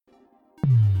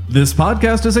This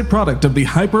podcast is a product of the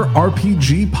Hyper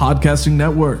RPG Podcasting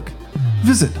Network.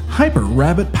 Visit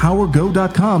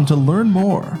hyperrabbitpowergo.com to learn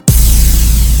more.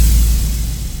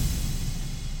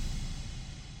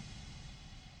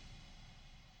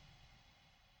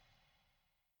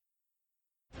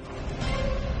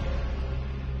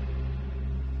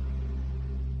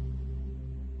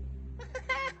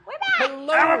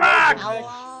 We're back!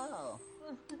 Hello.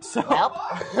 So, Help.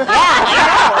 Yeah, I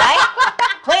know, right?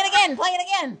 Play it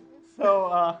again.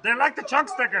 so, They like the chunk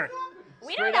sticker.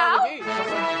 We straight don't out of know. the gate,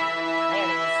 There it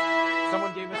is.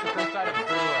 someone gave us the first item straight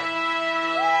away.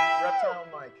 Reptile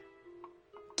Mike.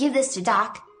 Give this to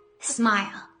Doc.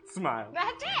 Smile. Smile.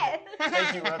 That's it.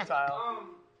 Thank you, Reptile.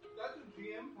 That's a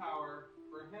GM power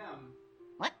for him.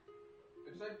 What?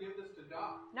 It said give this to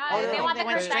Doc. No, Oh, they yeah. want They the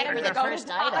went first straight item for to the go first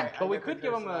to item. Doc. But we get could the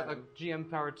give first him a item. GM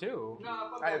power too. No,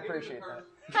 fuck I that, give me appreciate the that. first.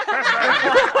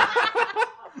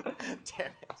 Damn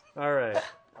it. All right.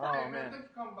 Oh, Hey, man. thanks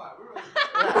for coming by. We really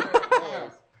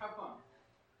have fun.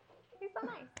 He's so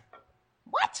nice.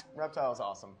 What? Reptile's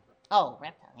awesome. Oh,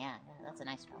 reptile. Yeah, that's a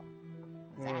nice fellow.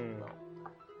 Exactly.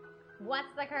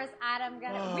 What's the cursed item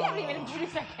gonna? We haven't even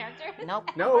introduced our character. Nope.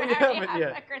 No, we already haven't have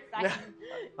yet. the cursed item.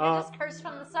 Uh, You're just cursed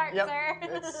from the start, Yep. sir.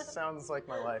 It sounds like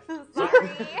my life. Sorry.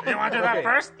 You want to do that Okay.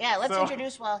 first? Yeah, let's So-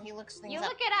 introduce while he looks things You up.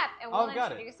 look it up, and Oh, we'll I've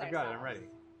got introduce it. I've got it. I'm ourselves. ready.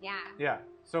 Yeah. Yeah.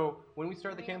 So when we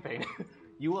start the campaign,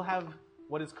 you will have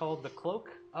what is called the Cloak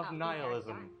of Oh,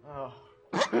 Nihilism. Oh.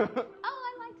 Oh, I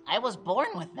like. I was born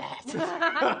with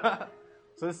that.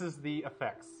 So this is the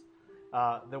effects.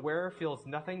 The wearer feels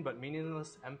nothing but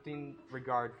meaningless, empty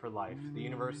regard for life, the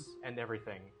universe, and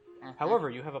everything. However,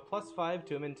 you have a +5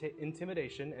 to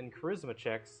intimidation and charisma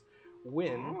checks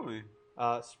when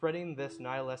spreading this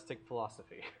nihilistic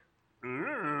philosophy.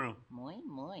 Ooh. Muy.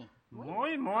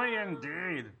 Muy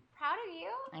indeed. Proud of you.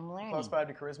 I'm learning. +5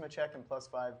 to charisma check and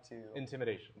 +5 to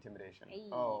Intimidation. intimidation. Hey.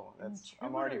 Oh, that's.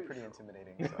 I'm already pretty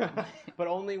intimidating. So. But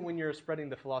only when you're spreading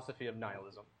the philosophy of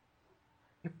nihilism.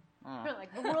 You're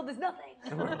like the world is nothing.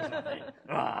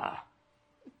 Ah.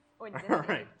 Or All nothing.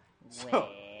 right. So, Well,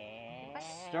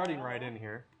 starting right in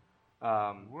here,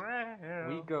 Well.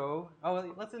 we go... Oh,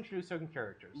 well, let's introduce certain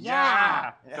characters.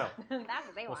 yeah. So, That's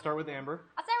what they we'll want. start with Amber.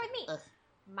 I'll start with me. Ugh.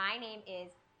 My name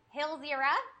is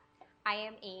Hilzira. I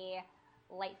am a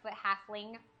Lightfoot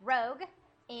halfling rogue,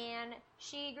 and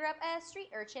she grew up a street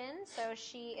urchin, so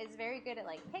she is very good at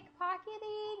like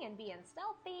pickpocketing and being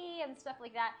stealthy and stuff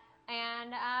like that.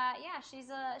 And yeah, she's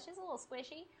a little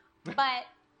squishy, but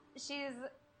she's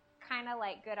kind of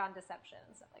like good on deception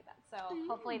and stuff like that. So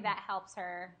hopefully that helps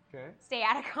her Okay. stay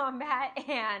out of combat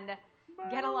and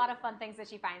get a lot of fun things that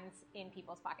she finds in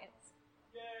people's pockets.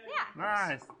 Yeah,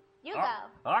 Nice. you go.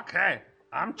 Okay.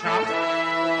 I'm Chunk.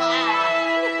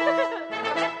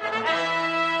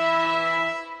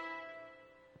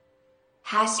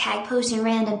 Hashtag posting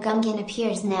random Gungan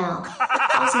appears now.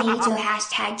 Also need to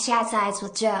hashtag chat sides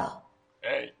with Joe.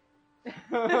 Hey.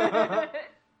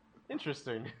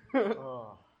 Interesting.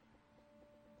 Oh.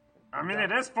 I mean,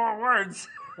 it is 4 words.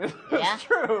 Yeah.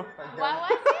 True. What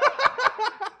was it?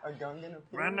 A Gungan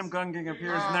appears? Random Gungan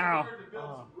appears now.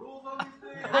 Rules on these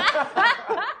things?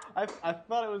 I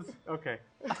thought it was... Okay.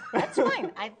 That's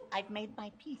fine. I've made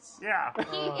my peace. Yeah.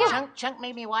 Yeah. Chunk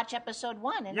made me watch episode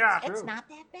 1, and Yeah, it's true. not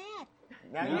that bad.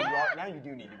 Now you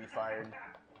do need to be fired.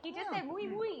 He just said wee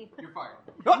wee. You're fired.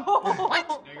 What?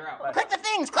 No, you're out. Click the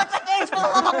things, for the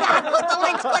love of God!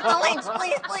 Click the links,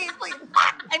 please!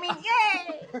 Fuck! I mean,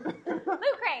 yay!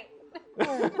 Loot crate.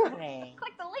 Hooray.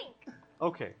 Click the link.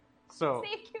 Okay. So,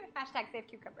 Hashtag save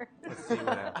cucumber. let's see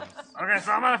what happens. Okay,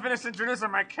 so I'm gonna finish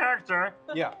introducing my character.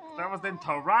 Yeah. That was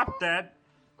interrupted.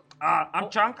 I'm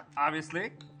Chunk,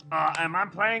 obviously. And I'm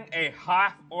playing a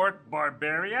half-orc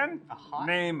barbarian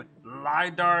named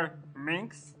Lidar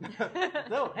Minx.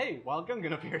 No, hey, Wild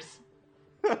Gungan appears.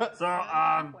 So,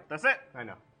 that's it. I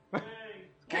know.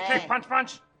 Kick,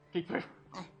 punch. Keep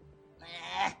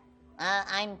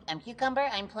I'm Cucumber.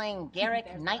 I'm playing Garrick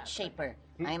Nightshaper.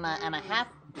 I'm a half.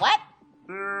 What?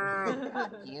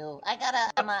 Fuck you.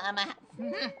 I'm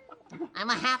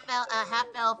a half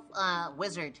elf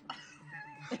wizard.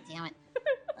 Damn it.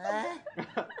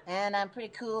 And I'm pretty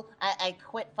cool. I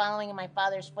quit following in my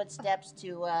father's footsteps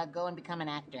to go and become an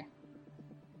actor.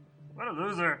 What a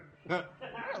loser. I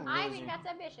think that's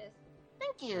ambitious.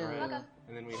 Thank you. Welcome.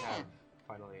 And then we have,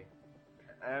 finally...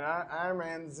 And I'm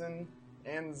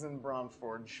Anzen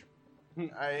Bromforge.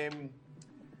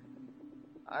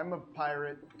 I'm a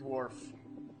pirate dwarf,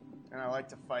 and I like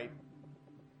to fight.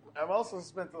 I've also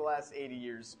spent the last 80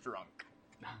 years drunk.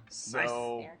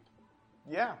 So, Fair.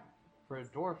 yeah. For a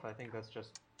dwarf, I think that's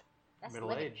just That's middle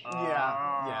living. age.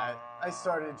 Yeah. I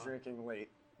started drinking late.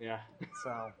 Yeah.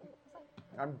 So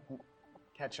I'm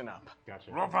catching up.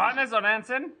 Gotcha. Roll for hotness on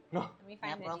Anson. Let me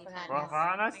find Yep, the roll for details. Roll for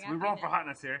hotness. I gotta We roll find for it.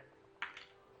 hotness here.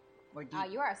 We're deep.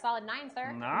 You are a solid 9,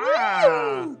 sir. Nice.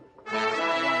 I'm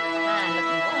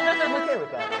okay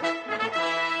with that.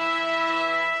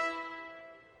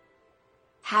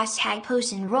 Hashtag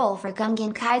post and roll for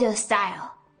Gungan Kaido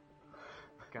style.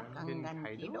 Gungan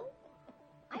Kaido?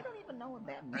 I don't even know what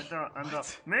that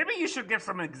means. Maybe you should give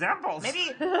some examples. Maybe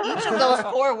each of those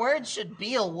 4 words should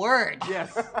be a word.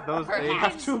 Yes, those they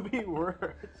have to be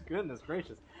words. Goodness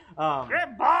gracious.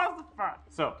 Get balls of fun.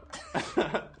 So,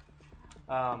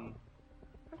 I'm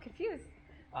confused.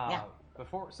 Yeah.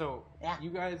 You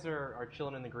guys are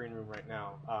chilling in the green room right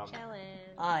now.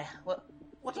 Chillin'. What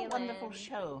a Feeling- wonderful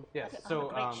show. Yes, What a so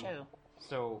great show.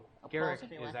 So Applause, Garrick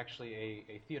everyone. is actually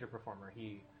a theater performer.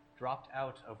 He dropped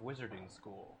out of wizarding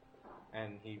school,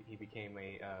 and he became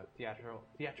a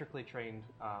theatrically trained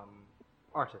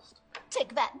artist.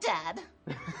 Take that, Dad.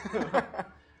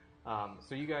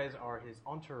 So you guys are his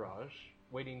entourage,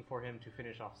 waiting for him to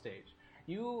finish off stage.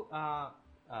 You,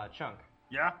 Chunk.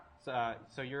 Yeah. So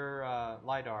your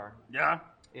Lidar Yeah.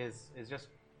 is just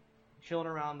chilling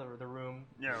around the room.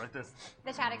 Yeah, like this.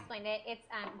 The chat explained it. It's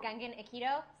Gungan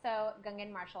Aikido, so Gungan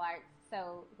martial arts.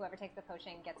 So whoever takes the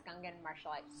potion gets Gungan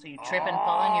martial arts. So you trip and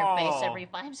fall on your face every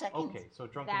 5 seconds? Okay, so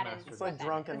drunken That master. It's like Okay.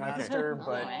 Drunken Okay. Master,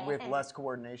 but Okay. with less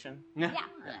coordination. Yeah, Nice.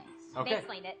 Okay. they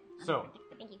explained it. So,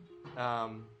 Thank you.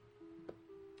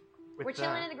 with We're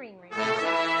chilling that- in the green room. When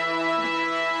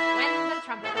the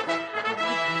trumpet. This is gonna be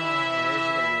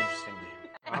an interesting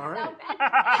game. All right. So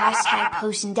bad. Hashtag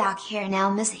post and doc hair now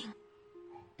missing.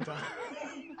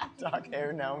 Doc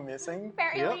hair now missing.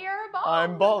 Apparently Yep. you're a bald.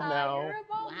 I'm bald now. You're a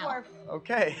bald Wow. dwarf.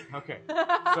 Okay. Okay. So,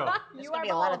 There's You going are to be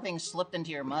a lot of bald. things slipped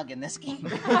into your mug in this game.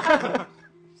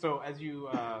 so as you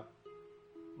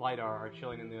Lidar are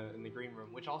chilling in the green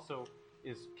room, which also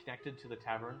is connected to the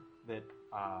tavern that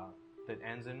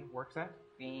Anzin works at.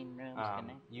 Green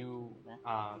rooms You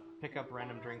pick up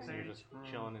random drinks and you're just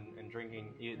chilling and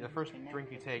drinking. The first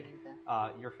drink you take,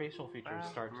 your facial features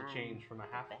start to change from a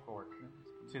half-orc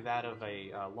to that of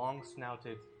a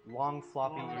long-snouted, long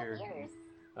floppy-eared,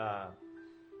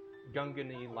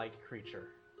 Gungani-like creature.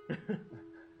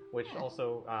 Which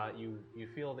also, you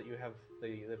feel that you have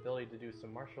the ability to do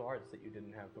some martial arts that you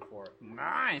didn't have before.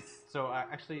 Nice. So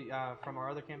actually, from our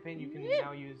other campaign, you can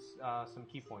now use some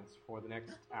key points for the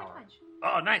next hour.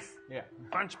 Oh, nice. Yeah.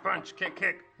 Punch, punch, kick,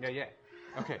 kick. Yeah.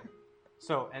 Okay.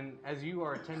 So, and as you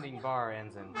are attending bar,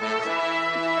 Anzin, We're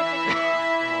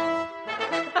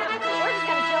just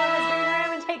gonna chill in this green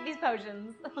room and take these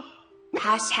potions.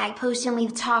 Hashtag post and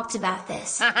we've talked about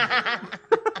this.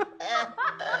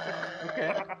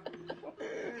 okay.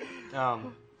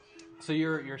 So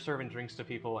you're serving drinks to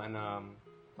people, and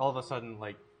all of a sudden,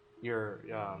 like you're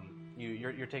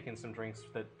taking some drinks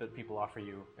that people offer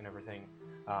you and everything.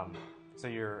 So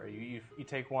you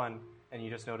take one, and you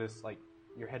just notice like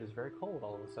your head is very cold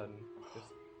all of a sudden. Just,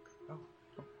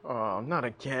 Oh, not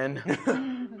again.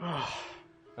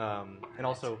 and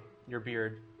also your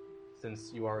beard,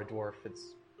 since you are a dwarf,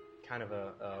 it's kind of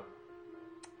a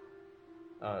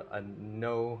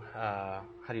no. How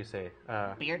do you say?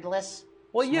 Beardless?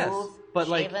 Well, yes, Smooth, but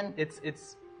like shaven?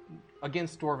 it's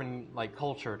against dwarven like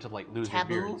culture to like lose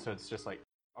Taboo? your beard, so it's just like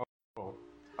oh.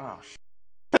 Oh,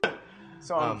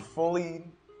 So I'm fully.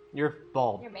 You're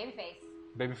bald, Your baby face.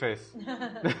 baby face.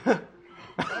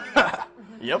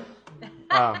 Yep.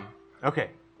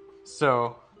 Okay,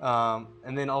 so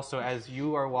and then also as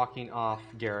you are walking off,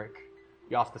 Garrick,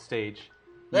 you off the stage,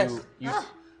 Yes. you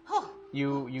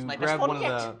my grab best one of one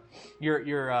the your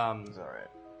It's all right.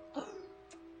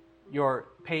 your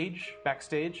page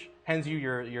backstage hands you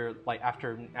your like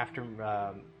after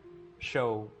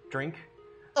show drink.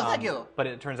 Oh, thank you. But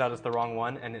it turns out it's the wrong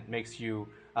one, and it makes you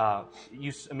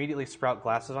immediately sprout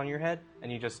glasses on your head,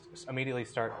 and you just immediately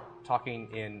start talking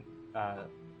in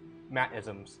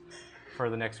Matt-isms for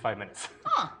the next 5 minutes.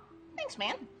 Ah, thanks,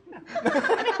 man.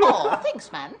 Oh,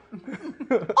 thanks, man.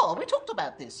 Oh, we talked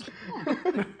about this.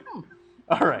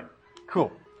 All right,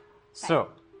 cool. So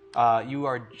you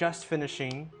are just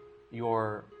finishing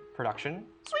your production.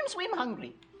 Swim,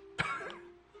 hungry.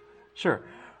 Sure.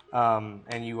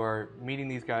 And you are meeting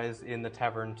these guys in the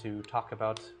tavern to talk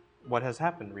about what has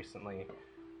happened recently,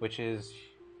 which is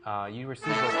you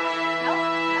received a... No,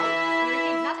 you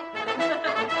received nothing.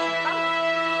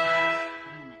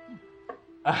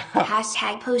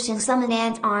 Hashtag post and summon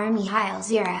ant army Heil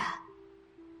Zira.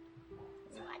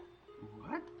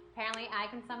 What? Apparently, I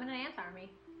can summon an ant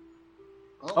army.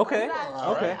 Okay,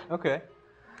 All okay, right. okay.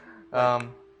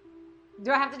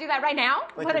 Do I have to do that right now?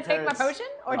 Like When I your take my parents- potion,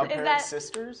 or Our is parents' that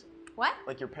sisters? What?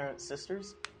 Like your parents'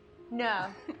 sisters? No,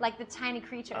 like the tiny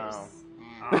creatures.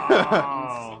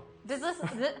 Oh. Does this...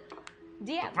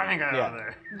 DM, Funny guy Yeah. over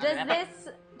there. does this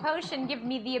potion give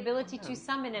me the ability to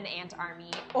summon an ant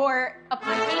army? Or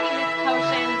upon taking this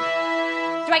potion,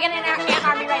 do I get an ant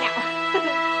army right now?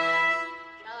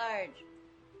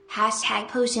 Charge.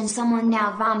 #potion someone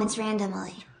now vomits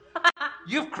randomly.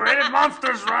 You've created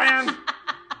monsters, Ryan.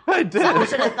 I did. Someone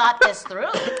should have thought this through.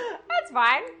 That's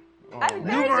fine. That's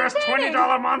very Numerous entertaining.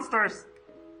 $20 monsters.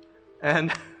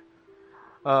 And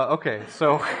okay,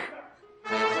 so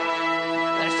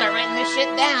Better start writing this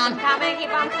shit down. How many keep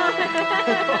on coming?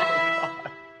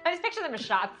 I just picture them as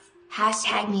shots.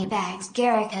 #meatbags.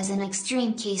 Garrick has an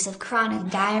extreme case of chronic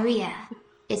diarrhea.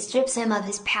 It strips him of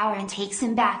his power and takes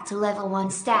him back to level 1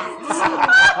 stats.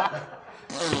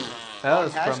 that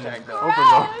was from Hashtag, though.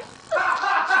 Overlord.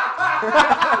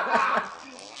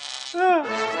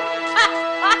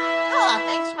 Oh,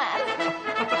 thanks, man.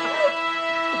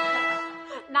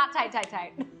 Not tight.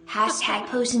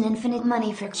 #potion infinite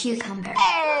money for cucumber.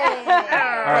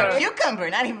 Alright. Cucumber,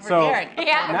 not even for So Garrick.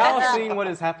 Yeah. now seeing what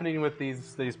is happening with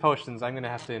these potions, I'm gonna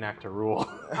have to enact a rule.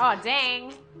 Oh,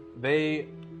 dang. They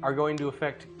are going to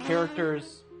affect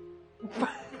characters.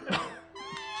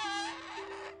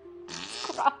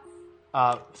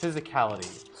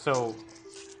 Physicality. So,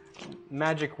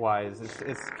 magic-wise,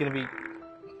 it's gonna be.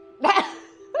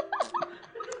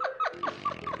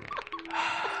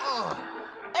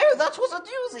 Oh, that was a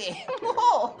doozy.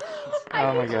 Oh.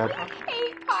 Oh my god.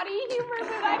 Hate potty humor,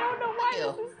 but I don't know why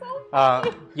this is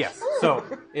so... Yes. So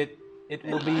it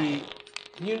will be.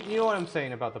 You know what I'm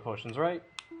saying about the potions, right?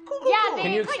 Yeah, they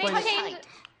Can you explain- changed...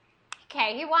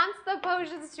 Okay, he wants the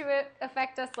potions to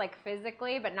affect us, like,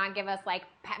 physically, but not give us, like,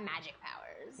 magic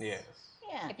powers. Yes.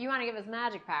 Yeah. If you want to give us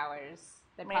magic powers,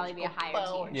 there'd probably be a higher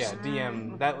Magical tier. Yeah.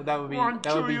 DM. That would be Want to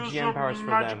use GM your powers for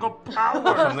magical them.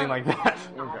 powers. Something like that.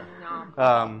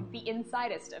 No. The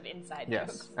insidest of inside Yes.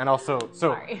 jokes. And also,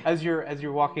 so Sorry. as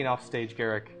you're walking off stage,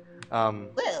 Garrick.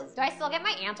 Liz. Do I still get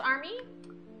my ant army?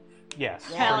 Yes.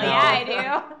 Hell for yeah, now. I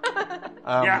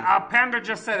do. Yeah, Panda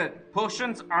just said it.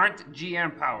 Potions aren't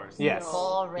GM powers. Yes.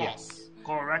 Correct. Yes.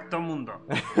 Correcto mundo.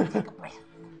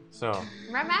 So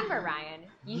Remember, Ryan,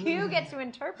 you get to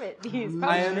interpret these potions.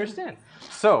 I understand.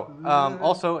 So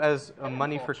also as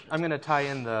money for, I'm going to tie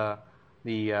in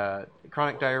the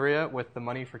chronic diarrhea with the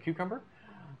money for cucumber.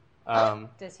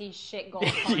 Does he shit gold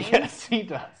coins? Yes, he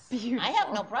does. I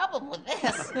have no problem with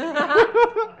this.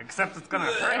 Except it's gonna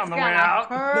hurt It's on the gonna way out.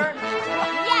 hurt.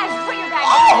 Yes, put your bag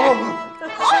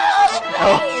down.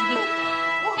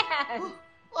 Yes.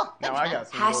 Now I got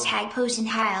some gold. #potion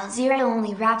Heil. 0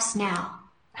 only wraps now.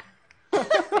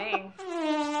 Dang.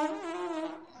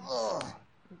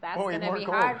 That's Boy, gonna more be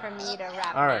gold. hard for me to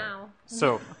wrap All right. now.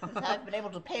 So I've been able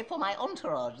to pay for my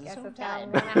entourage this Guess whole that's how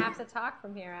I'm time. gonna have to talk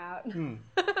from here out.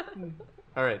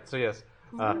 all right. So yes.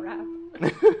 Wrap.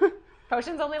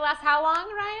 Potions only last how long,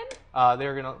 Ryan?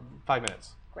 They're gonna 5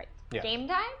 minutes. Great. Yeah. Game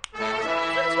time?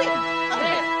 Since when?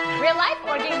 Real life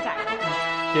or game time?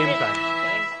 Game time.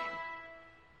 Game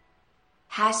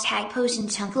time. #potion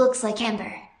chunk looks like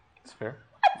Ember. That's fair.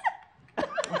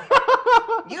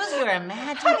 Use your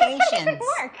imagination.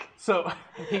 Work. So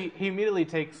he immediately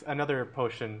takes another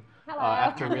potion Hello.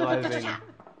 after realizing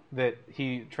that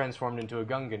he transformed into a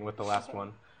Gungan with the last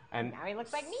one, and Now he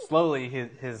looks like me. slowly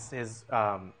his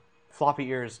floppy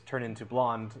ears turn into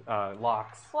blonde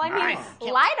locks. Well, I mean, Nice.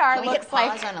 LiDAR Can we hit looks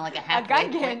like pause on like a a halfway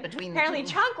point Gungan. between Apparently, the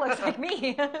two? Chunk looks like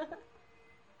me. I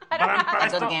But don't I know. Go to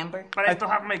still, Gamber. but I still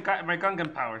have my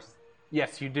Gungan powers.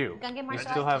 Yes, you do. Gungan You martial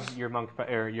still arts. have your monk,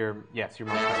 or your monk power. We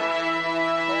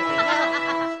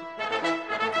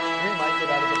might get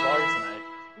out of the bar tonight.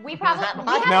 We probably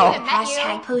we haven't No. even met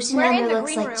you. #potion We're in Ember the looks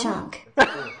green like room. Chunk.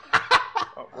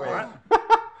 Oh, wait.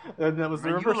 That was the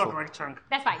You reversal. look like Chunk.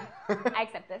 That's fine. I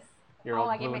accept this. You're Oh, all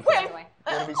I gave my blue and stuff away.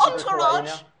 Wanna be super kawaii Entourage,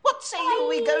 now? what say you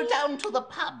we go down to the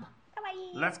pub?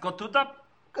 Let's go to the.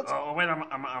 Oh wait, I'm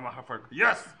a half-orc.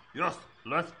 Yes.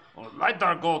 Let's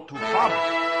LiDAR go to pub.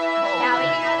 Now we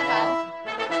can go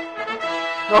to the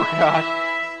Oh god.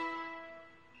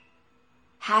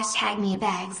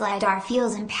 #meatbags. LiDAR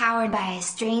feels empowered by a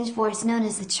strange force known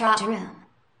as the Trot Room.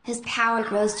 His power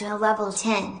grows to a level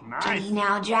 10, and Nice. he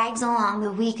now drags along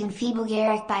the weak and feeble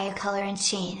Garrick by a color and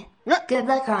chain. Good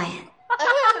luck, Ryan.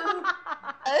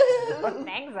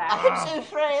 Thanks, I'm Zach. so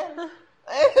frail.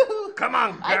 Oh, Come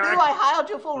on, I Garrick. knew I hired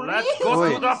you for Let's real. go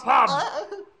to Wait. the pub.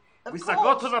 Of We said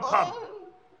go to course. the pub.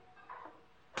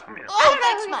 Come here. I Oh, don't know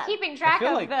thanks, who's man. keeping track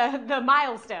feel of the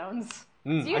milestones.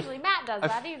 It's usually Matt does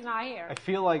that. He's not here. I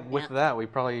feel like with that we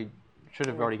probably should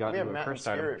have already We gotten have to the Matt and first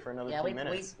item. Spirit for another Yeah, 2 we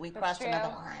minutes. crossed true.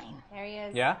 another line. There he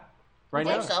is. Yeah. Right I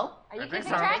now? think so. Are you I think keeping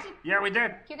so. track? Yeah, we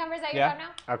did. Cucumbers at your Yeah. job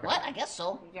now? Okay. What? I guess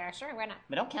so. Yeah, sure. Why not?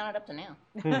 But don't count it up to now.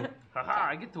 Haha,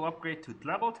 I get to upgrade to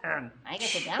level 10. I get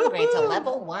to downgrade to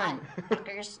level 1.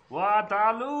 Fuckers. What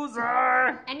a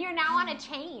loser! And you're now on a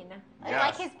chain. You're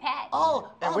Yes. like his pet. Oh,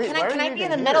 wait, can why I are be you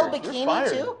in a even metal here? You're bikini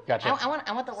fired. too? Gotcha. I want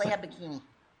the Leia bikini.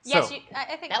 Yes, So-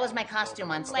 I think That was my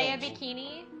costume on Leia stage.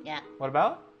 bikini Yeah. What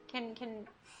about? can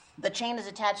The chain is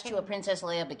attached to a Princess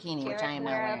Leia bikini, which I am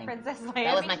now wear a wearing. Princess Leia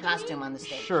That was my bikini? costume on the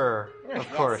stage. Sure.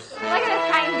 Of course. Look at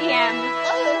this kind DM.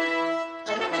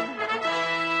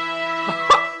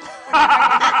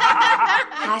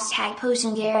 Hashtag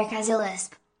Potion Garrick has a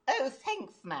lisp. Oh,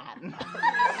 thanks, man.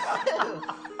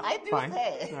 I do Fine.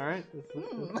 say. All right.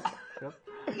 Yep.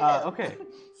 Okay.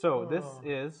 So this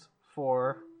is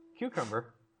for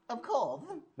Cucumber. Of course.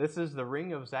 This is the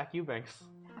ring of Zach Eubanks.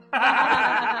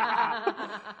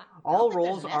 All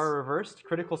rolls an S. are reversed.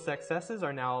 Critical successes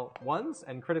are now 1s,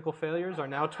 and critical failures are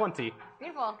now 20.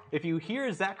 Beautiful. If you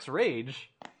hear Zach's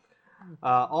rage,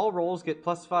 all rolls get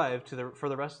 +5 for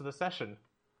the rest of the session.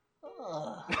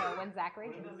 Ugh. So when Zach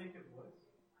rages.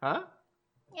 Huh?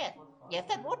 Yeah. Yes,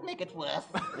 that would make it worse.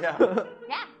 Yeah.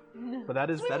 Yeah. But that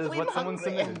is Sweet, what someone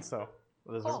hungry. submitted. So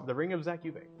there's the ring of Zach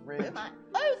Eubanks. Rage.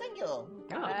 Oh, thank you.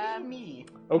 Me.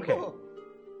 Okay. Oh.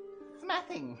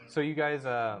 Smashing. So you guys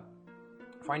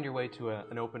find your way to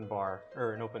an open bar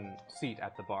or an open seat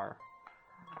at the bar,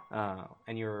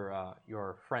 and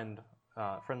your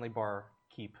friendly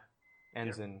barkeep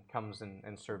Ensign comes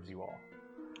and serves you all.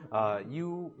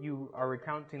 You are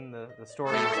recounting the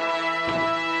story.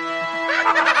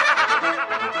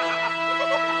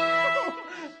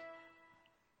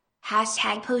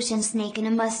 Hashtag Potion Snake in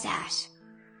a mustache.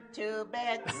 2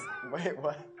 beds Wait,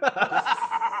 what?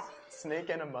 Snake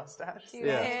and a mustache?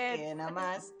 Yeah. in a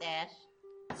mustache.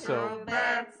 So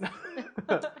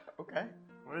Okay.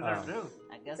 What did I do?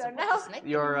 I guess So I put now- the snake in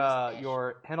a your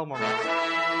mustache. handle more. He's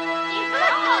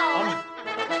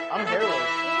I'm hairless. a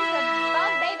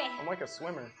bug baby. I'm like a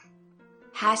swimmer.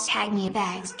 Hashtag me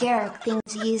bags. Garrick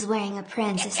thinks he is wearing a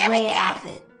Princess Leia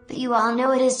outfit, but you all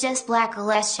know it is just black or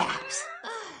less chaps.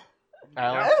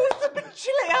 Alex? Oh, it's a bit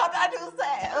chilly out, I do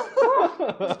say.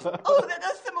 Oh, there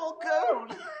does some more cold.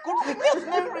 Good thing there's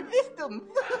no resistance.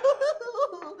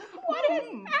 What is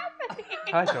happening?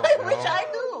 I don't I wish know. I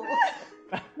knew.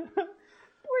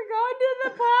 We're going to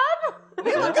the pub.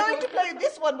 We were going to play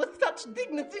this one with such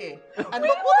dignity. And We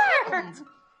look what were. happened.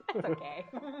 That's okay.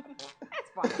 That's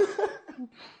fine.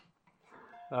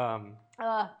 Oh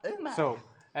my. So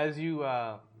as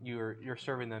you're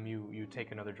serving them, you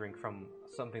take another drink from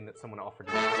something that someone offered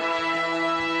you.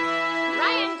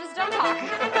 Ryan, just don't talk.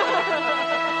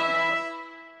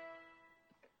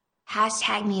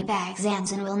 Hashtag me bags.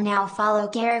 Anson will now follow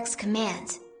Garrick's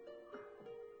commands.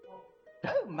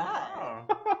 Oh my.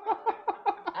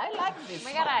 I like this.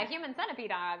 We got a human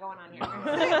centipede going on here.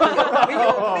 Will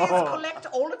you please collect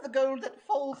all of the gold that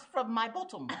falls from my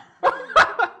bottom?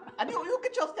 And you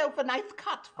get yourself a nice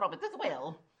cut from it as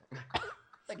well.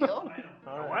 Thank you. A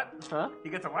what? Huh? He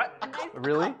gets a what?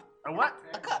 Really? A what?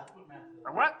 A cut.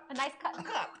 A what? A nice cut. A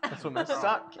cut. That's what messed up.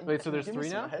 Stop. Can- Wait, so can you there's give me 3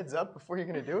 some now? Heads up before you're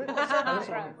gonna do it.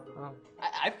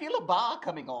 I feel a bar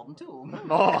coming on too.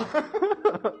 Oh.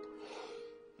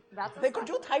 That's Hey, could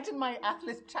you tighten my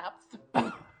atlas chaps?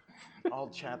 All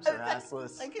chaps are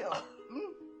assless. Thank you.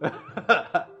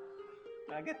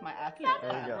 I get my atlas.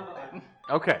 There you go.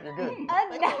 Okay. You're good.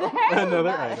 Another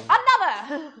item.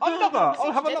 Another. Another.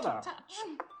 I'll have Gentle another. touch.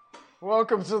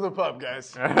 Welcome to the pub,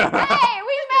 guys. Hey, we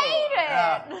made it.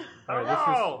 All right, this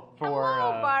Hello. is for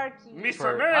Barky. Mr.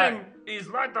 For- Name is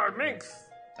Lidar Minx.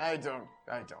 I don't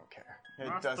care. It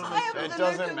That's doesn't. the I am It the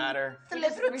doesn't local matter.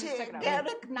 Celebrity We just took it out.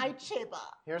 Garrick Nightshaver.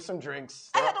 Here's some drinks.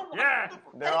 I had a Yeah.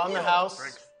 They're Thank on the you. house,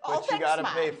 Drinks. Oh, but you thanks, gotta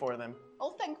man. pay for them.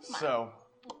 Oh, thanks, man. So,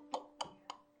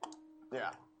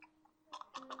 yeah.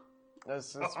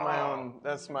 That's my own.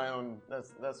 That's my own.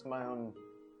 That's my own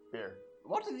beer.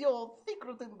 What is your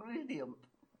secret ingredient?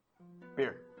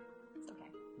 Beer. It's okay.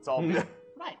 It's all beer.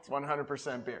 Right.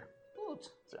 100% beer. Good.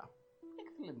 Yeah.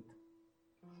 Excellent.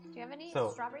 Do you have any So-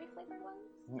 strawberry flavored ones?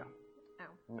 No. Oh.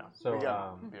 No. So, we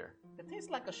got beer. It tastes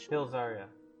like a shoe. Hilzaria.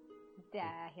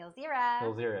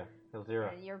 Hilzira.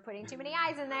 Hilzira. You're putting too many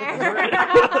eyes in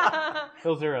there.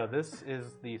 Hilzira, this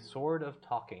is the Sword of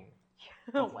Talking.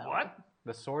 What?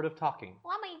 The Sword of Talking.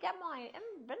 Let me get my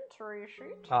inventory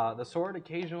sheet. The sword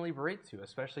occasionally berates you,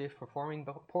 especially if performing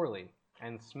poorly,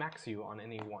 and smacks you on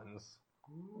any ones.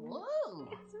 Whoa.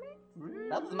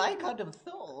 That was my kind of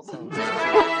sword. Talking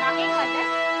like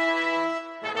this.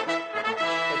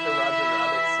 Like the Roger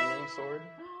Rabbit singing sword.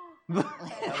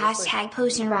 Hashtag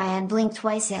Potion Ryan. Blink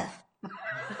twice if.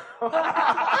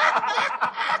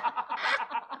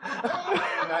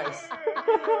 Nice.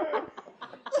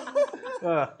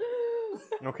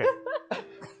 Okay.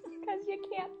 Because you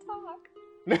can't talk.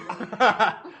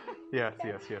 Yes.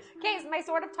 Okay, so my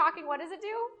sword of talking, what does it do?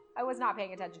 I was not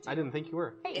paying attention to. I didn't think you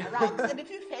were. Hey, It rocks, and if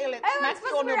you fail, it Oh, smacks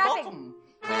it's you on your supposed to be bottom.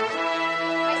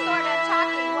 my sword of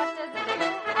talking, what does it do?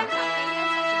 I was not paying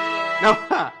attention to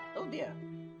you. No. Oh dear.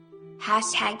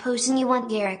 Hashtag potion you want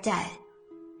Garrick dead.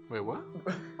 Wait, what?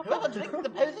 Whoever drinks the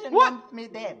potion What? wants me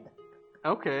dead.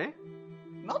 Okay.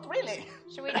 Not really.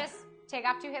 Should we just take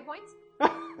off 2 hit points?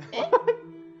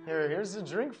 Here's a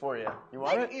drink for you. You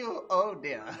want Thank it? you. Oh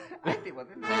dear. I see what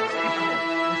it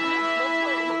is.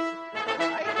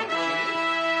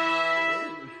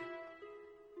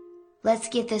 Let's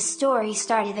get this story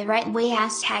started the right way.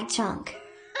 Hashtag chunk.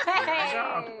 Hey!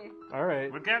 All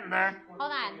right. We're getting there.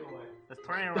 Hold on. There's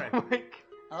 20 away.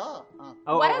 Oh.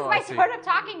 What does my I see. sword of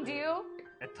talking do?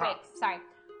 It Wait, talks. sorry.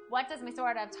 What does my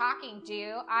sword of talking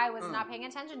do? I was not paying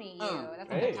attention to you. That's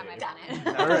the Hey. third time I've done it.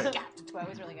 All right. That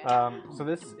was really good. So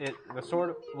the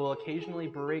sword will occasionally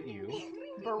berate you.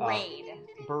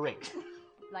 Berate.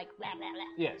 Like blah blah blah.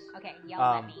 Yes. Okay,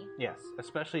 yells at me. Yes,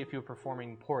 especially if you're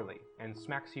performing poorly, and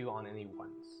smacks you on any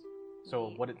ones.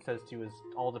 So what it says to you is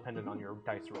all dependent on your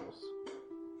dice rolls.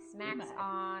 Smacks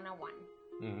on a 1.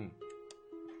 Mm-hmm.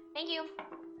 Thank you.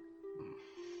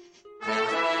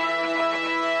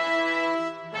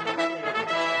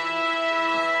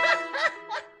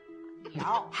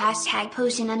 Hashtag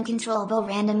potion uncontrollable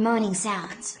random moaning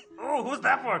sounds. Ooh, who's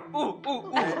that for? Ooh.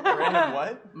 Random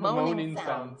what? Moaning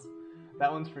sounds.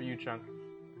 That one's for you, Chunk.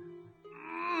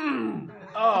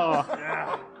 Oh.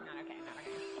 Yeah.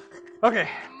 Okay.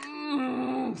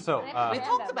 So, We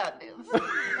talked about this.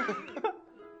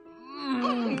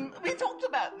 We talked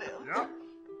about this. Yeah.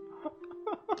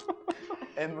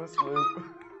 Endless loop.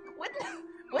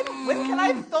 When can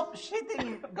I stop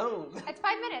shitting gold? It's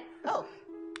 5 minutes. Oh,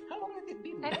 how long has it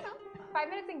been? I don't know. 5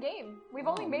 minutes in game. We've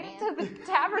only made man. it to the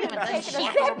tavern and Yeah, but taken a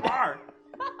that's Go to sip. the bar.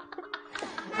 Oh,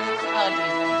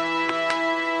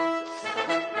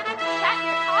 Chat in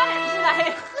your cottage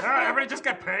tonight. Everybody just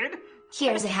get paid?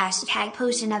 Here's a hashtag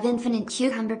potion of infinite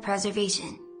cucumber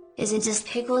preservation. Is it just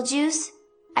pickle juice?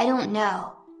 I don't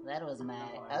know. that was my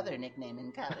other nickname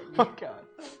in college. oh god.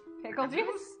 Pickle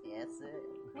juice. Yes, sir.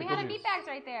 We had a juice. beatbags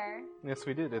right there. Yes,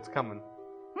 we did. It's coming.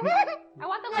 I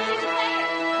want the lady to say it.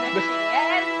 There she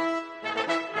is.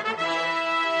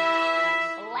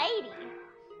 Lady.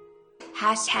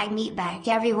 Hashtag meatbag.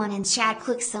 Everyone in chat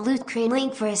click salute crane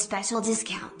link for a special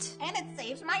discount. And it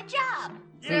saves my job.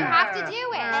 So you have to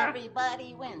do it.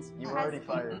 Everybody wins. You were already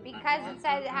fired. Because it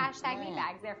says hashtag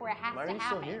meatbags, therefore it has Why are to you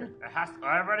still happen. here? It has to.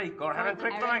 Everybody, go ahead and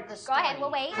click the link. Go ahead, we'll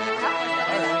wait.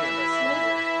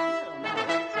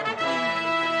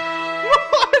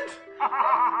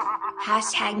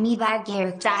 Hashtag meatbag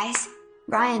Garrick dies.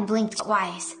 Ryan blinked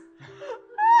twice.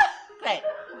 Great.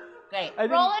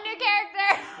 Roll a new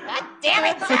character. God damn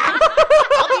it, Zach.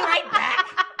 I'll be right back.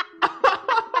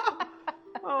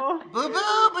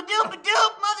 Boo-boo, ba-doop,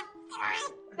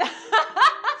 motherfucker.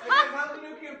 How's the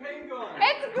new campaign going?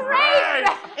 It's great.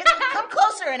 Come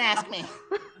closer and ask me.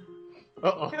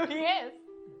 Uh-oh. He is.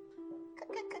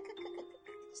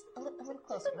 Just a little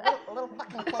closer. A little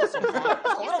fucking closer, Zach. Just a little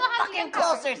still have fucking GM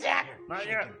powers. closer, Zach. Not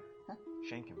yet.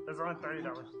 Shank him. There's only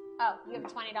 $30. Oh, you have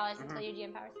 $20 until your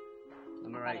GM powers.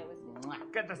 I'm But alright. it was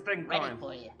Get this thing Ready going.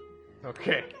 for you.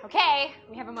 Okay. okay.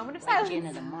 We have a moment of Right dinner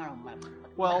silence. tomorrow,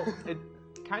 motherfucker. Well, it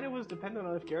kind of was dependent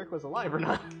on if Garrick was alive or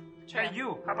not. Hey,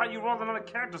 you. How about you roll another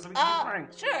character so we can keep playing?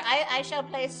 Sure. I shall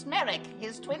play Smeric,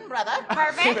 his twin brother.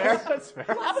 Perfect. That's fair.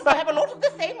 Who happens to have a lot of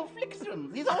the same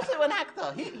afflictions. He's also an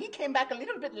actor. He came back a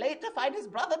little bit late to find his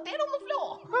brother dead on the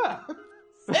floor.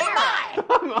 So am I.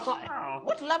 Oh.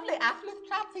 What lovely athlete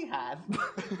chaps he has.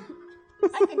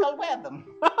 I think I'll wear them.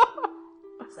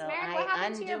 So Smeric, what I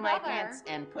happened to undo your my brother? pants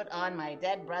and put on my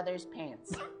dead brother's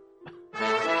pants.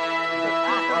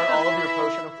 Are all of your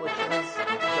potion afflictions done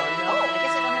Oh, now? I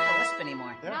guess I don't have to lisp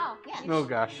anymore. No. Yeah. Oh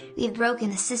gosh. We've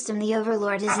broken the system. The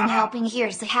Overlord isn't helping.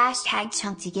 Here's the hashtag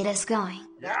chunk to get us going.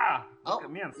 Yeah. Oh, Look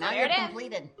at me and now There you're it is.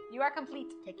 completed. You are complete.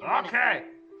 Take your minute. Okay,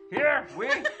 here we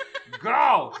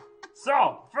go.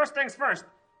 So, first things first.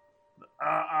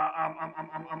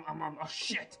 Oh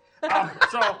shit.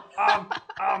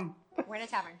 We're in a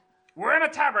tavern. We're in a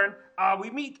tavern. We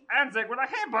meet Anzik. We're like,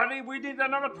 hey, buddy, we need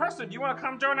another person. Do you want to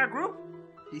come join our group?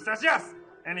 He says yes,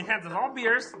 and he hands us all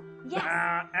beers. Yes.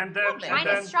 And then, Lovely. Mine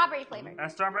is strawberry flavored.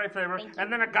 strawberry flavor. Thank you.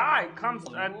 And then a guy comes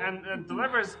and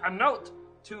delivers a note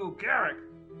to Garrick.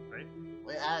 Right?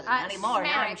 Not anymore.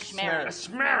 Now I'm Schmerrick.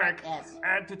 Schmerrick. Yes.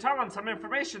 And to tell him some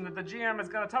information that the GM is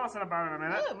going to tell us about in a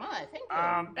minute. Oh, my, thank you.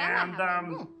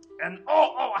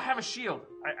 I have a shield.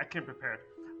 I came prepared.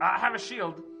 I have a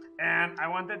shield, and I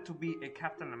want it to be a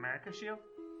Captain America shield.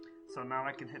 So now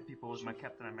I can hit people with my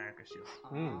Captain America shield.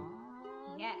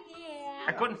 Yes.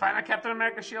 I couldn't find a Captain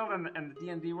America shield in the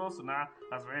D&D rules, so now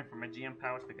I was waiting for my GM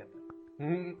powers to get that.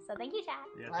 So thank you, Chad.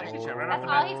 Yeah, thank you, Chad. Right That's off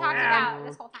the all bat. he talked about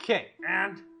this whole time. Okay.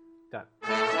 And Done.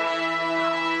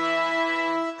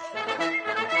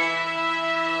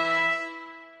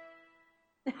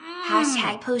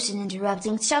 Hashtag potion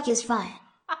interrupting Chuck is fun.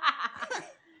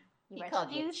 He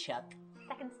called you Chuck.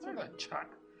 Seconds to live. Chuck.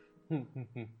 I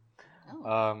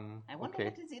wonder Okay.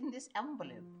 what is in this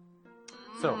envelope.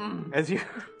 So, as you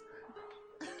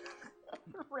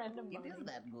Random. It is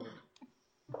that good.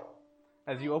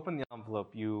 as you open the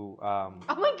envelope, you Oh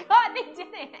my god, they did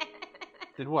it.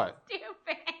 did what?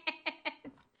 Stupid.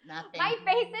 Nothing. My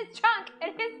face is Chunk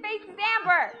and his face is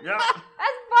Amber. Yeah.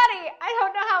 That's funny. I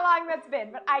don't know how long that's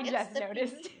been, but I just the-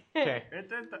 noticed. Okay. It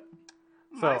did the...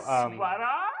 So, My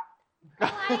sweater?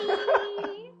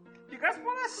 Kawaii. You guys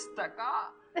want a sticker?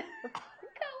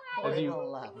 As you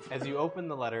Love. as you open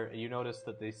the letter, you notice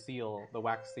that the seal, the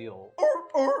wax seal,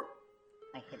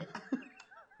 I hit it.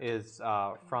 is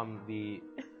from the.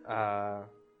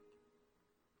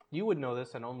 You would know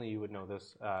this, and only you would know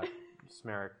this,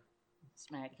 Smeric.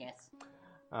 Smack, yes.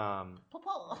 Um,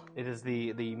 it is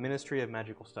the Ministry of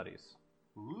Magical Studies.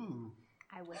 Ooh.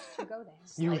 I wish to go there.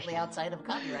 Slightly outside of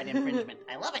copyright infringement.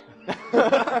 I love it.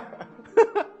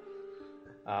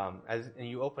 And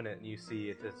you open it, and you see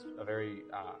it is a very,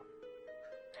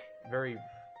 very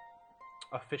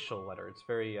official letter. It's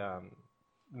very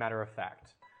matter of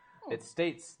fact. It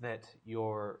states that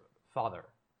your father,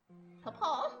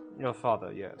 Papa.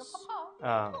 yes,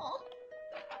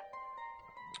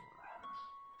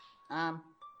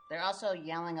 They're also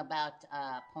yelling about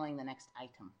pulling the next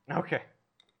item okay.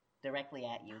 directly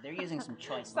at you. They're using some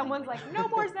choice Someone's language. like, no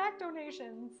more Zach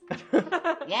donations.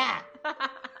 Yeah,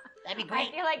 that'd be I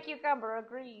great. feel like Cucumber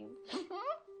agrees.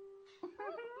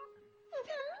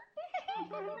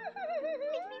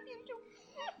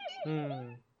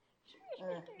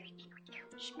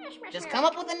 Just come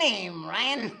up with a name,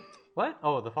 Ryan. What?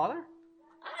 Oh, the father?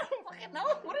 I don't fucking know.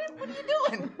 What are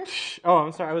you doing? Oh,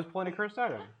 I'm sorry. I was pulling a cursed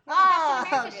item. Oh,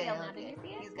 America shield now, did you see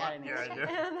it? He's got an Yeah, I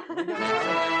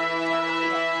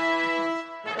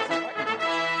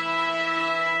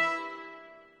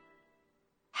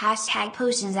answer. #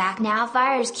 potion Zach now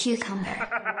fires cucumber.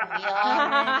 We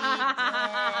already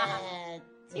did.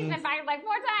 He's been fired like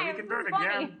 4 We times. can do it It's funny.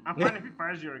 again. I'm fine if he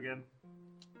fires you again.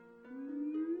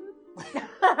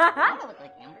 I don't look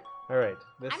like Amber. All right.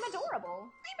 This I'm adorable.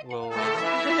 will. I'm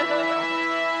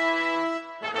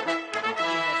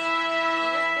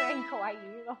just doing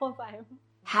kawaii the whole time.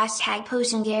 #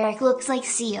 potion Garrick looks like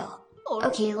seal.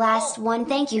 Okay, last one.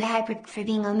 Thank you, Hyper, for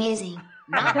being amazing.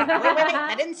 Wait.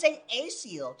 I didn't say a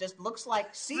seal. Just looks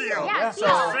like seal. Yeah, So,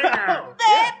 seal. Singer.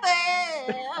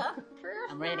 baby.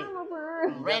 I'm ready.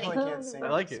 I'm ready. Definitely can't sing I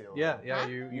like like it. Seal. Yeah. Huh?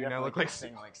 You You now definitely look like. can't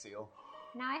sing like Seal.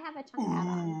 Now I have a chunk hat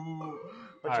on.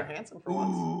 But you're Alright. handsome for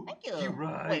once. Thank you.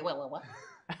 right. Wait, what?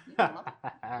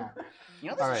 You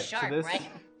know this All is right. sharp, So this right?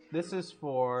 this is So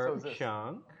for is this.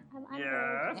 Chunk. I'm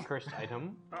under. Yes. Cursed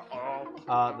item.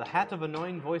 Uh-oh. The hat of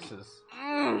annoying voices.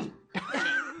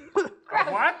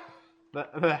 What?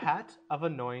 The hat of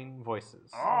annoying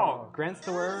voices. Oh. Grants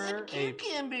the wearer a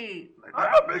Can be.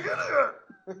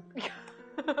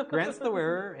 grants the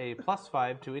wearer a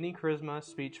 +5 to any charisma,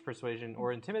 speech, persuasion,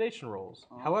 or intimidation rolls.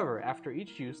 However, after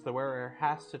each use, the wearer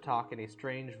has to talk in a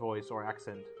strange voice or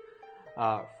accent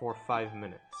for 5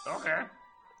 minutes. Okay.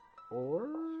 Or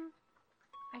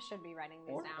I should be writing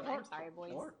these down. I'm sorry,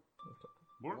 boys.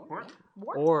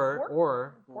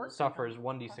 or suffers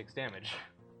 1d6 damage.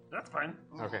 That's fine.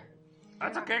 Okay.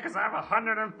 That's okay, because I have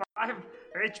 105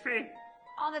 HP.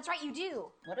 Oh, that's right, you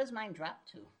do. What does mine drop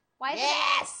to? Why is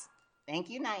Yes! Thank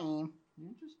you, Naeem.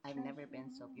 I've never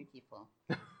been so beautiful.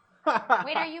 it?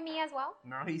 Wait, are you me as well?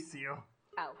 No, he's Seal,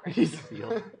 Oh, great. He's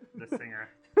sealed. the singer.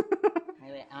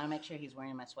 Wait, I want to make sure he's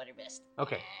wearing my sweater vest.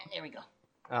 Okay. There we go.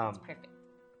 Um, Perfect.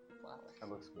 Flawless. That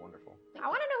looks wonderful. I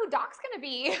want to know who Doc's gonna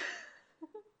be.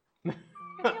 You're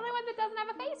the only one that doesn't have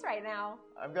a face right now.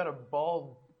 I've got a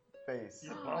bald face.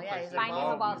 You're Oh, bald yeah, face. he's a Fine, you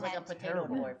have a bald, bald he's like a head. potato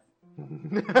dwarf.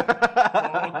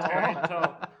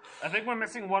 I think we're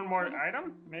missing one more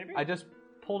item, maybe? I just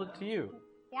pulled it to you.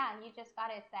 Yeah, and you just got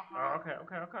it. It's the Oh, hat.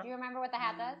 okay. Do you remember what the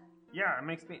hat does? Yeah, it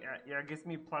makes me. Yeah, it gives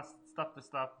me plus stuff to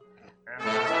stuff. And,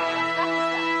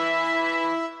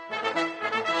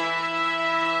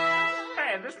 hey,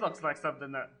 Hey, this looks like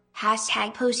something that...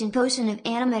 Hashtag potion of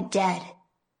animate dead.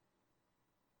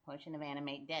 Potion of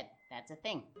animate dead. That's a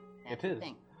thing. That's It a is.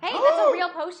 thing. Hey, that's a real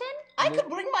potion? I could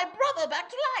bring my brother back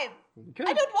to life. Good.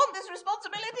 I don't want this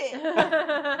responsibility.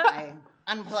 I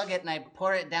unplug it and I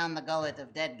pour it down the gullet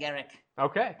of dead Garrick.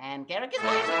 Okay. And Garrick is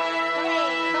alive. So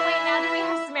wait, now do we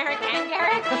have Smerrick and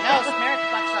Garrick? No, Smerrick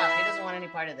fucks off. He doesn't want any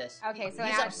part of this. Okay, so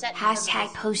He's now... upset. because of Hashtag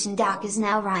this. potion doc is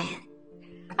now Ryan.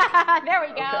 There we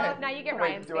go. Okay. Now you get Wait,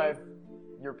 Ryan's do I face. have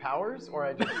your powers, or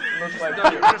I just look like No,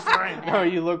 you? you're just Ryan. No,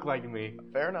 you look like me.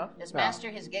 Fair enough. Just master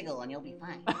his giggle and you'll be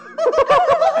fine.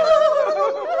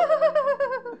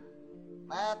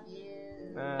 Love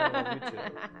you. Love you too.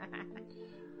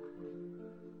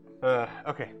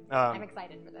 Okay. I'm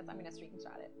excited for this. I'm going to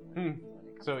screenshot it.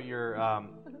 So your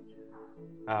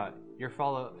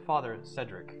father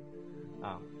Cedric.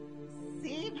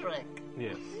 Cedric.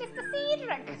 Yes. Mr.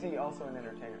 Cedric! Is he also an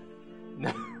entertainer?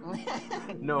 No.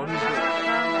 No. He's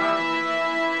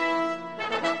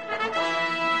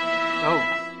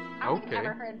I don't think I've okay.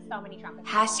 ever heard so many trumpets.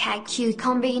 Hashtag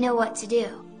cucumber, you know what to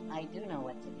do. I do know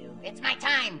what to do. It's my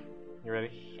time. You ready?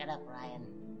 Shut up, Ryan.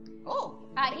 Oh,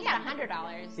 He got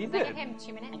 $100. He Does that did. give him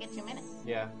 2 minutes? I get 2 minutes.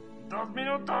 Yeah. 2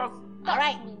 minutos. All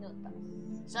right.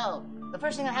 So, the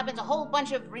first thing that happens, a whole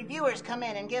bunch of reviewers come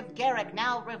in and give Garrick,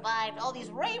 now revived, all these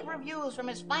rave reviews from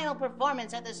his final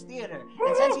performance at this theater.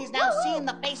 And since he's now seen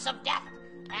the face of death,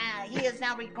 he is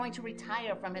now going to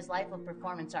retire from his life of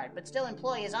performance art, but still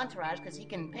employ his entourage because he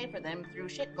can pay for them through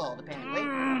shit gold, apparently.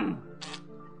 And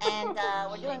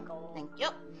we're doing... Thank you.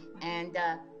 And,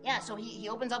 yeah, so he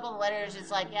opens up all the letters.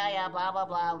 It's like, yeah, blah, blah,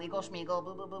 blah, legal schmeagle,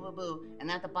 boo, boo, boo, boo, boo. And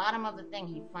at the bottom of the thing,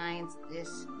 he finds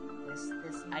this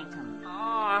item.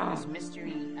 This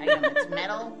mystery item. It's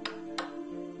metal.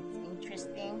 It's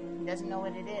interesting. He doesn't know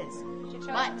what it is. Should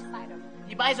show But us inside him.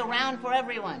 he buys a round for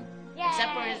everyone. Yay!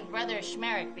 Except for his brother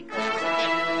Schmerrick because he's a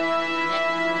dick.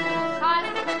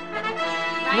 Ryan,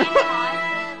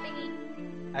 pause the thingy.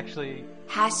 Actually,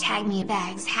 Hashtag me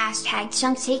bags. Hashtag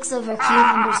chunk takes over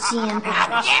cucumber CM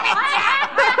package.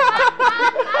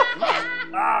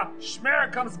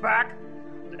 Schmerrick comes back.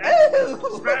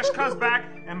 Schmerrick comes back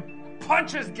and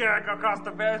punches Garrick across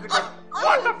the face and goes,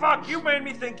 "What the fuck? You made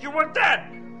me think you were dead.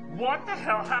 What the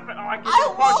hell happened? Oh, I give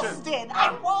you punches."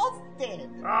 I was dead.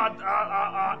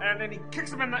 And then he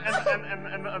kicks him in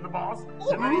the balls,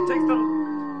 and then he takes the.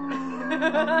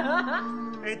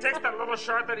 He takes that little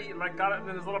shard that he got it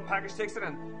in his little package, takes it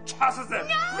and tosses it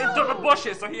into the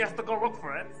bushes, so he has to go look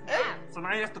for it. So now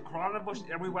he has to crawl in the bushes.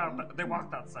 And they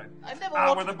walked outside. I've never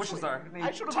where watched the bushes are. And he I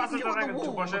should've tosses been it you in the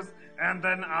into womb. bushes, and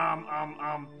then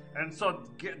and so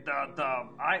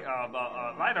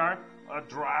LiDAR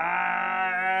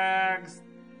drags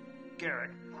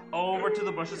Garrick over to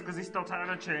the bushes because he's still tied on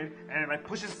a chain, and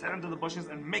pushes his head into the bushes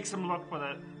and makes him look for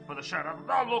the shard.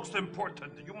 That looks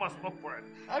important. You must look for it.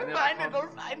 I'll And find then- it. I'll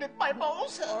find it. My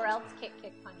balls. Or else kick,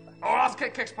 punch, punch. Or else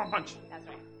kick, punch. That's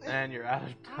right. and you're out of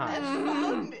I time.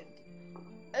 found it.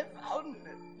 I found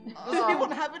it. Does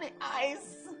anyone have any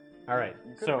eyes? All right.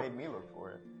 You could So have made me look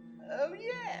for it. Oh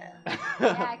yeah.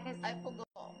 Yeah, because I forgot.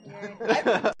 you're... I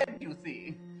pretend, you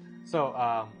see. So,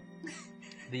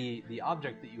 the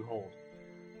object that you hold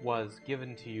was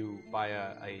given to you by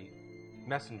a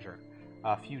messenger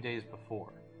a few days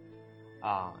before,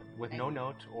 with no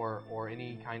note or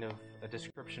any kind of a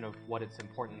description of what its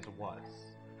importance was.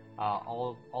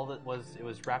 All that was, it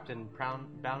was wrapped in brown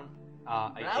Brown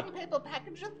paper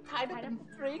packages tied up in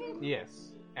string.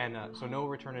 yes, and so no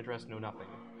return address, no nothing,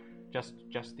 just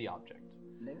the object.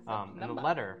 No such And the number.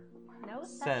 letter No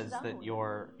such says zone. that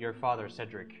your father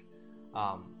Cedric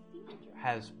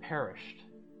has perished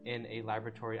in a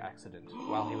laboratory accident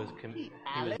while he was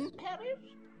Alan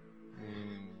Parrish?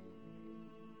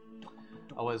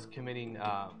 was committing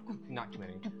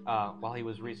while he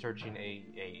was researching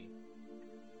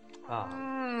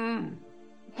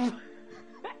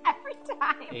Every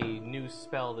time. a new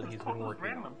spell that he's been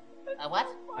working on. A what?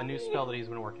 A new spell that he's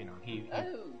been working on. He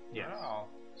Oh. yes. Wow.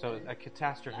 So a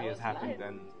catastrophe That has was happened, light.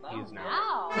 and he is now.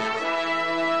 Wow.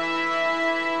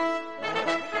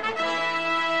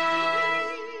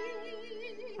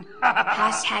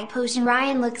 Hashtag potion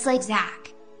Ryan looks like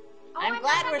Zach. Oh, I'm not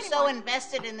glad we're talking so about-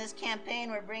 invested in this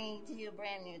campaign. We're bringing to you a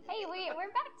brand new thing. Hey,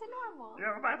 we're back to normal.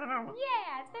 Yeah, we're back to normal.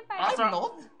 Yeah, it's been 5 Also, I'm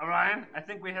not. Ryan, I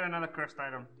think we hit another cursed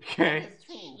item. Okay. It's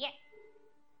true. Yeah.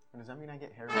 Does that mean I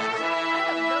get hair? I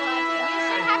have no idea. You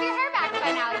should have your hair back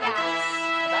by now,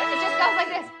 yeah. It just goes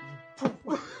like this.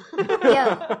 Yo,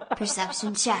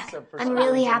 perception check. I'm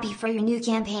really happy for your new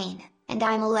campaign, and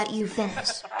I'ma let you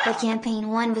finish. But campaign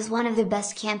 1 was one of the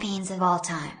best campaigns of all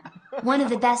time. One of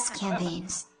the best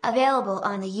campaigns. Available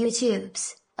on the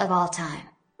YouTubes of all time.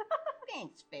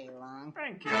 Thanks, Feilong.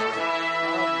 Thank you.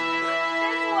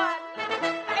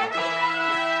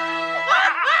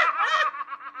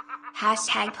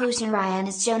 Hashtag Potion Ryan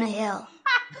is Jonah Hill.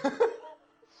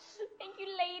 Thank you,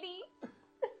 lady.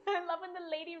 I love when the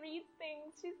lady reads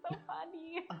things. She's so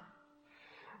funny.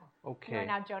 Okay. You are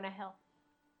now Jonah Hill.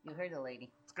 You heard the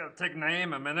lady. It's gonna take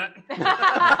Naeem a minute.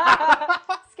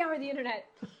 Scour the internet.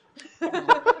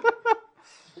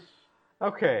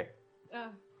 Okay.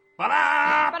 But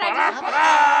I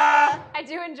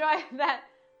do enjoy that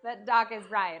Doc is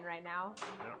Ryan right now.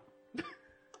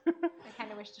 I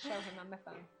kind of wish to show him on my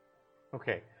phone.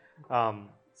 Okay.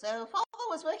 So, Father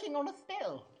was working on a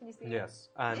spell. Can you see? Yes.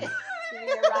 And See me,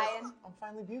 you're Ryan, I'm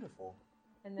finally beautiful.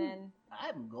 and then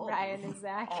I'm good. Ryan is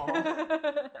Zach.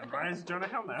 And Ryan's Jonah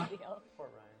Hill now. Poor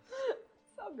Ryan.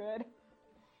 So good.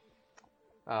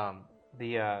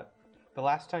 the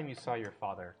last time you saw your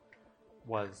father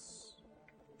was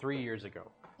 3 years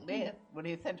ago. Yes, when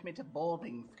he sent me to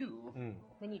boarding school.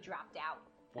 Then you dropped out.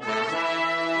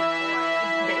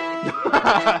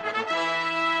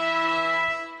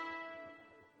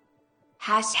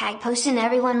 Hashtag Potion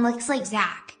Everyone Looks Like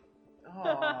Zach.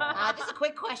 Just a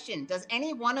quick question. Does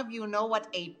any one of you know what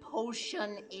a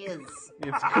potion is?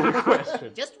 It's a good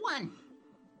question. Just one.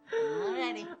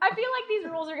 Alrighty. I feel like these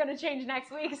rules are going to change next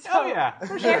week. So Oh yeah,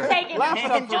 for they're sure. taking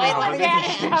Enjoy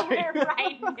advantage life. of it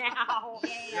right now.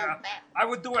 Yeah. I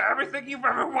would do everything you've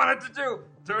ever wanted to do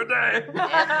today.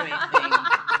 Everything.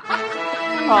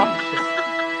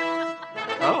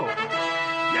 Oh.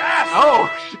 Yes!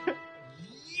 Oh shit.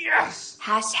 Yes!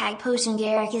 Hashtag Potion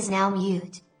Garrick is now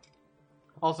mute.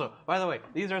 Also, by the way,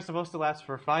 these are supposed to last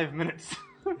for 5 minutes.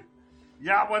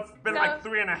 Yeah, well, it's been So- like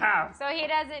 3.5. So he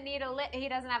doesn't need he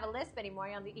doesn't have a lisp anymore.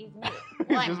 He's mute.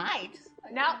 Well, I might.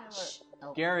 No. Shh.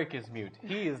 Oh, Garrick is mute.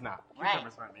 He is not. right.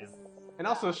 And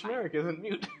also, Schmerich isn't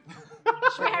mute.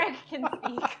 Schmerich can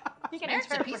speak. He can Merrick's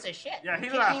a interpret. piece of shit. Yeah, he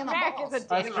Kicked left. me in the Merrick balls. is a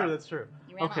That's true. That's true.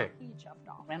 He ran Okay. He jumped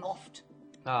off. Ran off.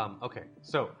 Okay.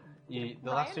 So, the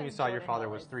last time you and saw your Jordan father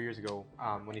Hill was is- 3 years ago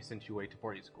when he sent you away to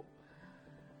boarding school.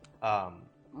 Mhm.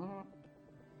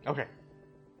 Okay.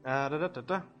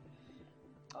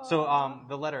 So,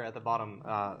 the letter at the bottom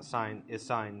is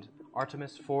signed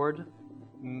Artemis Ford,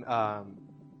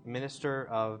 Minister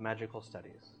of Magical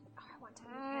Studies. Oh, I want to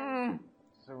meet him.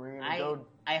 So we're gonna go.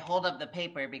 I hold up the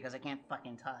paper because I can't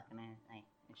fucking talk, and I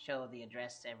show the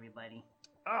address to everybody.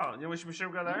 Oh, you wish we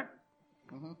should go there?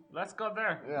 Mhm. Let's go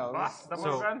there. Yeah, Boss, that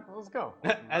So- was done? Let's go.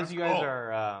 As you guys go.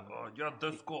 are, Yeah,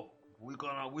 let's go. We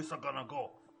still gonna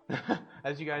go.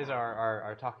 as you guys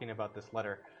are talking about this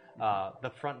letter,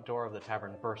 the front door of the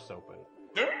tavern bursts open.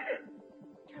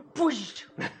 Pushed.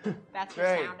 That's your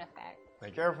Great. sound effect.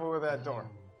 Be careful with that door.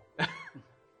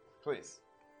 Please.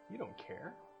 You don't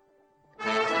care. I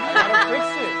gotta fix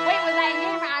it. Wait, was that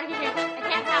him or out of here? I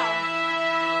can't tell.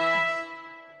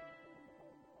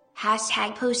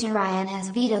 Hashtag Potion Ryan has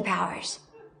veto powers.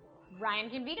 Ryan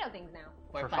can veto things now.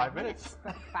 For 5 minutes.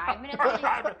 5 minutes.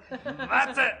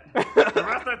 That's it. The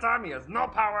rest of the time, he has no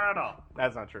power at all.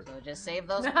 That's not true. So just save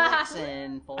those clicks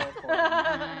in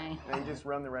 449. Then you just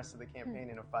run the rest of the campaign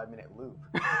in a 5-minute loop.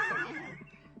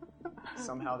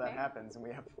 Somehow that happens, and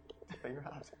we have to figure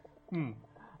out.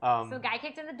 So guy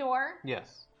kicked in the door.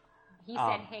 Yes. He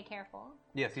said, "Hey, careful."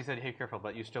 Yes, he said, hey, careful,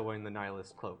 but you're still wearing the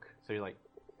nihilist cloak. So you're like,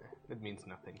 it means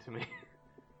nothing to me.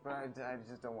 But I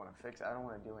just don't want to fix it. I don't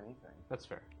want to do anything. That's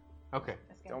fair. Okay.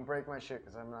 Let's go. Don't break my shit,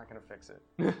 because I'm not going to fix it.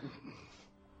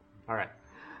 All right.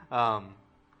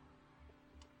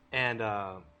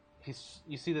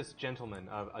 You see this gentleman,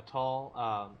 a tall,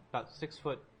 about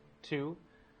 6'2",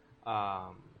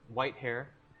 white hair,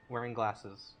 wearing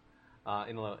glasses,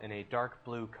 in a dark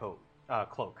blue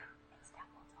cloak.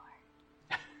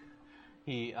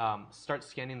 He starts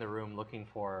scanning the room, looking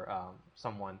for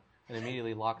someone, and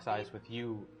immediately locks eyes with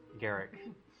you, Garrick.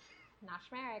 Not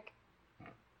Schmerich.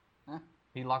 Huh?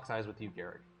 He locks eyes with you,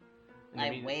 Garrick. And I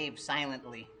immediately- wave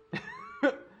silently.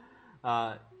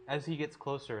 as he gets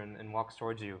closer and walks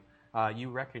towards you, you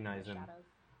recognize him.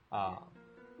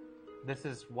 This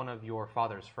is one of your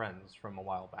father's friends from a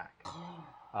while back.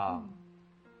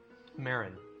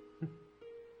 Marin.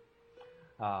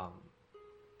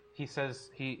 He says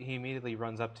he immediately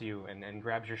runs up to you and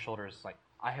grabs your shoulders like,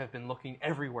 I have been looking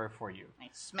everywhere for you. I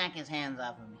smack his hands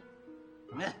off of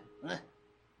me.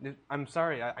 I'm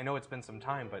sorry, I know it's been some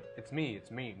time, but it's me,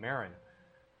 Marin.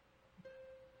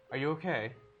 Are you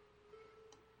okay?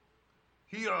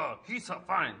 He's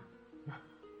fine.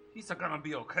 He's gonna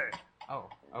be okay. Oh,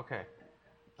 okay.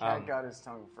 Cat got his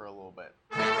tongue for a little bit.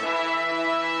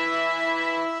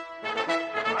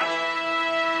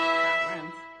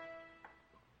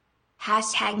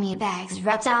 #meatbags.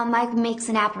 Reptile Mike makes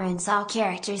an appearance. All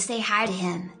characters say hi to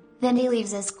him. Then he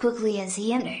leaves as quickly as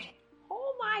he entered.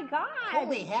 Oh my god!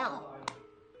 Holy hell.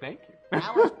 Thank you.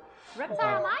 That was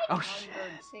Reptile Mike? Oh shit!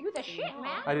 You the shit,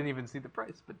 man. I didn't even see the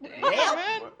price, but damn.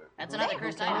 Well, that's another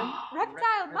cursed item.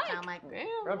 Reptile Mike. Reptile Mike.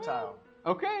 Reptile.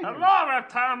 Okay. Hello,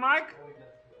 Reptile Mike.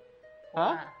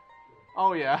 Huh?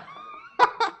 Oh yeah.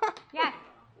 Yeah.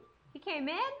 He came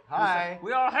in. Hi.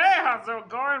 We all, hey, how's it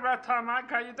going, Reptile Mike?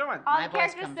 How you doing? All My the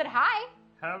voice characters comes- said hi.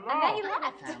 Hello. And then he left.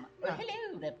 Reptile Mike. Well,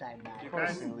 hello, Reptile Mike. Of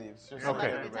course he leaves. Just Okay.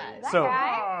 like everybody. That So-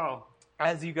 guy. Oh.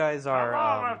 As you guys are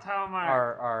Hello, Reptile Mike.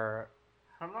 are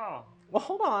Hello. well,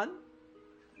 hold on.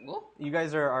 Whoop. You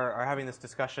guys are having this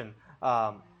discussion.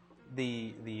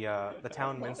 The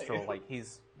town minstrel, like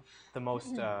he's the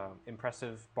most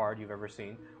impressive bard you've ever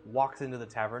seen, walks into the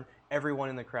tavern. Everyone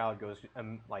in the crowd goes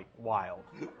like wild.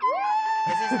 Is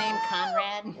his name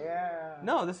Conrad? Yeah.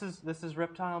 No, this is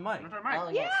Reptile Mike. Reptile Mike. Oh,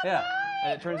 yes. Yeah,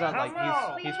 and it turns out like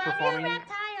Hello. he's performing. Reptile.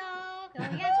 Oh,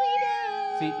 yes,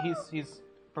 we do. See, he's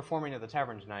performing at the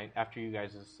tavern tonight after you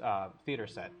guys' theater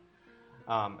set,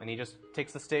 and he just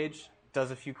takes the stage, does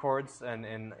a few chords,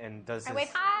 and does his wave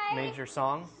hi. major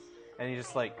song, and he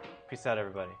just like peace out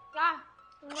everybody. Ah.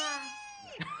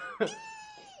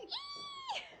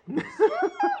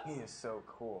 He is so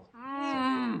cool.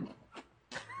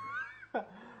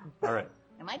 All right.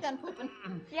 Am I done pooping?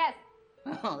 Yes.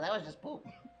 Oh, that was just poop.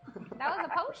 That was a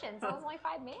potion, so it was only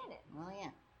 5 minutes. Oh, yeah.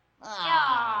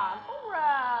 Ah,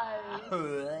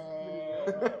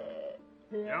 gross.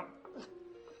 Yep.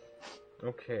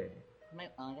 Okay.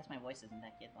 I guess my voice isn't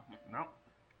that good. No.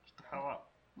 Just the hell up.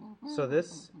 So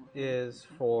this is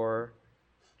for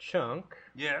Chunk.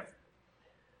 Yes.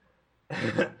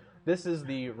 This is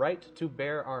the right to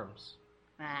bear arms.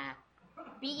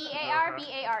 B-E-A-R,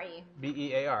 B-A-R-E.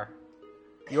 B-E-A-R.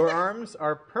 Your arms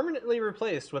are permanently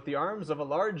replaced with the arms of a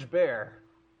large bear.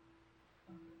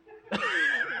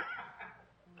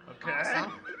 Okay.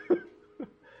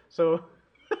 So,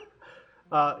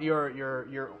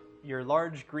 your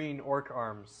large green orc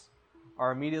arms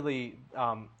are immediately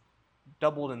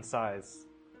doubled in size,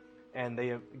 and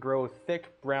they grow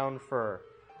thick brown fur.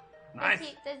 Nice.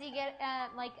 Does he get,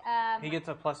 He gets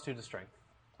a +2 to strength,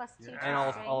 +2 to and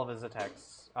all strength? of his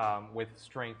attacks with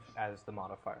strength as the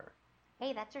modifier.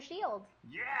 Hey, that's your shield.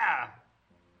 Yeah.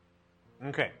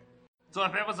 Okay. So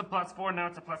if it was a +4, now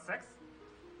it's a +6?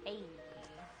 Hey.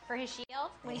 For his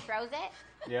shield, when he throws it.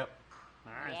 Yep.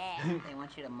 Nice. Yeah. They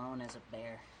want you to moan as a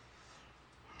bear.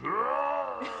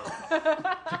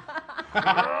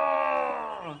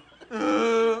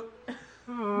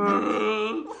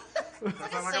 Does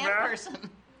that sound like a Sand bear? person.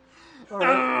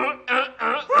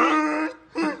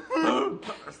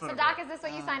 So Doc, is this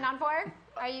what you signed on for?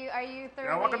 Are you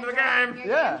thoroughly welcome to the enjoying game.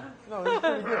 your Yeah. No, this is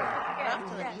pretty good. Off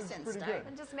to a Good. decent Pretty start. good.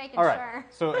 I'm just making All right. sure.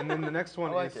 So, and then the next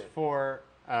one I like is it. for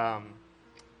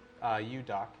you,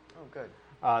 Doc. Oh, good.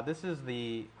 This is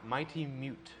the mighty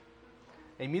mute,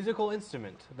 a musical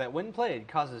instrument that, when played,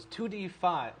 causes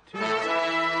 2d5. You don't have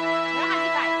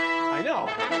D5. I know,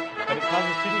 but it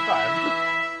causes 2d5.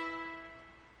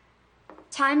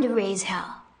 Time to raise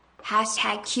hell.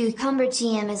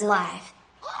 #CucumberGM is alive.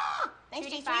 Thanks,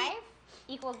 2d5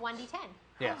 equals 1d10.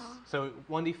 Yes. So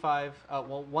 1d5,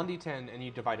 1d10, and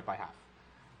you divide it by half.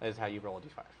 That is how you roll a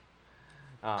d5.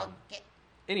 Okay.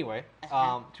 Anyway,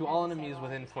 to all enemies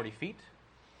within 40 feet.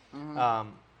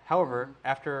 However,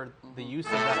 after the use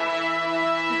of that,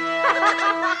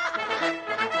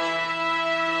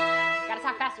 Gotta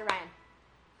talk faster, Ryan.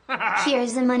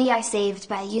 Here's the money I saved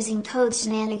by using code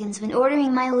shenanigans when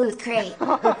ordering my Loot Crate.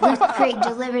 Loot Crate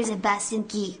delivers a best in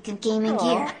geek and gaming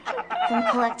gear. From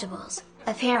collectibles,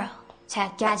 apparel,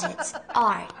 tech gadgets,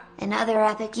 art, and other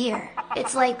epic gear.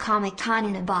 It's like Comic-Con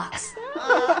in a box.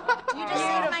 You just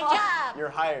saved my job. You're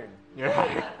hired. Wait,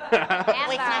 can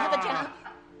I have a job?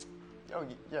 Oh,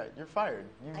 yeah, you're fired.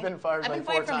 You've been fired I've like been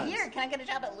 4 fired from times. here. Can I get a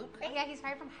job at Loot Crate? Yeah, he's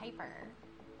fired from Hyper.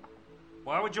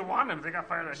 Why would you want them? They got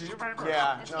fired. Did you fire them?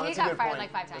 Yeah, He no, that's a got good fired point.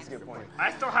 like 5 That's a times. good point.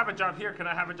 I still have a job here. Can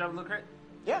I have a job at Loot Crate?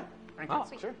 Yeah. Thank you. Oh.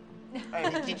 Sure.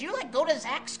 Did you like go to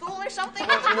Zach school or something?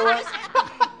 You know what?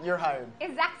 You're hired.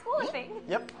 Is Zach school a thing?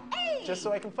 Yep. Hey! Just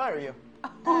so I can fire you.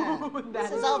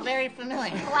 This is all very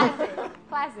familiar. Classic.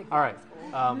 Classic. all right.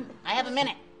 I have a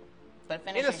minute. But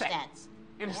finish In a your sec. stats.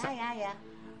 In a sec. Yeah.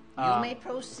 You may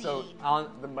proceed. So, On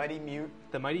the mighty mute,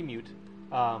 the mighty mute,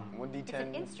 1d10 It's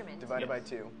an instrument. divided by Yes.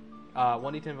 2.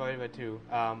 1d10 divided by 2.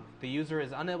 The user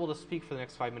is unable to speak for the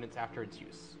next 5 minutes after its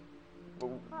use.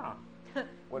 Oh.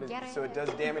 What is, Get so it. it does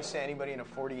damage to anybody in a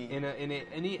 40...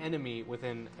 Any enemy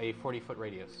within a 40-foot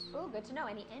radius. Ooh, good to know.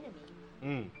 Any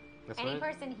enemy. That's Any right.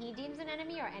 person he deems an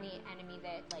enemy, or any enemy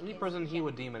that like. Any is person he shit?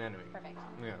 would deem an enemy. Perfect.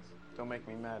 Yes. Don't make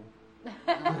me mad.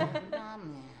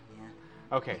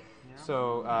 Okay.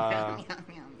 So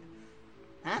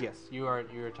Huh? yes,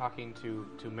 you're talking to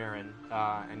Marin,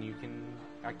 and you can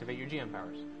activate your GM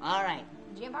powers. All right.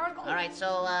 GM power gold. All right,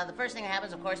 so the first thing that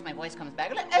happens, of course, my voice comes back.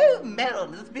 I'm like, oh,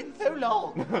 Meryl, it's been so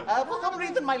long. For some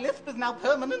reason, my lisp is now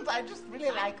permanent. I just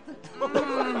really liked it.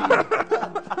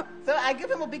 So I give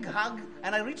him a big hug,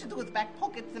 and I reach into his back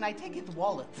pockets, and I take his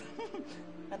wallet.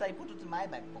 And I put it in my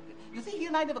back pocket. You see, he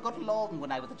and I never got along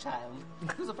when I was a child.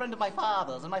 He was a friend of my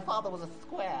father's, and my father was a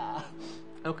square.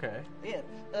 Okay. Yes.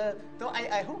 So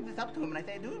I hold this up to him, and I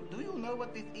say, do you know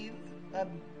what this is,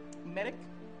 Merrick?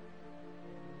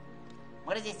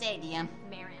 What does he say, DM?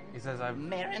 Marin. He says,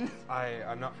 Marin?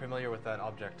 I'm not familiar with that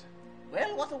object.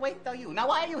 Well, what a waste are you? Now,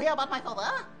 why are you here about my father?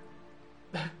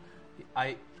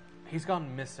 He's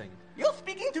gone missing. You're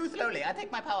speaking too slowly. I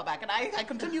take my power back, and I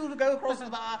continue to go across the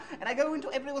bar, and I go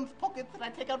into everyone's pockets, and I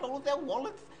take out all of their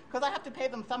wallets, because I have to pay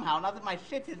them somehow, now that my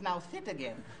shit is now shit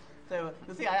again. So,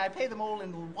 you see, I pay them all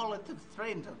in the wallets of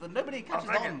strangers, and nobody catches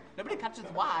on. Nobody catches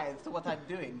wise to what I'm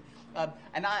doing.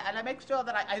 And I make sure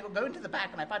that I go into the back,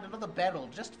 and I find another barrel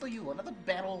just for you, another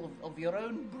barrel of your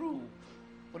own brew,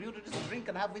 for you to just drink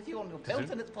and have with you on your belt,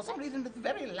 and for some reason it's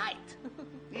very light.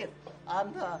 Yes.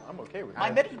 And I'm okay with my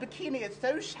that. metal bikini is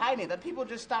so shiny that people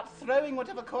just start throwing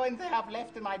whatever coins they have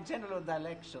left in my general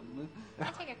direction.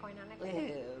 I'll take a coin on it.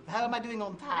 Yes. How am I doing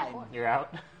on time? You're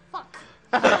out. Fuck.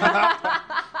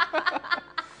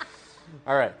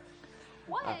 All right.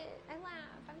 What? I laughed.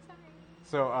 I'm sorry.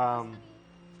 So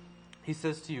he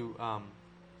says to you,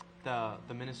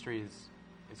 the ministry is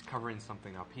covering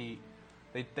something up.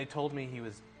 They told me he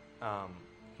was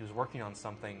working on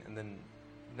something, and then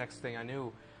next thing I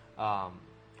knew, I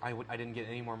didn't get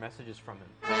any more messages from him.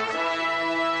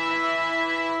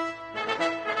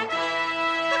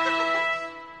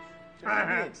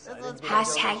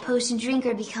 Hashtag potion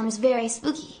drinker becomes very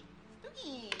spooky.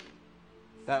 Spooky.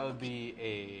 That would be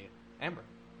a Amber.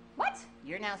 What?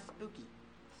 You're now spooky.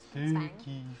 It's fine.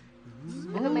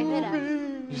 I put my hood up.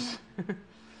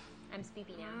 I'm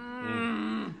spoopy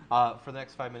now. For the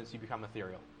next 5 minutes, you become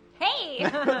ethereal. Hey!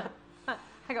 I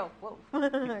go, whoa.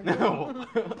 No.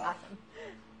 Awesome.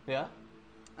 Yeah?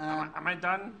 Am I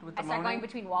done with the I start moaning? going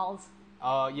between walls.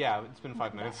 Yeah, it's been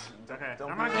 5 minutes. Okay,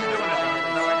 Don't I'm be gonna keep doing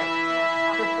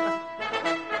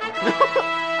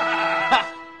it.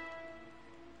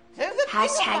 So the thing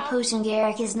Hashtag about- potion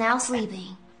Garrick is now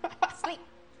sleeping. Sleep.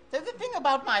 So the thing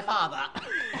about my father.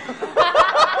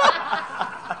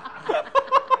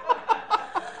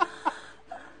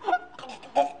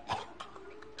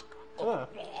 No,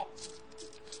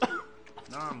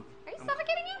 Are you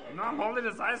suffocating him? I'm holding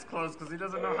his eyes closed because he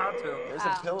doesn't know how to. There's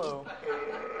a pillow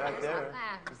back there.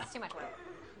 It's too much work.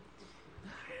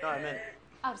 No, I meant,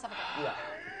 Oh, suffocate. yeah.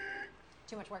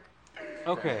 Too much work.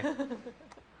 Okay.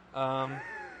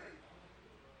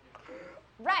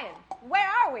 Ryan, where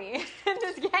are we in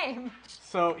this game?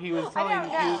 So he was don't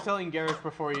know. telling Garrett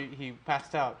before he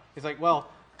passed out. He's like, well,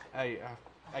 I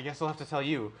guess I'll have to tell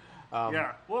you.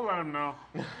 Yeah, we'll let him know.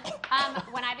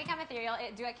 When I become ethereal,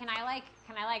 can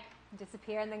I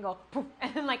disappear and then go poof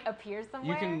and then appear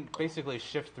somewhere? You can basically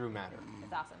shift through matter.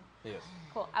 It's awesome. Yes.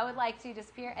 Cool. I would like to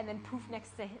disappear and then poof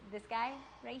next to this guy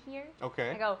right here. Okay.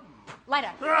 I go, light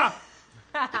up. Ah!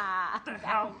 That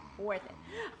hell? was worth it.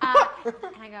 And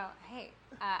I go, hey,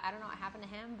 I don't know what happened to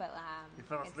him, but He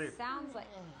fell asleep. it sounds like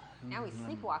now he's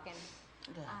sleepwalking.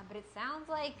 But it sounds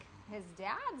like his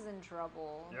dad's in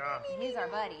trouble. Yeah. He's our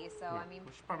buddy, so I mean,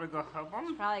 We should probably go help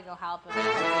him. probably go help him. He'll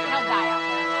die out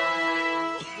there.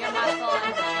 Your muscle and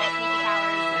my sneaky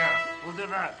powers. Yeah, we'll do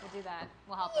that. We'll do that.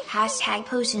 We'll help him. Hashtag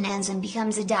potion ends and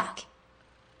becomes a duck.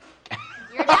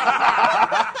 You're a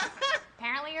duck.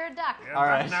 Apparently, you're a duck. Yeah, All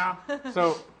right. Now.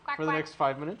 So Quack, for the quack. next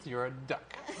 5 minutes, you're a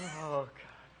duck. Oh,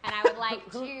 And I would like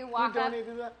to walk who up.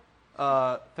 donated that?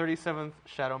 37th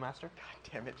Shadow Master.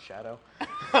 Damn it, Shadow.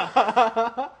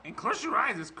 And close your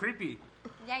eyes. It's creepy.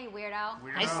 Yeah, you weirdo.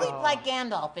 I sleep like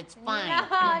Gandalf. It's fine. No,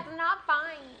 it's not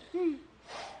fine.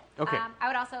 Okay. I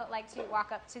would also like to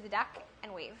walk up to the duck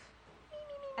and wave.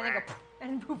 And then go poof,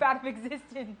 and move out of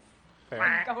existence. Fair.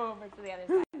 And go over to the other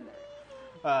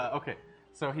side. Okay.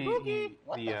 So What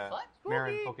the fuck?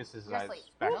 Marin focuses his You're eyes asleep.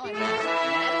 back. No, I mean,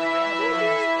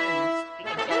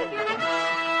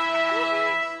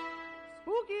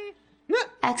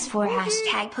 X4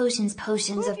 hashtag potions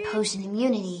of potion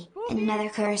immunity. And another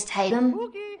cursed item.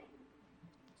 We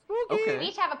Okay.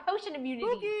 each have a potion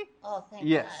immunity. oh, thank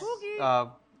Yes.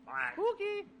 God.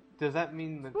 Does that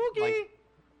mean that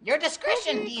Your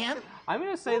discretion, DM. I'm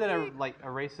gonna say that it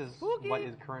erases what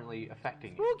is currently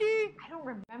affecting you. I don't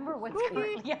remember what's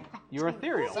currently affecting You're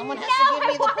ethereal. Someone has No, to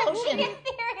give me the I want to potion. be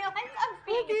ethereal. I love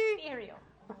being ethereal.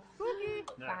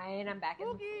 Fine, I'm back in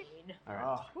the plane. All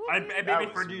right. I baby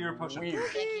for do your potion. Weird.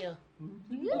 Thank you.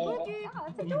 Oh,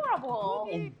 it's adorable.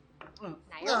 Now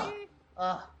you're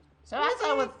Ugh. So as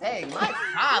I was saying, my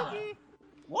father,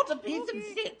 what a piece of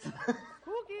shit.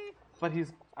 But he's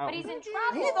out. But he's in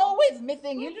trouble. He's always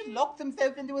missing. He just locks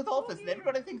himself into his office and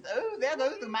everybody thinks, oh, there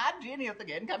goes the mad genius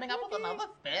again, coming up with another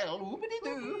spell.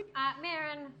 Whoopity-doo.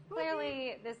 Marin,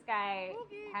 clearly this guy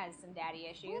has some daddy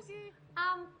issues.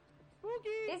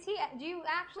 Do you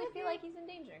actually feel like he's in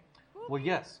danger? Well,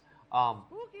 yes.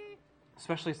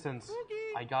 Especially since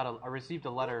I received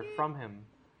a letter from him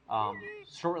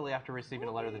shortly after receiving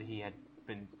a letter that he had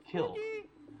been killed,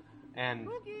 and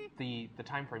the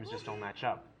time frames just don't match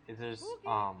up. There's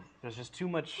just too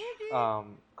much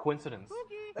coincidence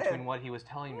between what he was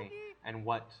telling me and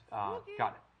what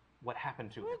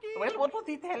happened to him. Well, what was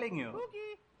he telling you?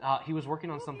 He was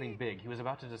working on something big. He was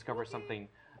about to discover something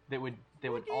that would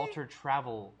alter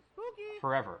travel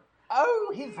forever.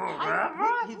 Oh, his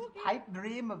pipe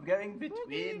dream of going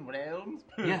between realms?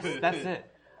 Yes, that's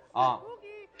it.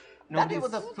 That he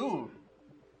was a fool.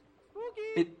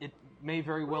 It may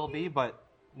very well be, but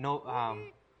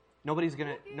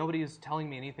nobody's telling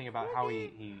me anything about how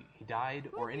he died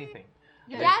or anything.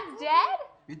 Your dad's dead?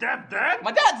 Your dad dead?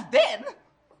 My dad's dead?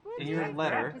 In your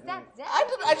letter. His dad's dead?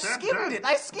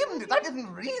 I skimmed it. I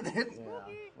didn't read it.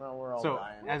 Yeah. Well, we're all So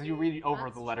dying. as you read over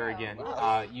That's the letter true. again,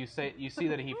 you see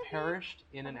that he perished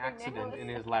in an accident in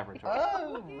his laboratory.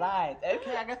 Oh, right.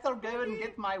 Okay, I guess I'll go and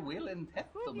get my will and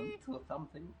testament or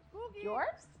something.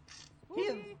 Yours?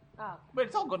 His. Oh. But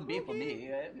it's all going to be for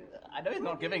me. I know he's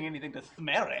not giving anything to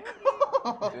Smeric.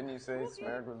 Didn't you say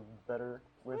Smerg was better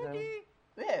with him?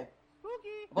 Yeah.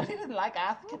 But he didn't like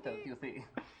ass kitters, you see.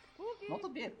 Not a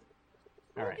bit.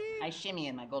 All right. I shimmy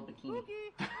in my gold bikini.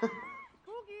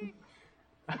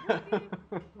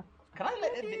 Can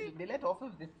I be let off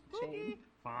of this chain?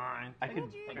 Fine. I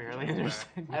could barely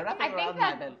understand. I wrap I it think around my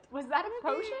that belt. was that a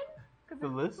potion? The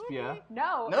lisp, yeah.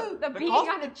 No, No, the the being cost-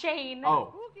 on a chain.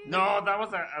 Oh, No, that was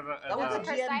a That was a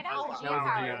Per GM side power. out? That was a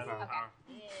GM powers. power.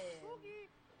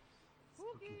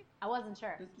 Okay. I wasn't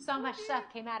sure. So much stuff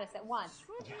came at us at once.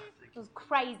 It was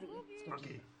crazy.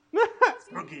 Spooky.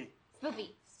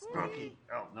 Spooky. Spooky.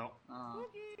 Oh, no. Oh,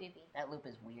 Spooky. that loop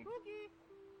is weird.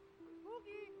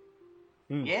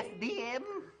 Yes, DM?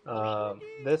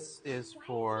 this is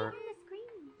for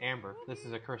Amber. This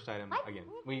is a cursed item again.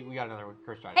 We got another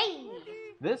cursed item. Hey!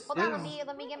 This Hold is on,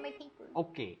 let me get my paper.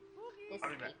 okay. This I'll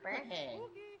be back. paper. Hey.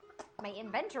 My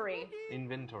inventory.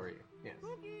 Inventory. Yes.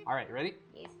 All right. Ready?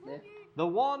 Yes. The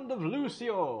Wand of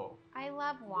Lucio. I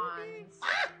love wands.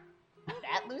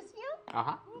 That Lucio?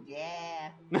 Uh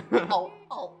Yeah. huh.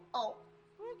 Oh. Go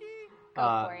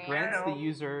for it. Grants the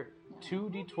user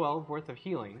 2d12 worth of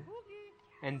healing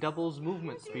and doubles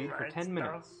movement speed for 10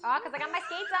 minutes. Oh, because I got my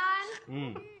skates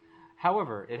on.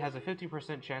 However, it has a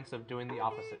 50% chance of doing the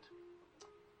opposite.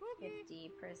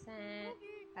 50%.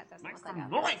 That doesn't Make look like some a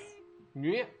noise.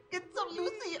 Yeah. It's a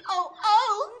Lucio.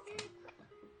 I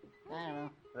don't know.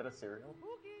 Is that a cereal?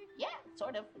 Yeah,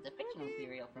 sort of. It's a fictional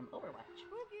cereal from Overwatch.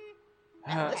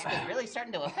 That list is really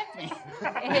starting to affect me.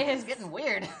 It is. It's getting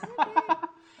weird.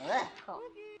 Ugh. Cool.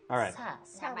 All right. Got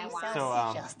my wand. So,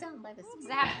 seashells down by the Does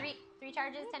it have three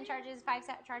charges, 10 charges, 5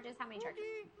 charges? How many charges?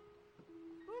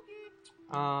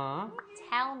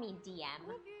 Tell me,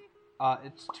 DM.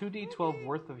 It's 2d12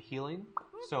 worth of healing.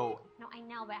 So No, I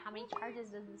know, but how many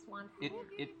charges does this wand have?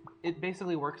 it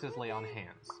basically works as lay on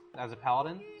hands as a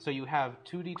paladin. So you have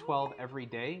 2d12 every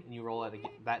day, and you roll it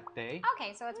that day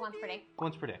Okay, so it's once per day.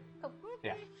 once per day. Cool.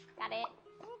 Yeah. Got it.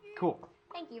 Cool.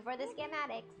 Thank you for the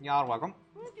schematics. You're welcome.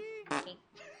 Okay.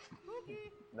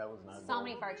 That was not So good.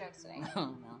 many fart jokes today.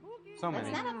 Oh, no. So It's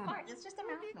many. not a fart. It's just a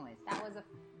mouth noise. That was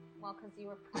because you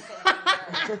were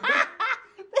pooping.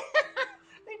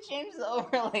 They changed the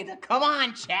overlay to "Come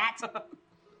on, chat."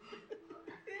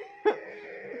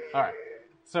 All right.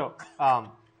 So,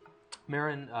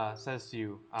 Marin says to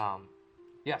you,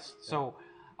 yes. So,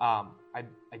 I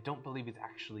don't believe he's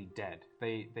actually dead.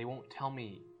 They won't tell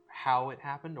me how it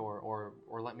happened or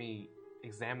let me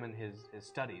examine his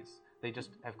studies. They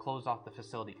just have closed off the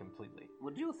facility completely.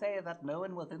 Would you say that no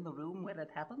one was in the room where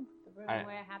it happened? The room I-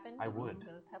 where it happened? I would,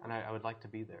 and I would like to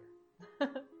be there.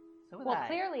 So would Well, I.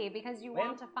 clearly, because you Well-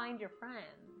 want to find your friend.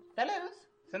 Fellows,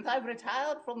 since I've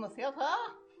retired from the theater,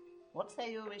 what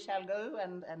say you we shall go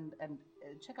and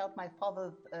check out my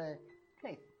father's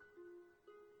place?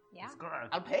 Yeah? It's good.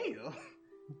 I'll pay you.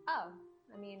 Oh,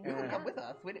 I mean, You can come with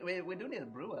us. We do need a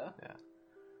brewer.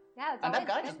 yeah, it's And that always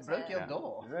guy good just broke to- your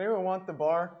door. Does anyone want the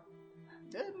bar?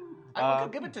 I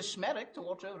could give it to Schmerick to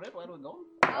watch over it while we're gone.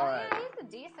 Oh, Alright. yeah, he's a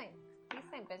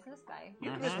decent business guy.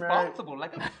 You're Schmerick. responsible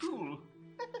like a fool.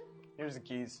 Here's the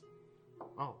keys.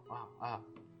 Oh, wow.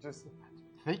 Just,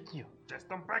 Thank you. Just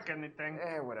don't break anything.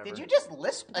 whatever. Did you just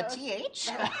lisp a TH?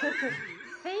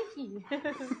 Thank you. How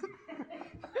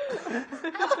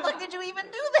the fuck did you even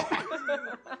do that?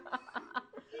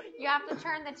 You have to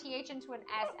turn the TH into an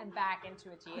S and back into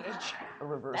a TH. A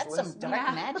reverse That's list? some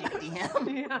dark magic,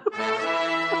 DM.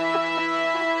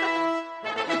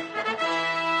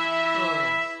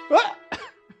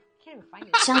 Can't even find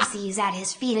it. Chunksy is at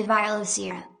his feet a vial of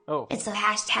syrup. Oh. It's a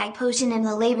hashtag potion and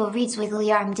the label reads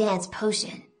Wiggly Arm Dance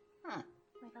Potion. Huh.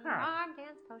 Like a long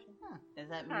dance potion. Huh. Does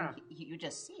that mean you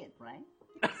just see it, right?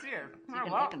 See it. You Oh,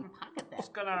 can, well. you can pocket that.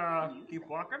 Just gonna keep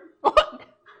walking.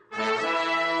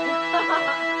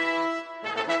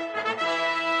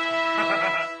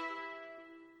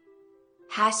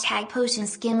 Hashtag potion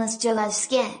skinless Jilla's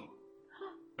skin.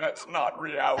 That's not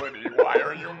reality. Why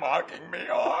are you mocking me?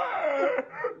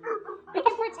 We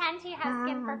can pretend he has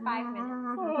skin for 5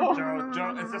 minutes.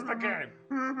 Joe, it's just a game.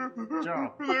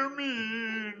 Joe. They're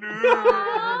mean.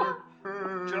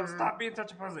 Joe, stop being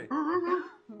such a pussy.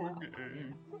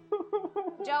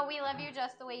 Joe, we love you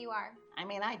just the way you are. I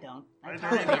mean, I don't. I I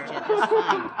tolerate do. you just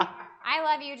fine. I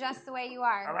love you just the way you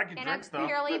are. I like your in drinks, a though.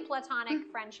 purely platonic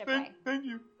friendship way. Thank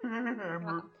you.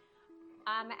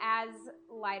 As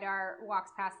Lidar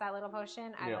walks past that little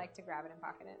potion, I'd Yeah. like to grab it and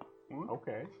pocket it.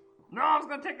 Okay. No, I was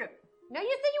gonna take it. No, you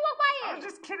said you walk by I it. was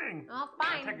just kidding. Oh,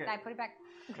 fine. I'll take it. I put it back.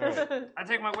 I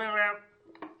take my way around.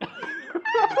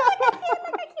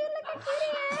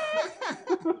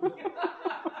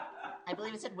 I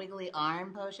believe it said wiggly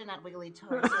arm potion, not wiggly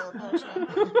torso potion.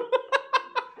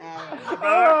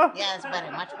 Yeah, it's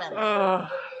better, much better.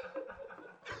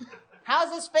 How's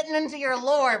this fitting into your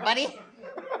lore, buddy?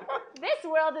 This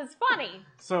world is funny.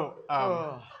 So,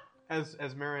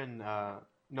 as Marin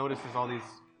notices all these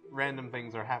random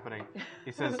things are happening,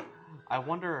 he says, "I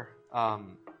wonder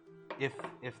if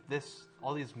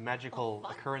all these magical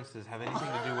occurrences have anything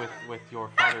to do with your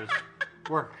father's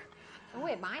work." Oh,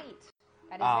 it might.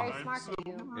 That is very smart of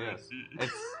you. Yes,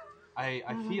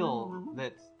 I feel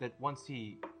that once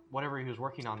whatever he was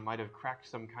working on might have cracked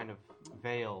some kind of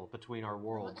veil between our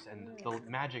worlds, and the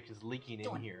magic is leaking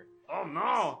in here. Oh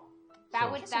no! That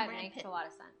So- makes a lot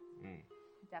of sense. Mm.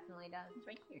 It definitely does.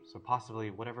 Right here. So possibly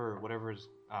whatever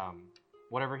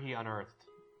he unearthed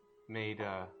made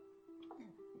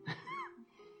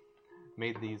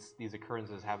made these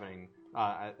occurrences happening,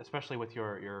 especially with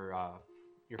your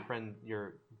friend,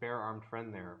 your bare-armed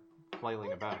friend there,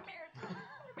 flailing about.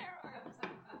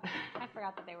 I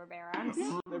forgot that they were bare arms.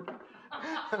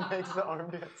 That makes the arm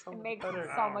dance so It much makes better. it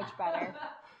so much better.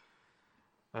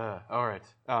 All right.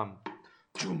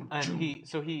 And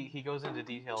he goes into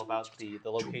detail about the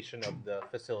location of the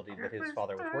facility that his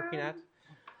father was working at.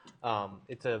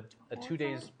 It's a 2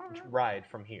 days ride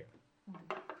from here.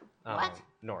 What?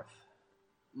 North.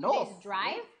 No. Just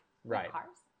drive? Ride. Cars?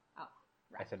 Oh.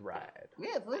 I said ride.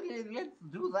 Yes, let's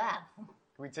do that. Can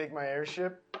we take my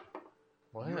airship?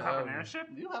 What? You have an airship?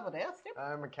 Do you have an airship?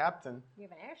 I'm a captain. You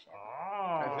have an airship.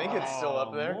 Oh. I think it's still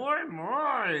up there.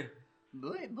 Boy.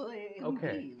 Boy.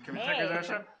 Okay. indeed. Can we take his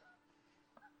airship?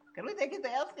 Can we take his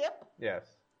airship?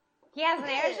 Yes. He has an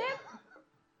airship?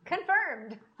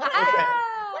 Confirmed. Well,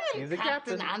 He's a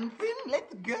Captain captain. Anthony,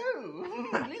 let's go.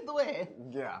 Lead the way.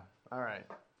 Yeah. All right.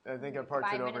 I think I parked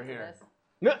 5 it minutes over of here.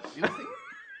 this. You see?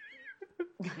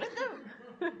 Let's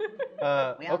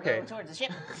go. We all Okay. go towards the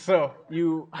ship. So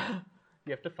you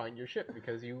have to find your ship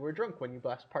because you were drunk when you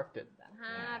last parked it. That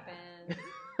happens.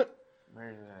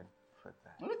 Where did I put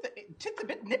that? Well, it's a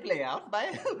bit nipply out. My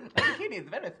bikini is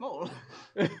very small.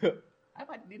 I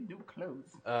might need new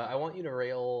clothes. I want you to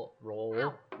roll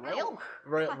Rail?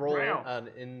 Rail. an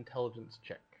intelligence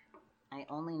check. I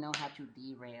only know how to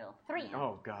derail. 3.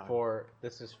 Oh God.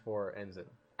 This is for Ensign.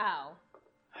 Oh.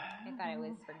 I thought it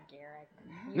was for Garrick.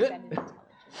 You said his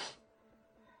intelligence.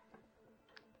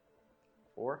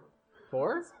 4.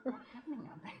 4?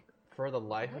 For the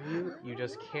life of you, you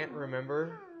just can't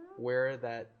remember where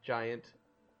that giant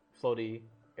floaty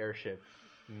airship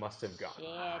must have gone.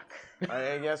 Shit.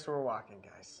 I guess we're walking,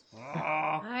 guys.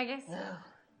 I guess so.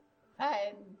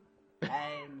 Fine.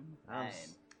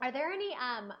 Are there any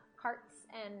carts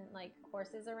and like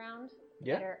horses around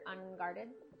Yeah. that are unguarded?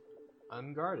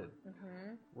 Unguarded.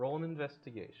 Mm-hmm. Roll an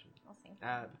investigation. I'll see.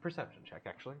 Perception check,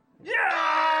 actually.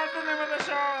 Yeah! The name of the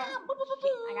show!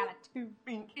 I got a 2.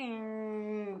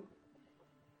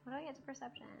 What do I get to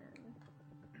perception?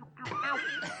 Ow, Ow.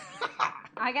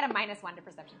 I got a -1 to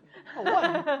perception.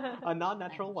 A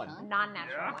non-natural one.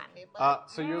 Non-natural one.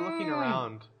 So you're looking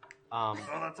around,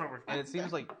 that's over. and it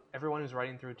seems like everyone who's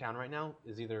riding through town right now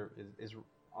is either is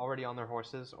already on their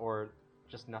horses or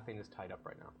just nothing is tied up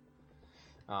right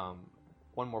now.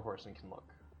 One more person can look.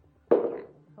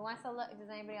 Who wants to look? Does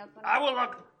anybody else want to? I will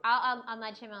look. I'll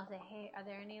nudge him. I'll say, hey, are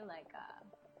there any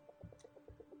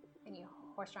any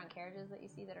horse-drawn carriages that you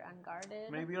see that are unguarded?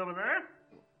 Maybe over there.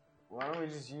 Why don't we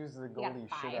just use the got goldie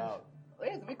 5. shit out?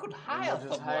 Wait, we could And hire we'll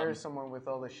just hire someone with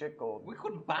all the shit gold. We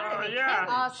could buy it. Yeah.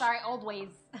 Oh, sorry, old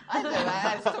ways.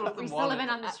 I stole We're still living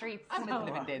on the streets. I'm so.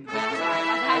 living dead.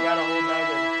 I got a whole bag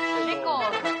of Shit shit gold.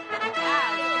 gold.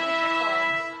 Yeah, shit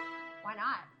gold. Why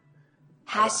not?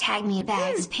 Hashtag me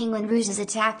bags. Penguin Rooses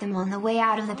attack them on the way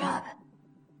out of the pub.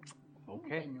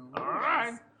 Okay. All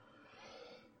right.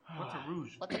 What's a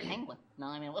rouge? What's a penguin? No,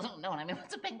 I mean, what's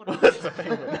a penguin?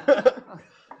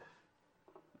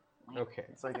 Okay.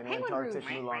 It's like an Penguin Antarctic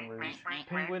Rouge. Moulin Rouge.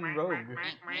 Penguin rogue.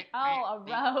 Oh, a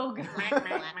rogue.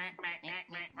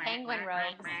 Penguin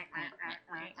rogues.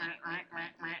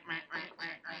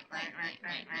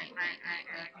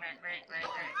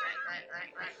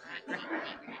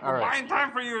 All right. Fine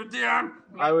time for you, DM.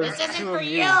 I was This isn't two for of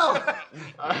you.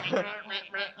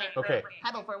 Okay.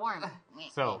 Huddle for worm.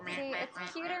 So See,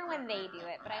 it's cuter when they do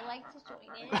it, but I like to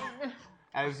join in.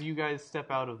 as you guys step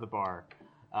out of the bar,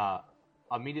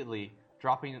 immediately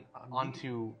dropping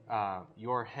onto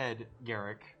your head,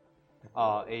 Garrick,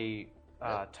 a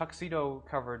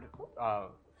tuxedo-covered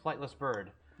flightless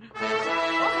bird. Welcome to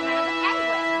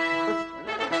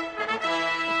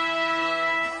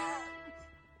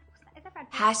the penguin.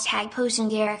 Hashtag Potion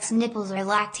Garrick's nipples are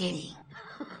lactating.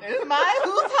 Am I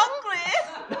who's hungry?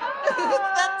 It's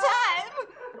that time.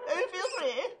 I feel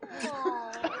free.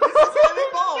 This is heavy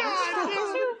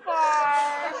bones. Too far.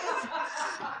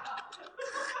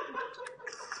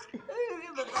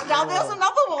 Now there's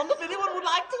another one if anyone would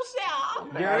like to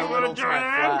share. Garrick, wanna join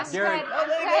in? Garrick.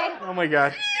 Good. Oh my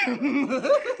god.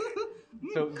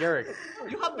 So Garrick,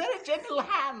 You have very gentle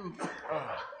hands.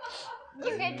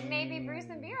 You could maybe brew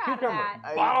some beer out of that.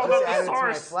 I Bottle just of the added to my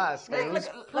source. flask. It was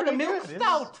Like a milk good.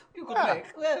 stout you could Yeah. make.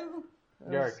 Well,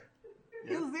 Garrick.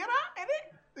 is there any?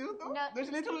 No. There's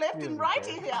a little left in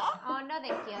writing here. Oh, no,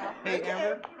 thank you. Hey,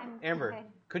 Amber. I'm Amber,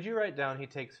 good. could you write down he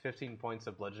takes 15 points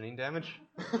of bludgeoning damage?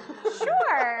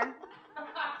 Sure.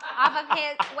 Off of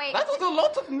his. Wait. That was a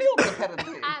lot of milk,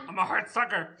 apparently. I'm a hard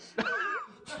sucker.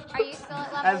 Are you still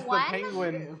at level As the 1?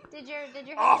 penguin. Did your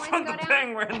hit Oh, points from go the down?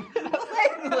 penguin.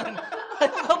 Penguin. I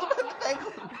thought it was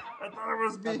penguin. I thought it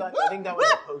was me. I think that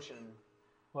was a potion.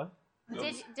 What? Did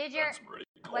your That's pretty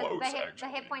was close, the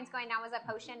actually. hit points going down was a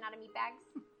potion, not a meat bags?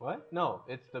 What? No,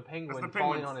 it's the penguin the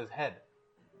falling penguins. on his head.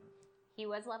 He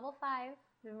was level 5.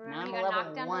 Remember Now he I'm got level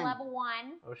knocked down 1. to level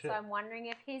 1. Oh, shit. So I'm wondering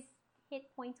if his hit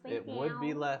points went It down. would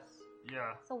be less.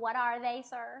 Yeah. So what are they,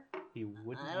 sir? He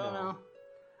wouldn't I don't know.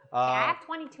 I have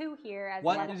 22 here as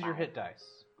What level is your 5. hit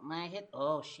dice? My hit.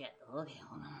 Oh shit. Okay,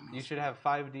 hold on. You should have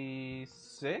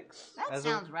 5d6. That as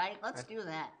sounds right. Let's do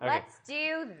that. Okay. Let's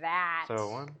do that. So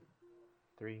 1,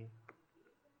 3,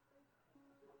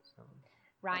 7.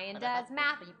 Ryan does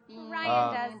math.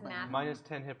 Ryan does math. Minus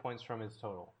 10 hit points from his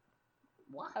total.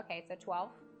 What? Okay, so 12.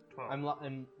 12.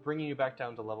 I'm bringing you back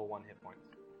down to level 1 hit points.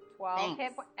 12 Thanks.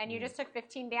 hit points. And you just took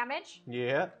 15 damage?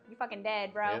 Yeah. You fucking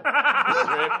dead, bro. Yep.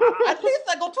 At least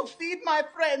I got to feed my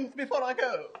friends before I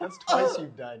go. That's twice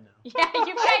you've died now. Yeah,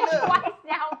 you've died twice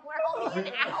now. We're only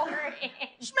an hour in.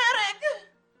 Schmerick!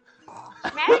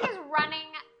 Magic is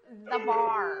running the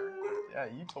bar. Yeah,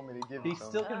 you told me to give He you some.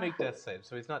 still can make death saves,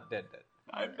 so he's not dead.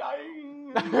 I'm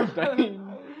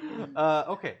dying.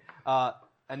 Okay.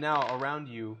 And now around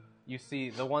you, you see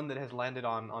the one that has landed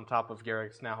on top of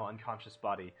Garrick's now unconscious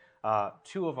body.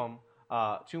 Two of them,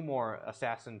 two more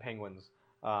assassin penguins,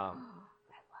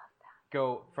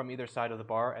 go from either side of the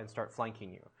bar and start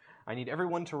flanking you. I need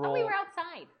everyone to Oh, roll. we were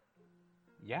outside.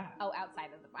 Yeah. Oh, outside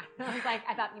of the bar. I was like,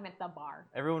 I thought you meant the bar.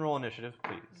 Everyone roll initiative,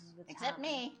 please. Except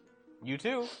me. You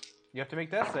too. You have to make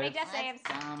death Make saves. death saves.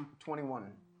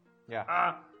 21.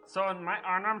 Yeah. So in my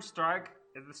unarmed strike,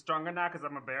 is it stronger now because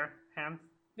I'm a bear hand?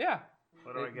 Yeah.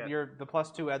 What do I get? The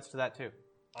 +2 adds to that too.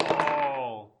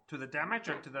 Oh, to the damage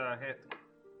or to the hit?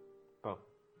 Both.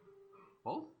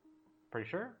 Both? Pretty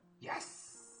sure? Yes.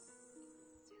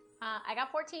 I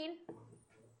got 14.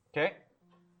 Okay.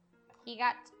 He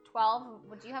got 12.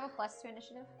 Would you have a +2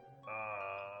 initiative?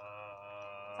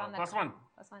 It's on the +1.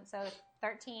 +1. So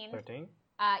 13. 13.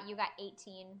 You got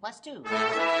 18. +2. 20. I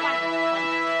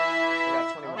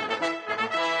got 21.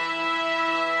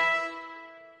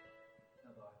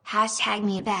 Hashtag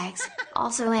meatbags.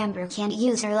 Also, Amber can't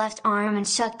use her left arm and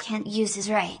Chuck can't use his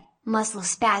right. Muscle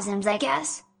spasms, I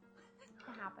guess.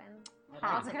 What happened?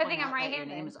 Well, It's a good thing I'm Your right-handed.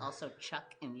 name is also Chuck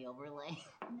in the overlay.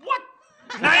 What?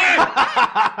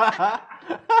 I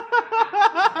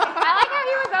like how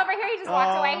he was over here. He just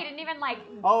walked away. He didn't even like.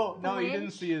 Oh no, you flinch.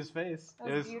 didn't see his face.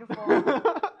 That was It beautiful.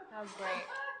 That was great.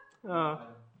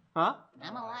 Huh?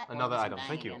 I'm alive. Another Well, item. this is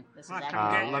Thank you. dying again. This is Let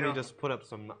actually- Let me just put up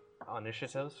some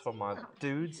initiatives for my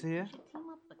dudes here. Team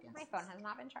up against My phone has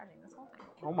not been charging this whole time.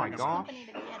 Oh my this gosh. company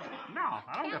to get it. No, I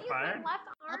don't Can't get use fired. my left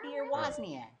I'll arm. be your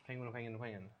Wozniak.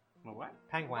 Penguin. What?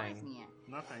 Pangwang. Wozniak.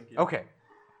 No, thank you. Okay,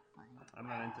 I'm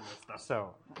not into this stuff.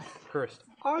 so first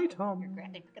item. Your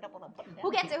granddad pick it up while I'm putting down.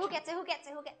 Who gets it? Who gets it? Who gets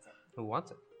it? Who gets it? Who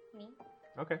wants it? Me.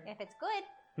 Okay. If it's good.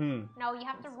 No, you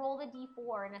have to roll the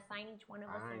d4 and assign each one of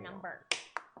us I a know. number.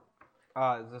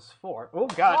 Is this 4? Oh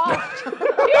god. Oh. You're just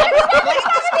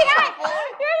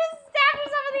stabbed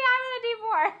yourself in the eye with a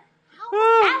d4. How?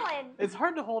 Alan. It's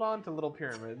hard to hold on to little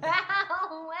pyramids.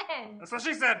 Alan. That's what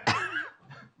she said.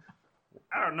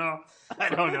 I don't know. I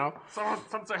don't know. Some are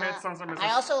hits, some are misses.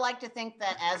 I also like to think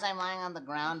that as I'm lying on the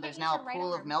ground, there's Use now your a right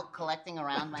pool arm. of milk collecting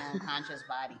around my unconscious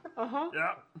body.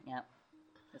 Yeah. Yep.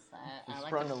 I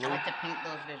sprung a like leak. to paint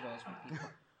those visuals for people.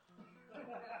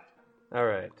 All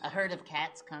right. A herd of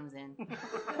cats comes in.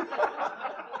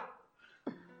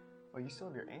 Oh, you still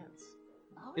have your ants.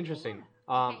 Oh, Interesting.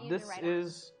 can't use This your right arm.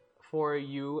 is for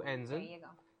you, There Ensign. you go.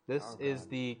 This is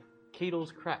the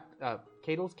Cradle's cat.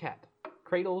 Cradle's cat.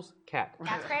 Cradle's cat.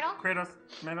 Cat's cradle? Kratos,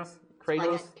 Manos,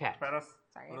 Cradle's cat. Kratos.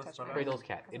 Sorry, I touched my Cradle's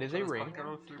cat. It is a ring.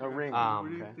 A ring.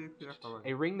 Okay.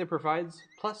 A ring that provides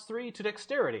 +3 to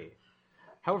dexterity.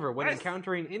 However, when Nice.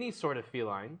 encountering any sort of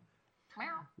feline, Meow.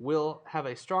 will have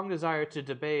a strong desire to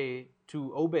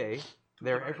obey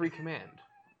their every command.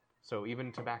 So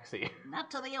even tabaxi.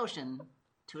 Not to the ocean,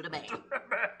 to the bay.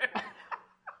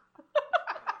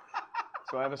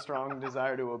 So I have a strong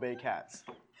desire to obey cats.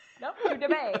 Nope, you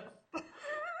debate.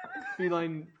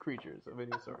 Feline creatures of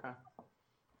any sort.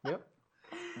 Yep.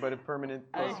 But a permanent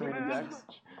 +3 to dex?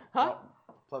 Huh?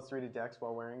 +3 to dex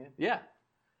while wearing it? Yeah.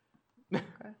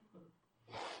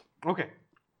 Okay.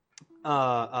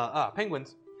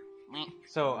 Penguins.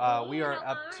 So we are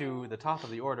up to the top of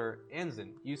the order.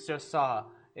 Anzin, you just saw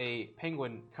a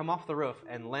penguin come off the roof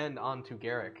and land onto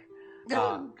Garrick,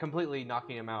 completely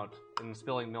knocking him out and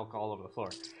spilling milk all over the floor.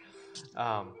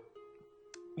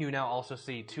 You now also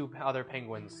see 2 other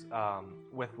penguins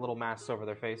with little masks over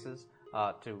their faces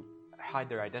to hide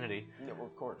their identity. Yeah, well,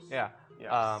 of course. Yeah.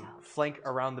 Yes. Flank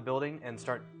around the building and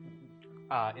start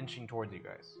inching towards you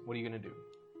guys. What are you going to do?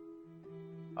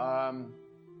 I'm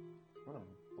gonna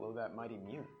blow that mighty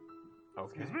mute.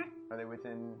 Okay. Are they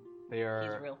within They He's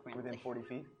are. real friendly. within 40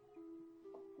 feet?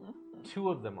 2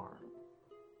 of them are.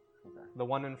 Okay. The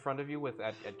one in front of you with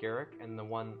at Garrick, and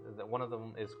one of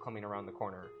them is coming around the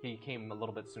corner. He came a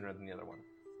little bit sooner than the other one.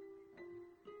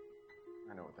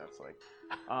 I know what that's like.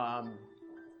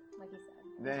 Like you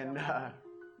said. Then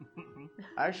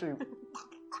actually,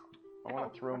 I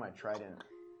want to throw my trident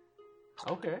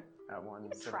Okay. at one.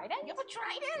 Trident? You have a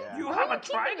trident? Yeah. You have a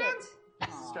trident?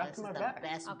 Oh, Strapped this to my is the back.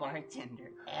 best Okay.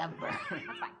 bartender ever.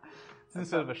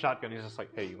 Instead of a shotgun, he's just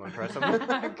like, "Hey, you want to try something?"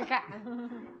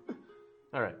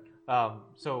 All right.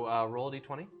 So roll a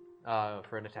d20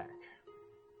 for an attack.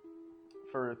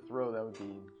 For a throw, that would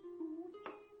be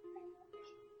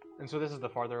And so this is the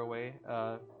farther away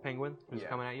penguin who's Yeah.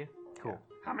 coming at you. Cool.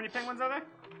 How many penguins are there?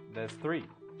 There's 3.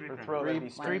 for throw. That'd be three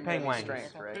strength. That'd be penguins.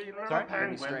 strength, right? Sorry? That'd be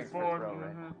Penguins strength for- for throw,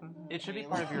 right? It should be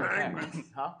part of your attack.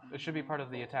 Huh? It should be part of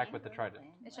the attack with the trident.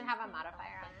 It should have a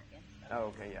modifier on it. Oh,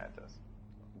 okay, yeah, it does.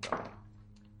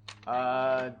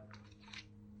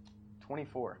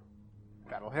 24.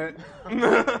 That'll hit.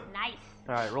 Nice.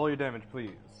 All right, roll your damage,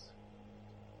 please.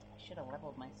 I should have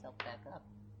leveled myself back up.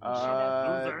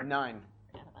 Loser. 9.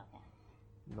 Forgot about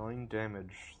that. 9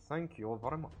 damage. Thank you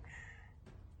very much.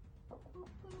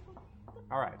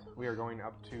 All right, we are going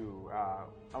up to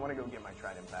I want to go get my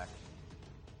trident back.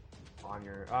 on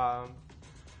your 'Cause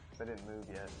I didn't move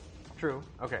yet. True.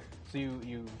 Okay, so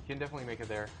you can definitely make it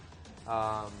there.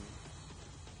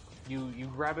 You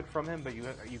grab it from him, but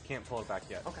you can't pull it back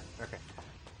yet. Okay. Okay.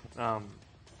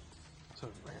 So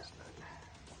where's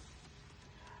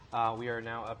that? We are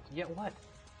now up. What?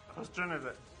 Whose turn is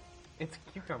it? It's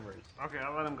cucumbers. Okay,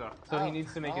 I'll let him go. So he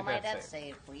needs to make roll a my death death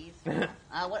save. save, please.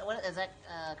 What is that?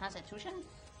 Constitution?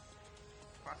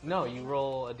 No, you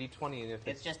roll a d20, and if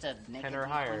It's just a 10 naked or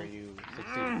higher, D20. you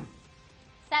succeed.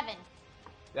 7.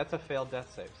 That's a failed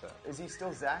death save, so. Is he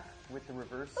still Zach with the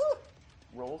reverse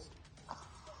rolls?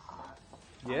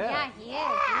 Yeah, he is. You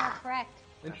are correct.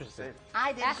 Interesting.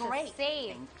 I did That's a great.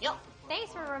 save. Yo.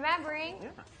 Thanks for remembering.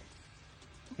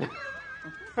 Yeah.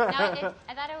 No,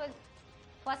 I thought it was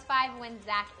 +5 when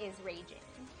Zach is raging.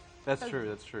 That's So true.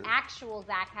 That's true. Actual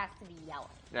Zach has to be yelling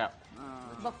Yeah.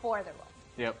 before the roll.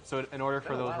 Yep. So in order for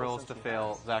Been a those while rolls since to we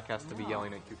fail, passed. Zach has to be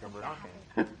yelling at Cucumber.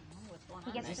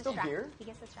 He gets Is he still distracted. here? He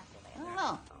gets distracted by I it. don't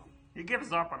know. He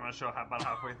gives up on the show about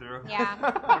halfway through. Yeah.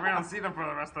 And we don't see them for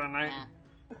the rest of the night.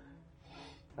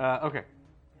 Okay.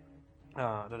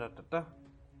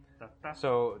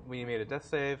 So we made a death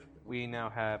save. We now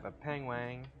have a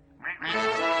Pangwang.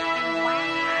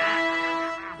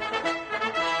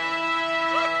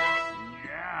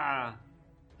 Yeah.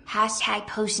 Hashtag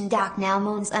potion doc now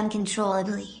moans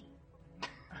uncontrollably.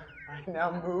 I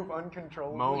now move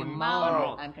uncontrollably. Moan.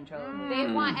 Moan uncontrollably.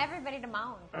 They want everybody to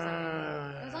moan. For some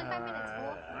reason. It was only 5 minutes.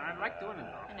 Cool. I like doing it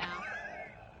though. I know.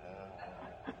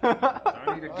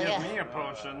 Don't need to give yeah. me a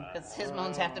potion. Because his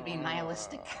moans have to be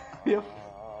nihilistic. Yep.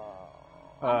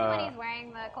 Only when he's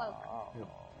wearing the cloak.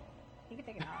 You can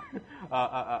take it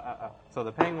off. So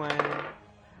the Pangwang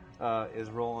is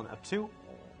rolling a 2,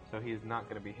 so he's not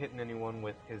going to be hitting anyone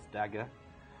with his dagger.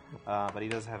 But he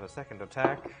does have a second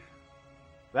attack.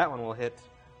 That one will hit.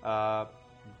 Lidar.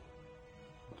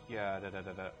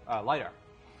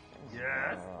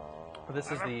 Yes.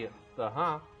 This is the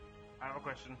I have a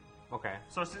question. Okay.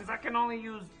 So since I can only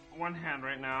use one hand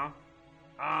right now,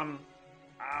 my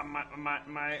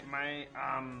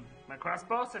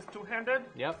crossbow says two-handed.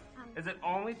 Yep. Is it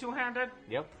only two-handed?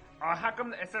 Yep. How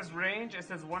come it says range? It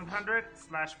says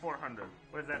 100/400.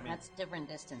 What does that mean? That's different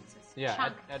distances. Yeah.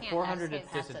 Chunk At can't. 400, That's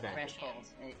it's That's the disadvantage. threshold.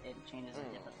 It changes the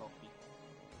difficulty.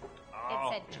 Oh.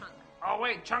 It said chunk. Oh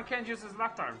wait, Chunk can't use his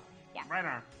left arm. Yeah. Right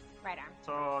arm. Right arm.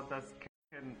 So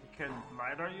can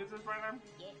Lidar use his right arm?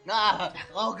 Ah,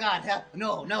 oh God,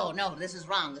 no, this is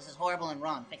wrong. This is horrible and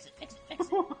wrong. Fix it.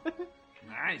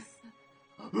 Nice.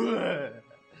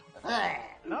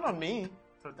 Not on me.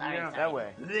 So Sorry, yeah. sorry. That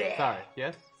way. Sorry.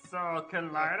 Yes. So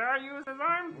can Lidar use his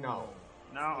arm? No.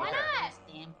 No. Why Okay. not?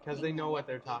 Damn. Because they know what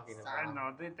they're talking I about.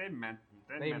 know they meant.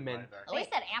 They meant- Lidar. They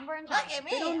said Amber and Look Johnny. at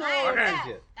me. They don't know I'm what Okay. it back. is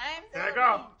yet. I'm There you so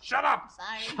go. mean. Shut up.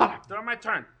 Sorry. During my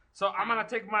turn. So I'm gonna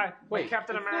take my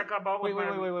Captain it's America not- bow with Wait.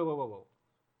 my.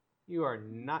 You are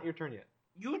not your turn yet.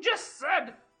 You just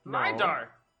said No.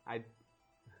 Lidar.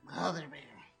 Mother bear.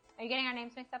 Are you getting our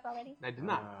names mixed up already? I did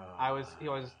not. I was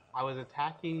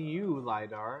attacking you,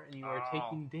 Lidar, and you are Oh.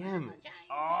 taking damage.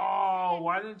 Oh,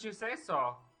 why didn't you say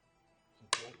so?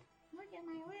 Look at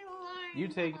my little arm. You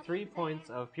take 3 points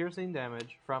of piercing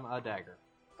damage from a dagger.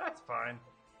 That's fine.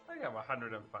 I have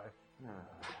 105.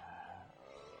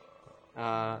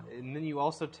 And then you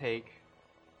also take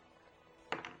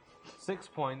 6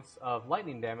 points of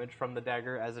lightning damage from the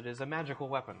dagger, as it is a magical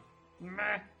weapon.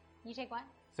 Meh. You take what?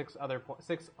 6 lightning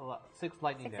 6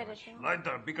 damage. additional.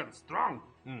 Lidar becomes strong.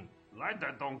 Mm.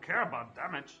 Lidar don't care about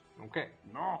damage. Okay.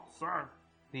 No, sir.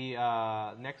 The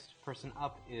next person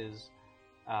up is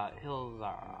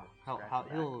Hilzara.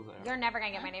 Hilzara. You're never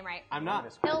gonna get my name right. I'm not.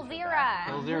 Hilzira.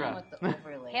 Hilzira. With the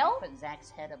overlay. Hill? Put Zach's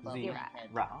head above Zira. my head.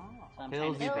 Ra. So I'm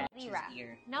trying to Hilzira. scratch his Hilzira.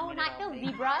 ear. No, Clean it not up.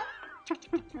 Hilzira.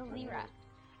 Hilzira.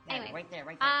 Yeah, Anyway, right there.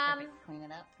 um, Perfect. Clean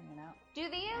it up. Do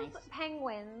these Nice.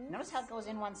 penguins? Notice how it goes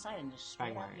in one side and just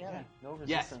straight out the other. No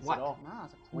Yes, resistance what? at all. No,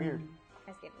 it's a Weird.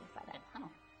 I skipped this side. tunnel.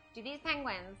 Do these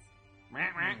penguins Meh,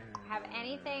 meh. have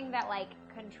anything that like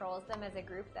controls them as a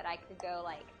group that I could go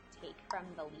like take from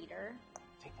the leader?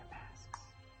 Take their masks.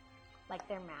 Like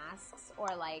their masks or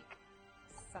like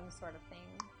some sort of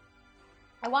thing.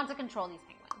 I want to control these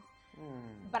penguins,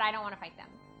 but I don't want to fight them.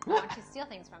 I want to steal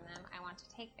things from them. I want to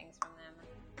take things from them.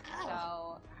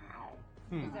 So,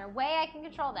 is there a way I can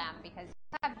control them? Because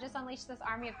you have just unleashed this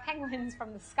army of penguins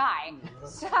from the sky.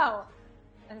 So,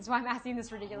 that's why I'm asking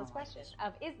this ridiculous question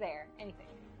of, is there anything?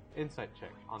 Insight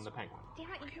check on the penguin.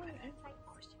 Damn it, you're doing insight.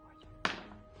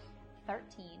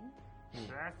 13.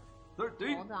 That's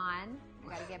 13. Hold on. I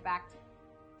gotta get back to...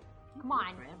 Come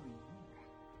on.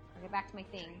 I'll get back to my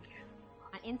thing.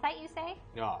 On insight, you say?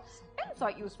 Yeah.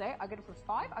 Insight, you say? I get a +5.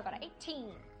 I got an 18.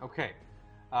 Okay.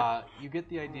 You get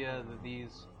the idea that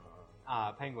these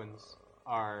penguins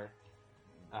are.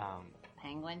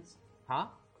 Penguins? Huh?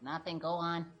 Nothing. Go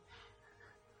on.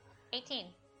 18.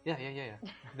 Yeah.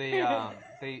 They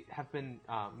have been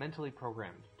mentally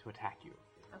programmed to attack you.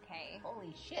 Okay.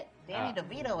 Holy shit. Danny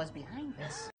DeVito was behind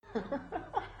this.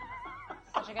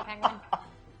 Such a good penguin.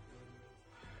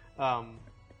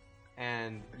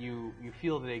 And you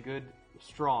feel that a good,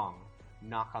 strong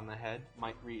knock on the head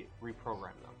might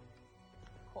reprogram them.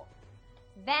 Cool.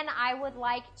 Then I would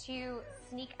like to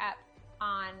sneak up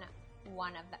on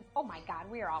one of them. Oh my god,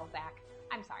 we are all back.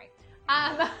 I'm sorry.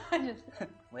 Just,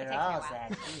 We're it takes me a all while.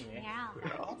 sad here. Yeah.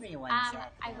 Everyone's sad.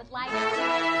 I would like to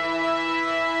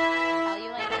tell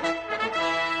you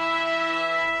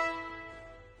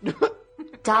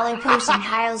later. Dollar potion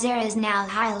Heil Zera is now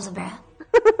Heil Zebra.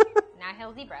 Now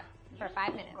Hill Zebra for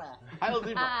 5 minutes. Heil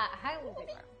Zebra. Heil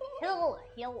Zebra.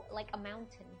 Hill like a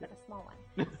mountain, but a small one.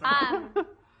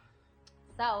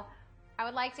 So, I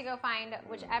would like to go find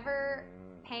whichever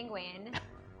penguin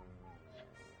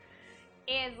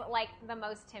is like the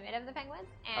most timid of the penguins,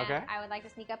 and Okay. I would like to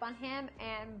sneak up on him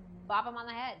and bop him on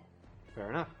the head. Fair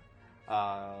enough.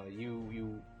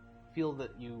 You feel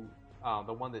that you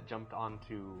the one that jumped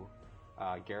onto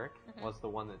Garrick was the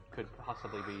one that could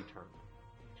possibly be turned.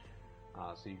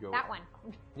 So you go That one.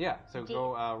 Yeah. So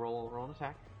go roll an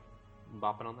attack.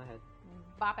 Bop it on the head.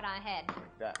 Bop it on the head.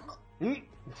 That.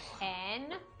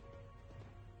 And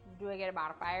do I get a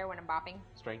modifier when I'm bopping?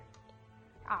 Strength.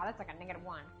 Oh, that's like a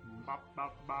 -1. Bop,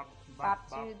 bop, bop, Bop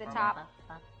to the top.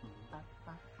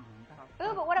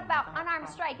 Ooh, but what about unarmed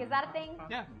strike? Is that a thing?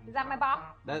 Yeah. Is that my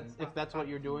bop? That's if that's what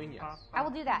you're doing. Yes. I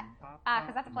will do that.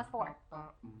 Because that's a +4.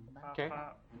 Okay.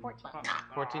 14.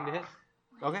 14 to hit.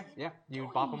 Okay. Yeah. You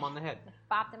bop him on the head.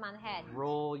 Bopped him on the head.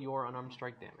 Roll your unarmed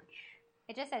strike damage.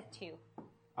 It just says 2.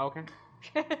 Okay.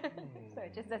 So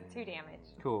it just does 2 damage.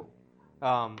 Cool.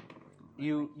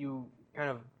 You kind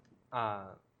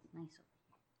of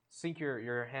sink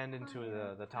your hand into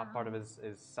the top part of his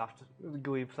soft,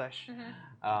 gooey flesh.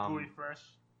 Gooey fresh.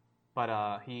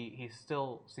 But he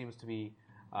still seems to be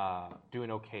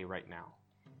doing okay right now.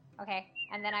 Okay,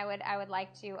 and then I would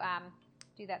like to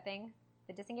do that thing,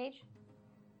 the disengage.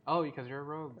 Oh, because you're a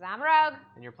rogue. Because I'm a rogue.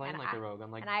 And you're playing And like I- a rogue,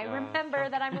 unlike. And I remember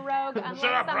that I'm a rogue, Shut unlike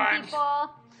up, some Brian. people.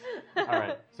 All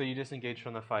right, so you disengage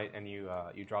from the fight and you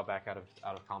draw back out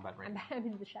of combat range. I'm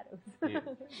in the shadows. Yeah.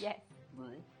 Yes,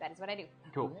 that is what I do.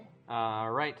 Cool.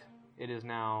 Right, it is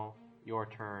now your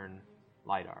turn,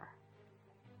 Lidar.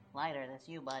 Lighter, that's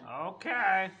you, bud.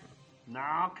 Okay.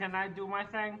 Now can I do my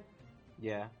thing?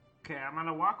 Yeah. Okay, I'm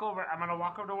gonna walk over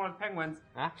to one of the penguins.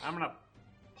 Ah. I'm gonna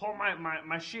pull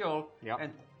my shield Yep.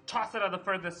 and toss it at the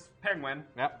furthest penguin.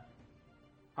 Yep.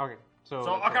 Okay. So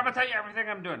Okay, I'm gonna tell you everything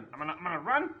I'm doing. I'm gonna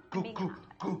run. Goo, being goo,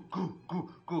 goo, goo,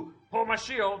 goo, goo. Pull my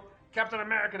shield. Captain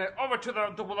America it over to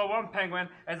the one penguin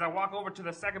as I walk over to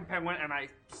the second penguin and I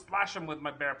slash him with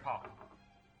my bare paw.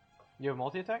 You have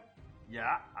multi attack?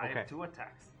 Yeah, I Okay. have 2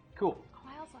 attacks. Cool. Oh,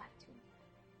 I also have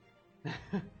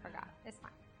 2. Forgot. It's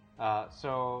fine.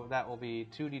 So that will be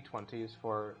 2 d20s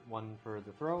for one for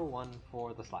the throw, one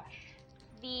for the slash.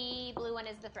 The blue one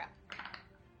is the throw.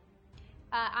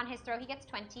 On his throw, he gets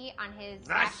 20. On his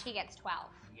Nice. slash, he gets 12.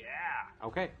 Yeah.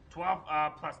 Okay. 12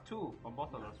 plus 2 on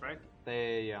both of those, right?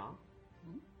 They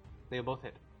both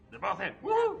hit. They both hit.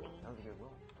 That was a good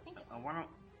roll. One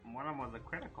of them was a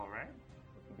critical, right?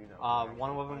 You do that. One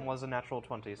of them was a natural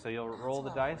 20, so you'll roll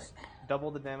the dice,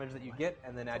 double the damage that you get,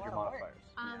 and then add your modifiers.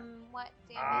 What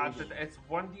damage? It's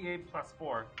 1d8 plus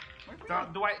 4. So,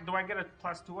 do I get a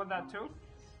plus 2 on that too?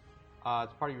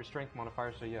 It's part of your strength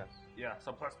modifier, so yes. Yeah.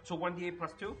 So 1d8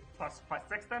 plus 2 plus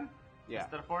 6 then. Yeah.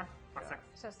 Instead of 4 plus 6.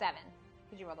 So 7.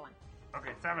 Did you roll the 1?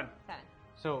 Okay, 7. 7.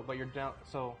 So, but you're down.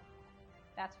 So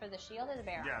That's for the shield or the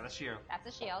barrel? Yeah, the shield. That's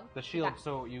the shield. the shield. got-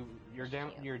 So you're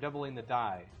down. Shield. You're doubling the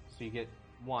die, so you get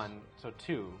 1, so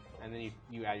 2, and then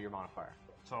you add your modifier.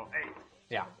 So 8.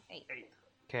 Yeah. 8. 8.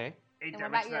 Okay. 8 And what damage.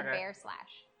 about to your that guy. bear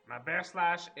slash? My bear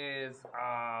slash is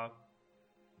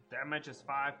damage is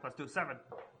 5 plus 2, 7.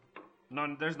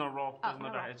 No, there's no roll. Oh, There's no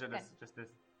no die. roll. It's just this.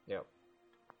 Yep.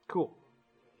 Cool.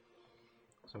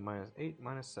 So -8,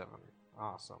 -7.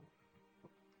 Awesome.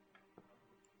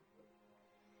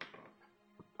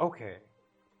 Okay.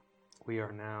 We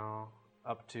are now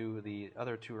up to the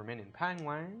other 2 remaining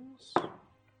penguins.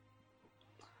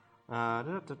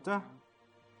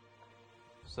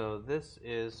 So this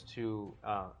is to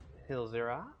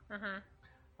Hilzira.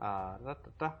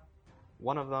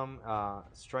 One of them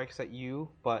strikes at you,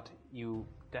 but you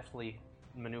deftly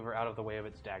maneuver out of the way of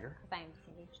its dagger. Because I am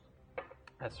disengaged.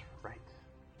 That's right.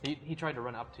 He tried to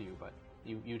run up to you, but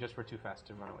you just were too fast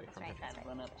to run away from him. That's right.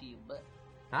 Run up to you, but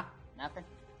Huh? nothing.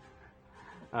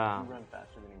 You run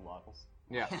faster than he waddles.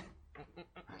 Yeah.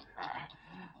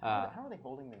 How are they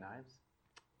holding the knives?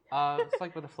 It's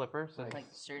like with a flipper. So Like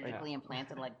surgically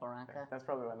implanted like Barranca. That's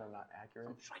probably why they're not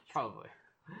accurate. probably.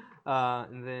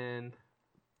 And then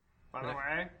By the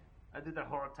way, I did that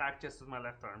whole attack just with my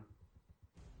left arm.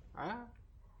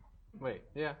 wait,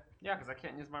 yeah, Yeah, because I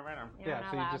can't use my right arm. You're yeah.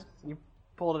 not So allowed. you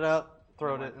pulled it out,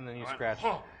 throwed it, and then you Right. scratched.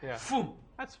 Oh, Yeah, phoom.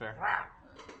 that's fair. Ah.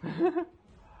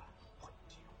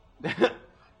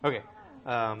 Okay.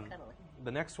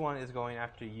 The next one is going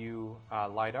after you,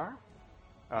 Lidar.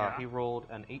 He rolled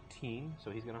an 18,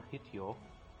 so he's gonna hit you.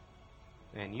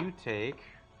 And you take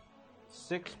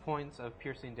 6 points of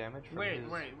piercing damage from his...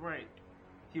 Wait.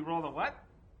 He rolled a what?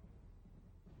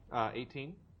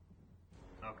 18.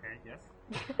 Okay, yes.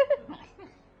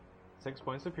 6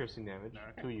 points of piercing damage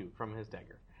to you from his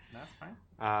dagger. That's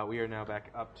fine. We are now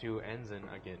back up to Ensign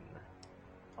again.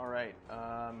 All right.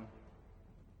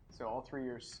 So all three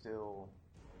are still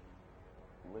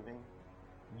living?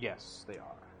 Yes, they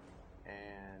are.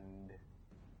 And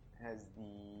has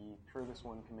the furthest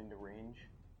one come into range?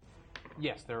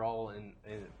 Yes, they're all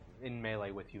in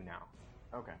melee with you now.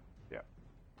 Okay. Yeah.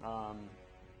 All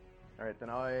right, then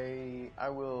I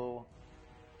will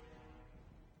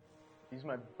use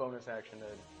my bonus action to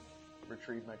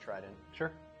retrieve my trident.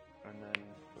 Sure. And then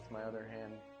with my other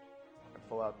hand, I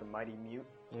pull out the mighty mute.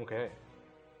 Okay.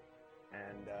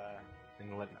 And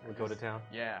we go to town?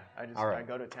 Yeah, I right.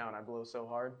 go to town. I blow so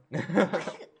hard.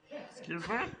 Excuse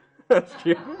me?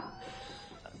 Excuse me?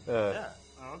 Yeah.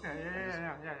 Oh, okay,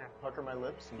 yeah. Pucker my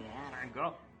lips and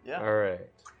go. Yeah. All right.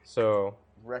 So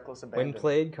reckless abandon. when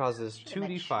played causes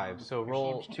 2d5. So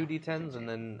roll 2d10s and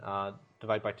then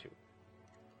divide by 2.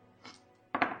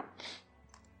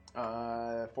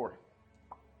 4.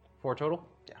 4 total?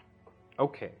 Yeah.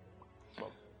 Okay.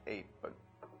 Well, 8, but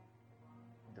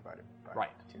divided by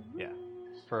Right. 2. Yeah.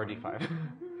 For a d5.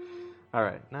 All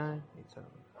right. 9, 8, 7,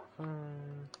 5.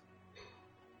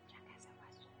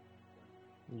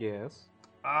 Yes.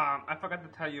 I forgot to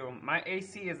tell you, my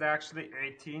AC is actually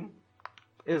 18.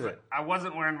 Is it? I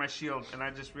wasn't wearing my shield, and I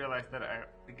just realized that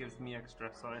it gives me extra,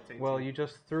 so I take. Well, you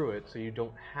just threw it, so you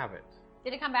don't have it.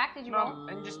 Did it come back? Did you roll? No,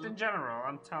 and just in general,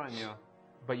 I'm telling you.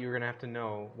 But you're gonna have to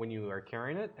know when you are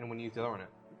carrying it and when you're throwing it.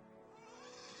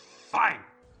 Fine.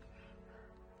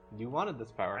 You wanted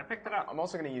this power. I picked it up. I'm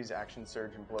also going to use action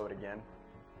surge and blow it again.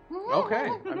 Okay.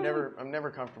 I'm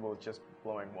never comfortable with just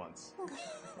blowing once.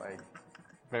 Like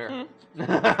fair.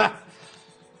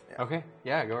 Okay.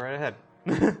 Yeah. Go right ahead.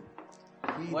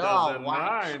 We'll all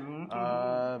watch. mind.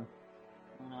 No,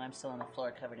 I'm still on the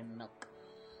floor covered in milk.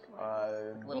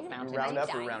 Little You fountain. round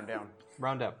up or round down?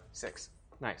 Round up. 6.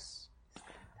 Nice.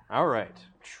 All right.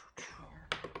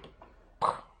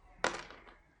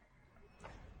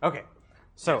 Okay.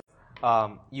 So,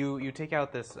 you take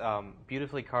out this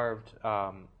beautifully carved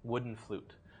wooden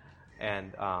flute,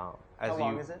 and as How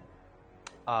long is it?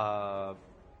 About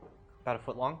a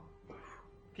foot long.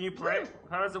 Can you play it?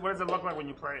 What does it look like when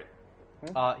you play it?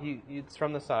 It's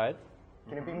from the side.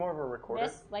 Can it be more of a recorder?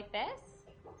 This, like this?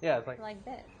 Yeah, it's Like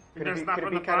this. Could it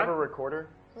be kind of a recorder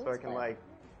so I can like?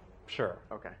 Sure.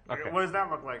 Okay. Okay. What does that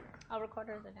look like? Oh,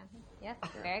 recorders are down here. Yes,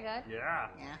 very good. Yeah.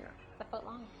 It's a foot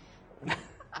long.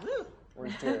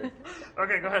 Where's Jared?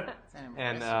 Okay, go ahead.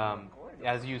 And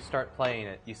as you start playing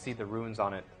it, you see the runes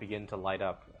on it begin to light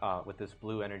up with this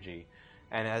blue energy.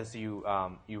 And as you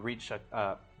reach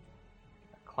a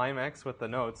climax with the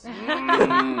notes,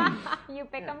 You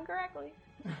pick them correctly.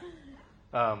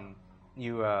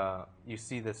 you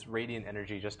see this radiant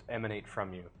energy just emanate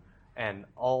from you, and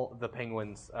all the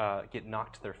penguins get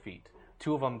knocked to their feet.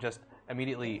 2 of them just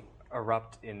immediately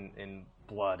erupt in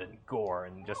blood and gore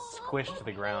and just squished to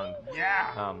the ground.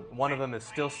 Yeah. One of them is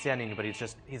still standing, but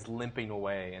he's limping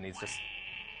away, and he's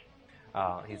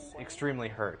extremely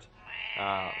hurt.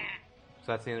 So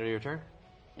that's the end of your turn?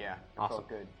 Yeah. Awesome. Felt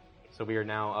good. So we are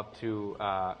now up to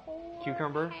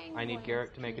Cucumber. I need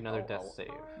Garrick to make another death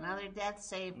save. Another death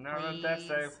save, please. Another death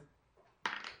save.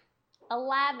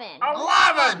 11.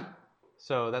 11!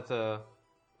 So that's a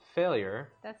failure.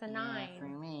 That's a Yeah, 9. for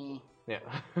me. Yeah.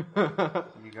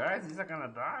 You guys, these are gonna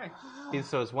die.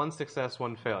 So it's 1 success,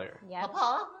 1 failure. Yep.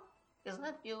 Papa, isn't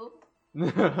that you?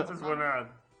 This is when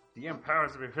DM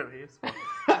powers would be really useful.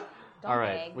 All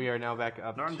right, beg. we are now back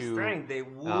up No, I'm to just saying, they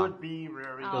would be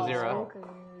very Bilzera. useful.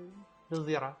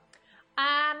 Bilzera.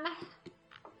 I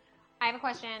have a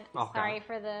question. Okay. Sorry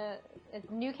for the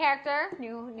new character,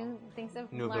 new things to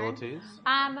New learn. abilities.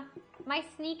 My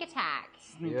sneak attack.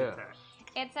 Sneak Yeah. attack.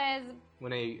 It says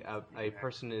When a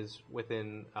person is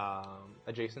within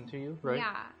adjacent to you, right?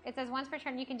 yeah. It says once per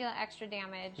turn you can deal extra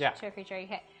damage Yeah. to a creature you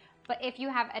hit. But if you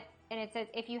have it says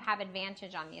if you have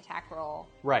advantage on the attack roll.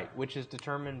 Right, which is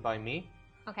determined by me.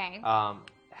 Okay.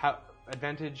 How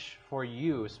advantage for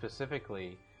you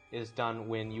specifically is done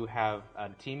when you have a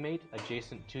teammate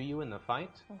adjacent to you in the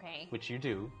fight, Okay. which you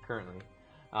do currently,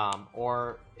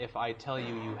 or if I tell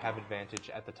you you have advantage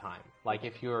at the time. Like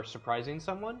if you're surprising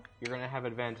someone, you're going to have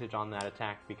advantage on that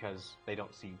attack because they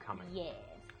don't see you coming. Yes.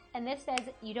 And this says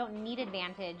you don't need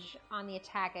advantage on the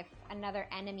attack if another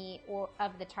enemy or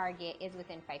of the target is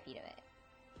within 5 feet of it.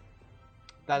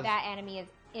 That's, That enemy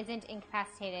isn't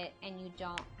incapacitated and you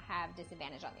don't have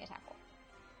disadvantage on the attack roll.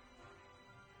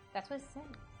 That's what it said.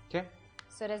 Okay.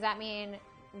 So does that mean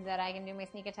that I can do my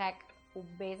sneak attack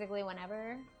basically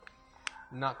whenever?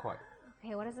 Not quite.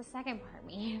 Okay, what does the second part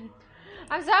mean?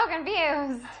 I'm so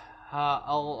confused.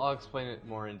 I'll explain it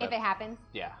more in depth. If it happens?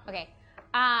 Yeah. Okay.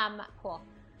 Cool.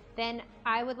 Then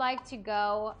I would like to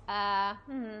go,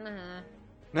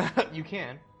 You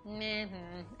can. I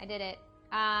did it.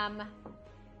 Oh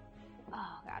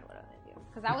God, what do I do?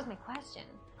 Because that was my question.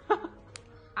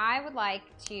 I would like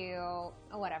to,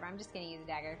 whatever, I'm just going to use a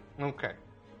dagger. Okay.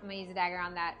 I'm going to use a dagger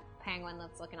on that penguin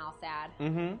that's looking all sad.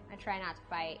 Mm-hmm. I try not to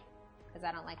fight, because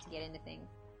I don't like to get into things.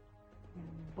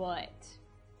 But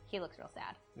he looks real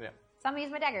sad. Yeah. So I'm going to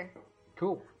use my dagger.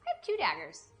 Cool. I have 2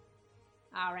 daggers.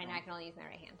 Oh, right now I can only use my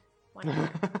right hand. One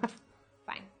hand.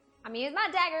 Fine. I'm going to use my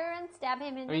dagger and stab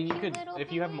him in I mean, the you cute could, little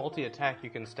if you have penguin. multi-attack, you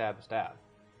can stab.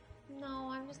 No,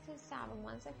 I'm just going to stab him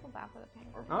once. I feel bad for the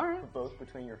penguin. All right. Both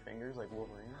between your fingers, like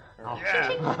Wolverine. Or Oh.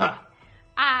 Yeah.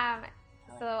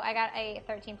 So I got a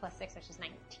 13 plus 6, which is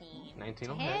 19. 19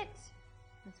 to will hit. hit.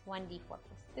 That's 1d4 plus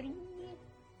 3.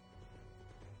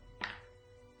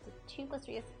 So 2 plus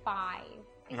 3 is 5. I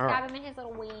All stab right. him in his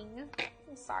little wing.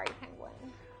 I'm sorry, penguin.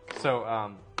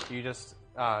 So, you just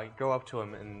go up to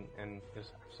him and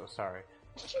just, I'm so sorry.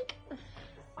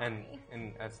 And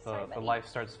as Sorry, the buddy. life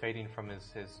starts fading from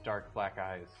his dark black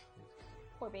eyes.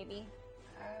 Poor baby.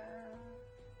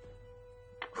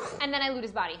 And then I loot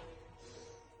his body.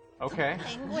 Okay.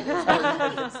 Penguin.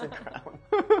 hits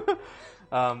the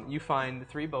ground. You find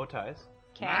 3 bow ties.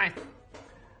 Okay.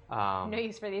 Nice. No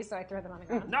use for these, so I throw them on the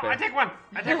ground. No, I take one.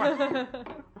 I take one.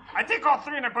 I take all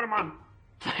 3 and I put them on.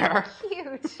 There.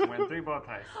 Cute. When 3 bow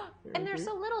ties. And they're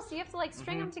so little, so you have to like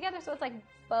string them together, so it's like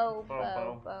bow.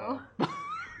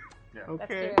 Yeah.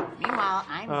 Okay. That's cute. Meanwhile,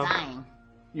 I'm dying.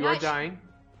 You No, are I sh- dying.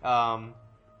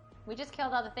 We just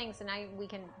killed all the things, so now we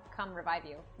can come revive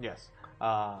you. Yes.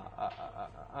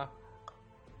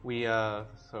 We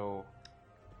so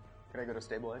Can I go to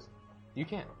stabilize? you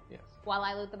can. Yes. While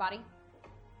I loot the body?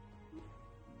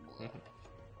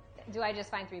 Do I just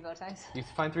find 3 bow ties? You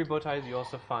find 3 bow ties. You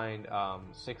also find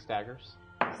 6 daggers.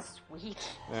 Sweet.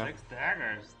 Yeah. 6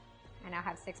 daggers. I now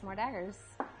have 6 more daggers.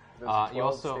 There's You 12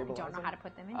 also- I don't know stabilizing? how to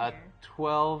put them in A here.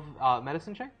 12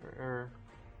 medicine check or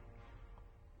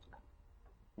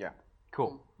Yeah.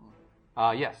 cool.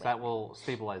 Yes, that will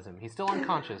stabilize him. He's still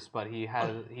unconscious, but he's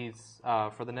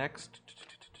for the next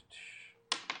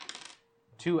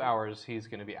 2 hours he's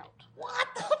going to be out.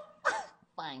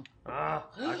 Fine. I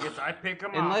guess I pick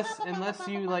him up. Unless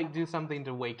you like do something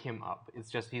to wake him up. It's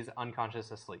just he's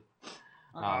unconscious asleep.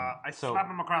 I so slap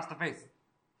him across the face.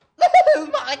 Oh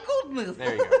my goodness!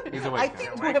 there you go. He's awake I now.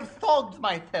 think to have fogged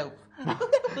myself.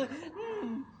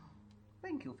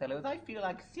 Thank you, fellows. I feel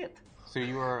like shit. So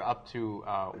you are up to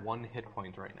 1 hit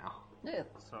point right now. Yes.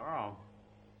 So,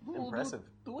 Impressive.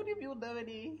 Do any of you know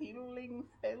any healing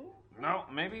spell? no,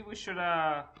 maybe we should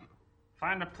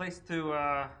find a place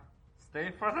to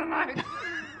stay for the night.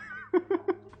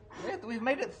 Yes, we've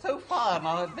made it so far on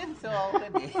our adventure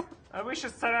already. We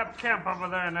should set up camp over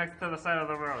there next to the side of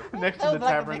the road. Next to Oh, the like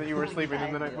a tavern that you were big sleeping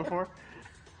in the idea. night before.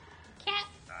 Can't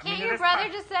mean, it your is brother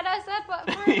fine. just set us up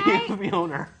for a He's night? the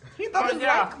owner. He doesn't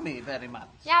yeah. like me very much.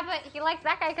 Yeah, but he likes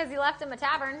that guy because he left him a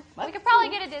tavern. We That's could probably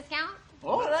true. get a discount.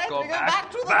 All right, Go we go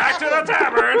back to the back to the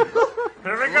tavern.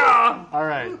 Here we go. All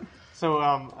right. So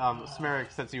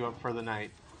Smeric sets you up for the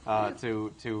night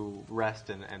to rest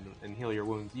and heal your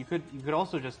wounds. You could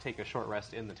also just take a short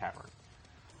rest in the tavern.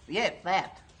 Yes,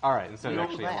 that. All right, instead of You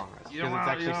actually a don't- long rest, you because don't it's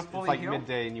wanna- actually you don't it's fully like heal?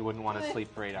 midday and you wouldn't want to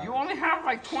sleep for 8 hours. You only have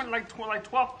like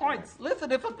 12 points.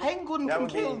 Listen, if a penguin That can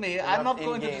would kill be me, enough I'm not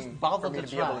going to in-game just bother for me to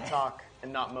to be able try. to talk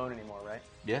and not moan anymore, right?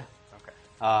 Yeah. Okay.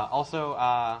 Also,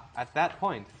 at that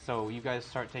point, so you guys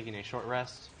start taking a short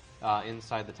rest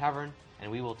inside the tavern,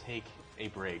 and we will take a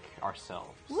break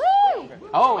ourselves. Woo!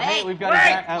 Oh, hey, we've got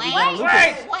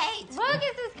Lucas. Wait! Lucas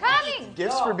is coming!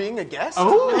 Gifts for being a guest?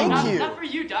 Oh. Thank Not, you. not for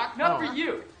you, Doc. Not for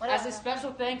you. What As a else?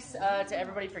 special thanks to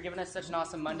everybody for giving us such an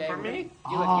awesome Monday. For We're me?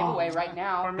 gonna do a giveaway right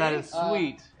now. That is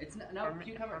sweet. It's no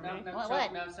cucumber. No, no, What, sorry,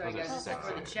 what? no, sorry Those are guys.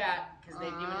 sexy. For the chat because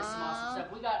they've given us some awesome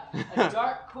stuff. We got a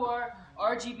dark core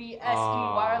RGB SE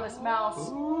wireless mouse.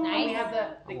 And we Nice. have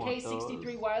the I want K63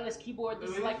 those. wireless keyboard.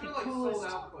 This is like the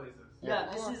coolest. Yeah,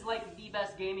 this is like the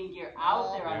best gaming gear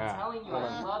out there. Yeah. I'm telling you,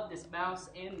 I love this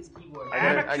mouse and this keyboard.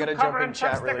 I gotta jump in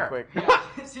chat really quick. Yeah,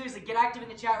 seriously, get active in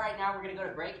the chat right now. We're gonna go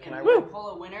to break and I we're gonna pull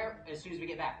a winner as soon as we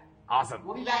get back. Awesome.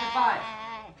 We'll be back in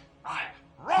 5.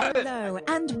 Hello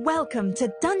and welcome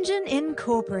to Dungeon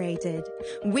Incorporated.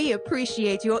 We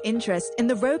appreciate your interest in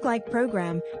the roguelike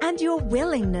program and your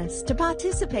willingness to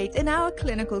participate in our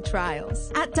clinical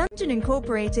trials. At Dungeon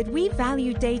Incorporated, we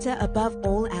value data above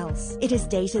all else. It is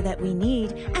data that we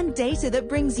need and data that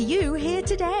brings you here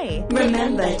today.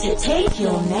 Remember to take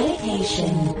your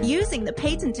medication. Using the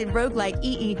patented roguelike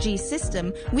EEG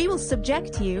system, we will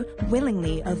subject you,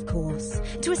 willingly of course,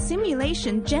 to a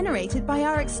simulation generated by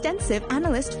our extensive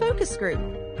analyst focus group.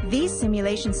 These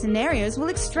simulation scenarios will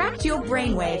extract your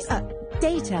brainwaves,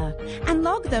 data, and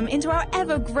log them into our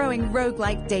ever-growing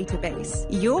roguelike database.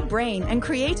 Your brain and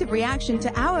creative reaction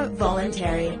to our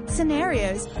voluntary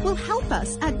scenarios will help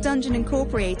us at Dungeon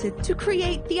Incorporated to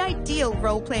create the ideal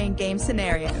role-playing game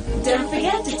scenario. Don't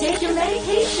forget to take your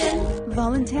medication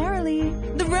voluntarily.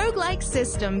 The roguelike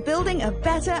system, building a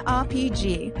better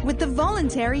RPG with the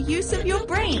voluntary use of your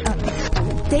brain.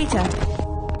 Data.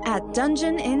 At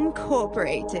Dungeon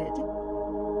Incorporated.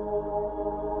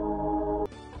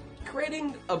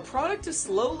 Creating a product to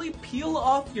slowly peel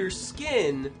off your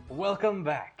skin. Welcome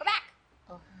back. Go back.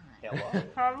 Hello.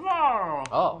 Hello.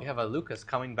 Oh, we have a Lucas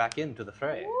coming back into the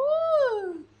fray.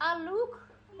 Woo! Luke.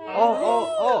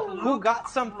 Oh, who got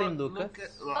something,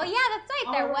 Lucas? Oh yeah, that's right.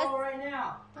 There was right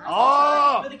now.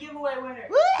 Oh! For the giveaway winner.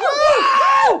 Woo!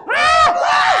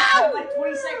 Like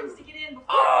 20 seconds to get in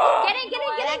before. Get in.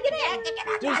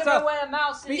 Give away a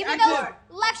mouse. Give me those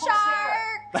left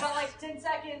shark. Got like 10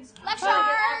 seconds. Left Try to shark.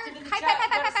 get active in the chat.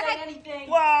 Don't say anything.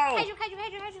 Whoa! Kaiju.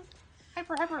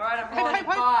 All right, I'm rolling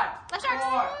 5, Left sharks.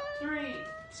 4, 3,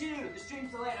 2. The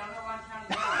stream's delayed. I don't know why I'm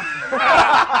counting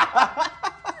down.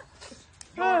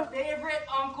 Your favorite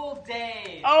Uncle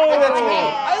Dave. Oh, that's me.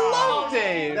 I love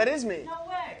Dave. That is me. No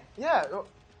way. Yeah.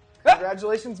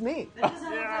 Congratulations, me. That doesn't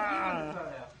look like you in the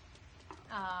photo.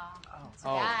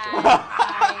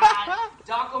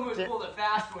 Doc almost pulled a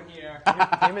fast one here.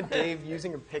 Him and Dave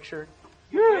using a picture.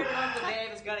 Your favorite Uncle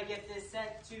Dave is gonna get this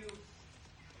sent to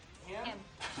him.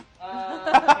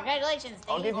 Congratulations,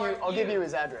 Dave. I'll give you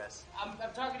his address. I'm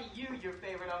talking to you, your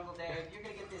favorite Uncle Dave. You're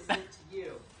gonna get this sent to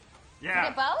you. Yeah.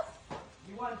 Get both?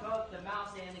 You want both the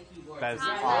mouse and the keyboard. That's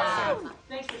awesome.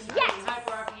 Thanks for supporting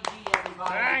Hyper RPG,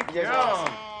 everybody. Thank you.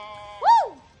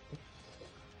 Woo!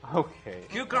 Okay.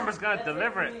 Cucumber's gonna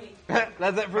deliver it.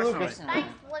 That's it for Lucas. Thanks,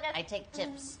 Lucas. I take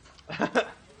tips.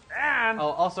 And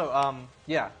also,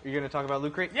 yeah, you're gonna talk about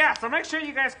Loot Crate? yeah, so make sure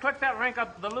you guys click that link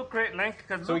up the Loot Crate link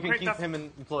because So we can keep him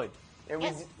employed.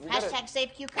 Yes. Hashtag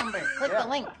save cucumber. Click the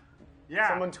link. Yeah.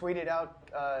 Someone tweeted out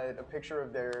a picture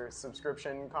of their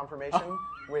subscription confirmation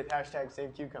with hashtag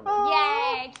SaveCucumber.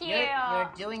 Yay, cute. You're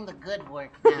doing the good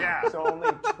work now. Yeah. So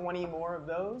only 20 more of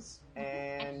those,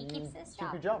 and he keeps his keep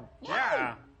job. your job.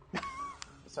 Yeah.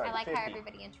 Sorry, I like 50. how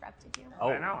everybody interrupted you.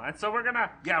 I know. And so we're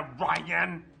gonna,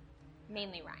 Ryan.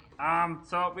 Mainly Ryan.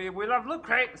 So we love Loot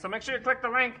Crate, so make sure you click the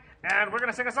link, and we're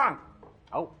gonna sing a song.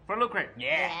 Oh. For Loot Crate.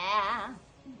 Yeah.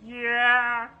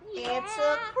 Yeah. It's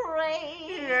a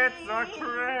crate. It's a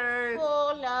crate.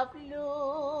 Full of loot.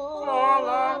 Full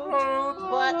of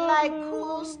loot. But like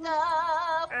cool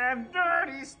stuff. And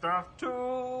dirty stuff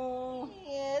too.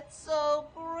 It's so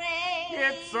great.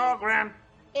 It's so grand.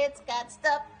 It's got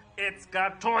stuff It's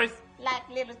got toys like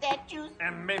little statues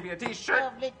and maybe a t-shirt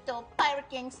of little pirate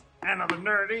kings and other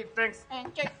nerdy things.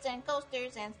 and shirts and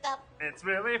coasters and stuff. It's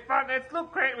really fun. It's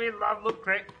Loot Crate. We love Loot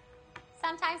Crate.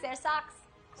 Sometimes there's socks.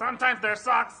 Sometimes there's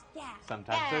socks. Yeah.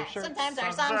 Sometimes there's shirts. Sometimes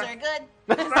our songs Sometimes- are good.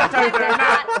 Sometimes they're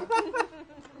not.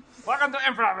 Welcome to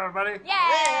improv, everybody.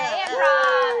 Yay,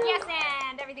 improv. Yes,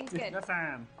 and everything's good. Yes,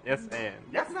 and. Yes, and.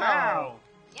 Yes, now.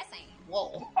 Yes, and. Whoa.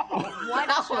 What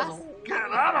just? Get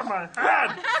out of my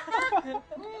head.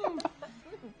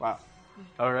 Wow.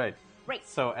 All right. Great.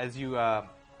 So as you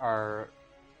are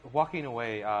walking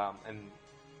away and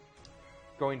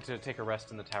going to take a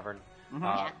rest in the tavern,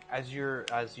 as you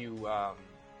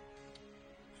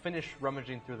finish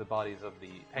rummaging through the bodies of the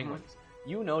penguins,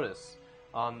 you notice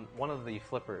on one of the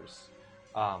flippers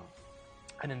an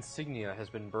insignia has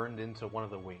been burned into one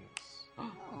of the wings.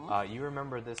 You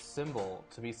remember this symbol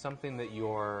to be something that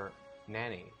your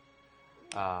nanny,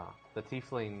 the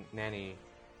tiefling nanny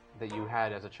that you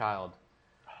had as a child,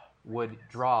 would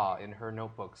draw in her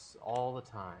notebooks all the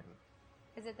time.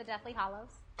 Is it the Deathly Hollows?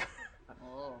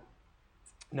 Oh.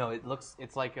 No,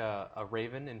 it's like a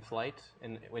raven in flight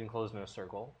and enclosed in a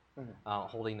circle,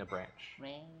 holding a branch.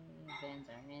 Ravens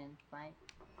are in flight.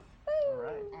 All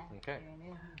right. Okay.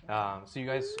 So you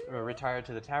guys retire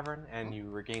to the tavern and you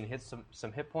regain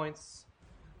some hit points.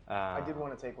 I did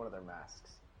want to take one of their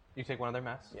masks. You take one of their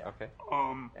masks? Yeah. Okay.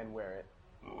 And wear it.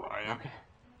 Ryan. Okay.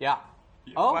 Yeah.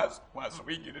 Yeah, Oh. last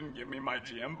week you didn't give me my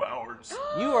GM powers.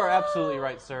 You are absolutely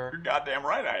right, sir. You're goddamn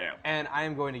right I am. And I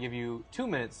am going to give you 2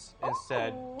 minutes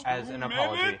instead as an 2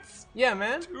 apology. minutes? Yeah,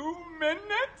 man. 2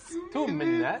 minutes? 2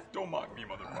 minutes. Don't mock me,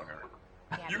 motherfucker.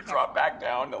 You drop back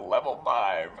down to level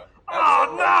 5.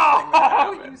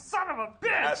 Oh no! You son of a bitch!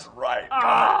 That's right.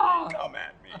 Ah. Come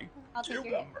at me. I'll take your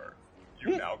hit. Cucumber.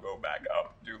 You now go back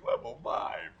up to level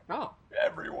 5. Oh.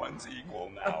 Everyone's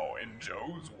equal now in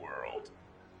Joe's world.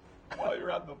 While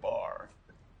you're at the bar,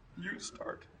 you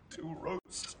start to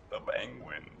roast the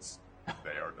penguins.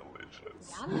 They are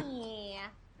delicious. Yummy.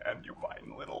 And you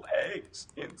find little eggs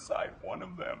inside one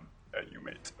of them that you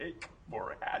may take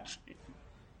for hatching.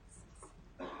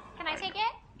 Can I take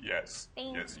it? Yes.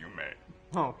 Thanks. Yes, you may.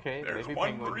 Okay, There's baby one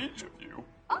penguin. for each of you.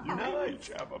 You can each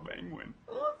have a penguin.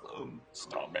 Awesome.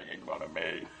 Stop making fun of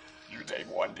me. You take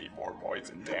 1d4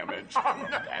 poison damage from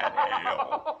that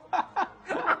ale.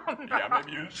 Yeah,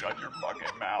 maybe you shut your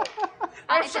fucking mouth.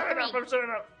 I'm It's a shutting up. 3. I'm shutting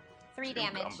up. 3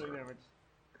 damage. Cucumber.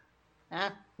 Huh?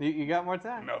 You got more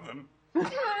time? Nothing.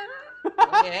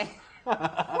 Okay.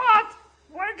 What?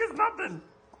 Wank is nothing.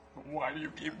 Why do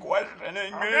you keep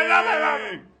questioning me? Okay,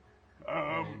 nothing.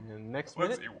 Next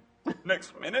Let's minute? see.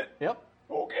 Next minute? Yep.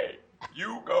 Okay.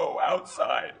 You go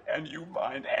outside and you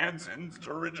find Anson's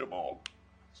dirigible.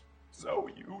 So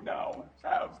you now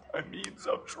have a means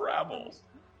of travel.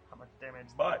 How much damage?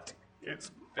 But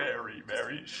it's very,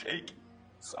 very shaky.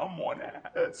 Someone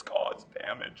has caused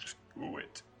damage to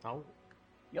it. Oh.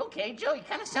 You okay, Joe? You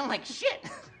kind of sound like shit.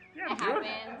 Yeah, It dude.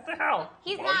 happens. What the hell?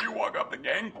 He's While not. you walk up the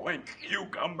gangplank,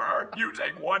 cucumber, you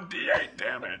take 1d8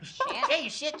 damage. Okay,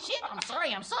 shit.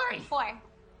 I'm sorry. 4.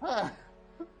 Ugh.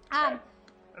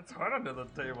 That's hard under the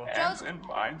table. Anson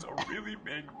finds a really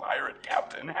big pirate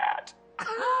captain hat.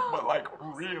 But like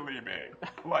really big.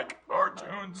 Like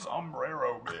cartoon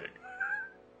sombrero big.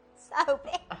 So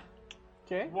big.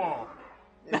 Okay. Whoa.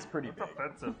 It's pretty big.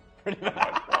 That's offensive.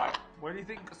 Why? Why do you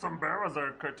think sombreros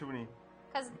are cartoony?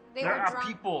 Because they There were are drunk.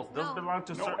 peoples. Those No. belong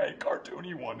to No, certain... a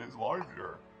cartoony one is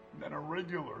larger than a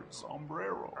regular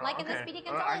sombrero. Like in the Okay. Speedy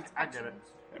I Gonzales get it.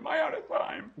 cartoons. Am I out of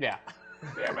time? Yeah.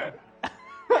 Damn it.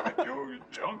 You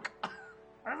junk.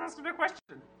 I was asking a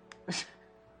question.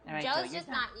 All right, Joe, Joe's you just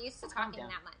calm- not used to calm talking down.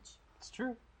 that much. It's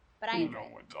true. But I No enjoy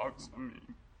it. one talks to me.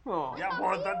 Oh. Yeah,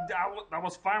 well, that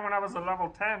was fine when I was a level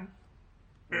 10.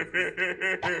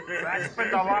 Zach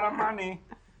spent a lot of money.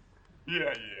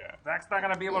 Yeah. Zach's not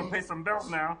gonna be able to pay some bills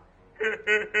now.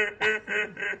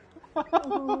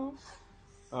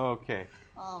 Okay.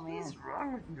 Oh man. What's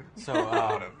wrong with you?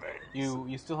 So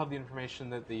you still have the information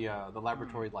that the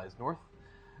laboratory lies north.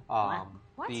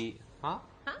 What? The huh?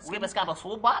 Skibba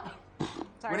swoop bop.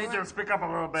 We need you to speak up a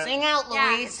little bit. Sing out,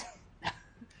 Yeah. Louise.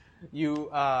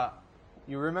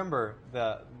 You remember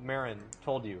the Marin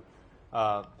told you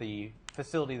the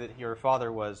facility that your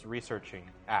father was researching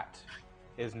at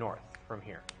is north from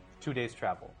here, 2 days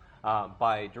travel.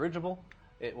 By dirigible,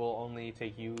 it will only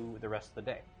take you the rest of the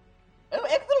day. Oh,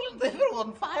 excellent,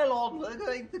 everyone, file on. We're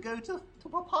going to go to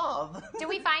Papa. Did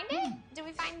we find it? Did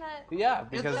we find the... Yeah, It's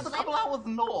because just a couple hours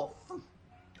north.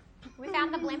 We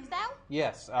found the blimp, though?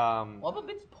 yes, What a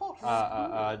bit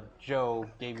posh. Joe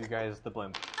gave you guys the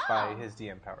blimp Oh. by his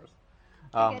DM powers.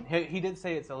 He did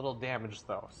say it's a little damaged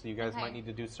though, so you guys Okay. might need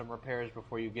to do some repairs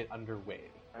before you get underway.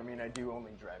 I mean, I do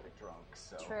only drive it drunk,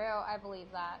 so. True, I believe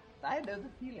that. I know the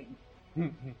feeling.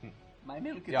 My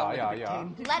milk is Yeah, always yeah, a bit yeah.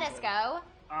 tainted. Let us go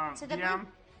to the DM, blimp.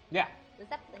 Yeah. The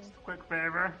Zeppelin. quick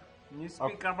favor. Can you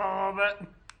speak Okay. up a little bit?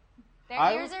 Their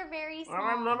I- ears are very We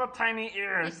have small. little tiny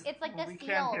ears. It's like the we seal.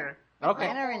 can't hear. Okay.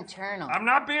 Mine are internal. I'm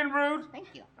not being rude.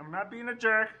 Thank you. I'm not being a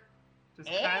jerk. Just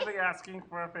Eh? kindly asking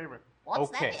for a favor. What's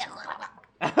Okay.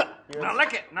 that? Now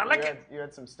lick it. Now lick it. You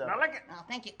had some stuff. Now lick it. Oh,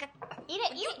 thank you. Good. Eat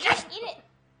it, eat it, eat it.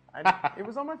 It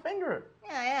was on my finger,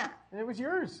 Yeah. and it was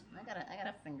yours. I got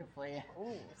a finger for you.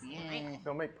 Ooh, yeah.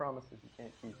 Don't make promises you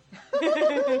can't keep.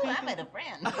 I made a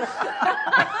friend.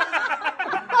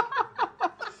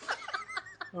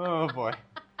 Oh boy.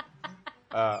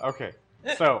 Okay.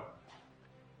 So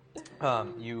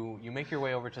you make your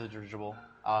way over to the dirigible.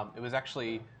 It was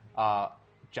actually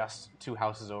just 2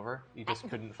 houses over. You just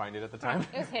couldn't find it at the time.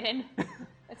 It was hidden.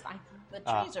 It's fine. The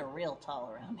trees are real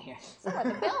tall around here. So are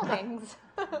the buildings.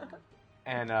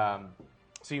 And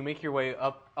so you make your way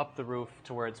up the roof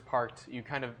to where it's parked. You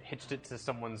kind of hitched it to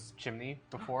someone's chimney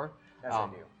before. As I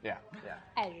do. Yeah.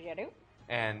 As you do.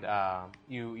 And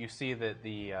you see that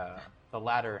the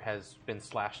ladder has been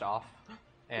slashed off,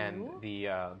 and the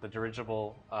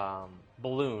dirigible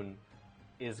balloon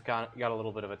is got a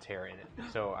little bit of a tear in it.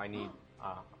 So I need.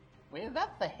 Well,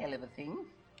 that's a hell of a thing.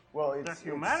 Well, it's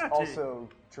humanity. also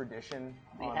tradition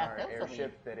We on have our to believe.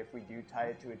 airship that if we do tie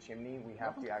it to a chimney, we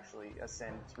have to actually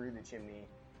ascend through the chimney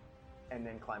and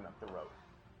then climb up the rope.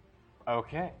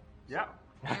 Okay. Yeah.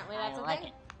 Apparently that's a like thing.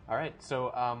 it. All right.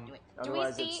 So Do we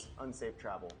Otherwise, see- it's unsafe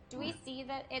travel. Do we see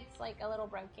that it's like a little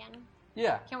broken?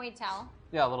 yeah, Can we tell?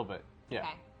 yeah, a little bit. Yeah.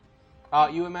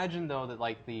 Okay. You imagine though that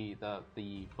like the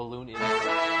balloon is.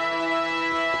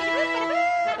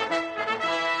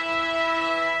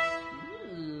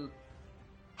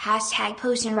 Hashtag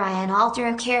Potion Ryan, alter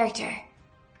of character.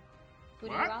 Who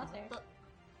do you out there?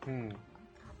 You're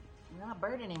not a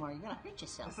bird anymore. You're gonna hurt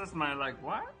yourself. This is my like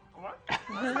what? What?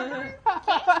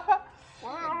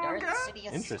 Darth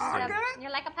Sidious. Interesting. You're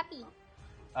like a puppy.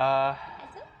 Uh,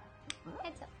 Heads up.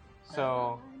 Heads up.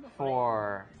 so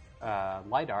for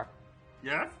LiDAR,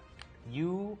 Yes.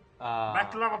 you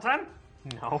Back to level 10.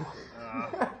 no.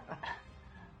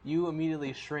 You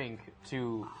immediately shrink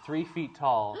to 3 feet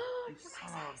tall. You son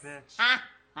of a bitch.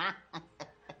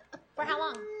 For how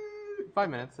long? 5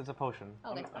 minutes. It's a potion.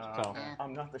 Okay. So,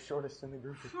 I'm not the shortest in the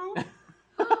group.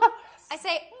 I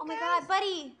say, oh my god,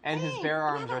 buddy. and his bare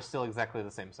arms are still exactly the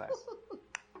same size.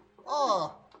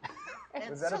 Oh.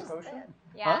 Was that a potion?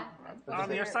 Yeah.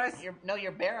 On your size?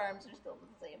 Your bare arms are still the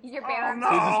same. Your bare no.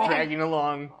 arms. He's just dragging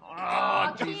along.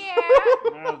 Oh, Cute.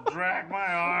 jeez. I'll drag my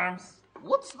arms.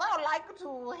 Wouldst thou like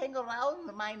to hang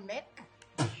around my neck,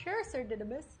 Sure, Sir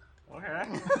Didymus. Okay.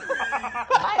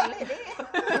 my lady?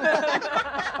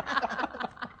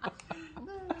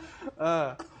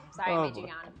 Sorry, I made you boy.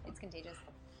 yawn. It's contagious.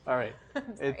 All right.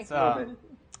 sorry. It's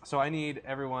so I need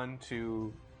everyone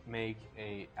to make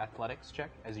a athletics check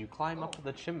as you climb up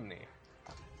the chimney.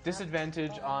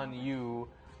 Disadvantage on you,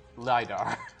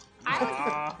 LiDAR.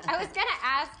 I was gonna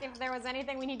ask if there was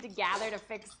anything we need to gather to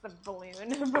fix the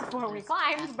balloon before we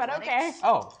climbed, but okay.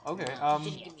 Oh, okay. Didn't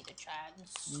give me the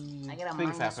chance. I get a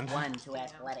things minus happen. 1 to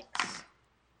athletics.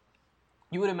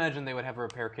 You would imagine they would have a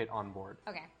repair kit on board.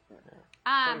 Okay.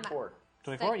 24.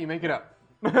 24? You make it up.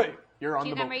 You're on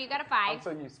the Cucumber, boat. you got a I'm 5.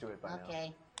 so used to it by now.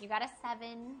 Okay, You got a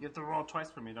 7. You have to roll twice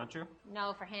for me, don't you?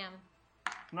 No, for him.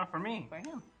 Not for me. for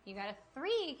him. You got a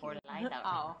 3. For LiDAR.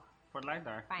 Oh, For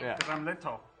LiDAR. fine. Yeah. Because I'm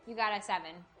little. You got a 7.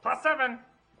 Plus 7.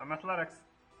 I'm athletics.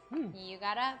 You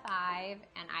got a 5,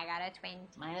 and I got a 20.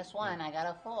 Minus 1, I got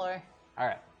a 4. All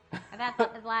right. I got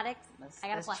athletics. I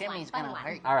got a This plus 1. chimmy's Plus gonna 1.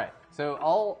 hurt. All right.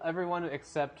 So everyone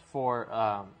except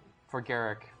for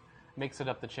Garrick makes it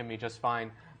up the chimney just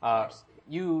fine.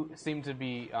 You seem to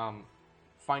be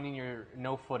finding your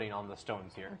no footing on the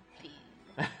stones here.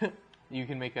 You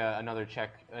can make another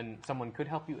check, and someone could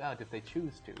help you out if they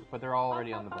choose to, but they're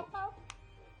already on the boat.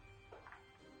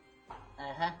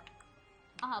 Uh-huh.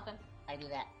 I'll help him. I do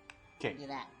that. Okay. Do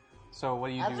that. So what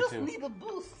do you I do just to? need a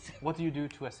boost. What do you do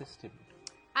to assist him?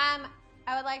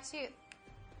 I would like to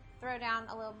throw down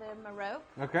a little bit of my rope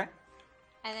Okay.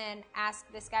 and then ask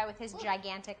this guy with his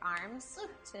gigantic arms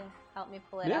to help me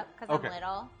pull it Yeah? up because Okay. I'm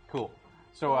little. Cool.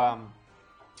 So I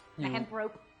you, have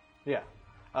rope. yeah,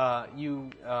 you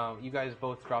guys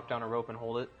both drop down a rope and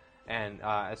hold it, and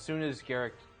as soon as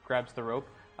Garrick grabs the rope,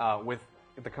 with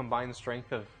the combined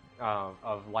strength of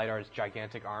LiDAR's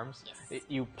gigantic arms,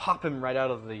 you pop him right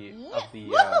out of the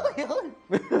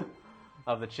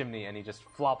of the chimney, and he just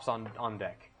flops on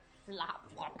deck. Flop,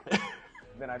 flop.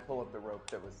 Then I pull up the rope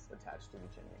that was attached to the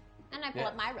chimney. And I pull Yeah.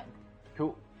 up my rope.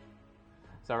 Cool.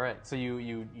 It's all right. So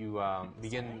you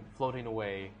begin floating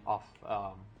away off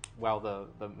while the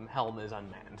helm is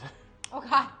unmanned. Oh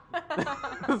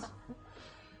god.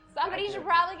 Somebody should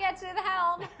probably get to the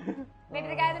helm. Maybe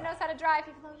the guy that knows how to drive,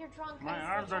 even though you're drunk. My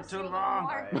I arms say are just too do a little long.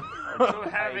 more. Or too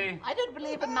heavy. I don't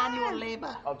believe in manual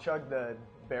labor. I'll chug the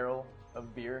barrel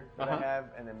of beer that Uh-huh. I have,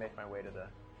 and then make my way to the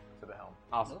helm.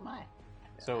 Awesome. Oh my.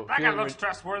 So That guy feeling looks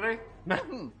trustworthy.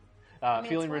 feeling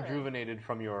it's water. rejuvenated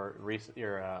from your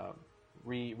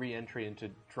re-entry into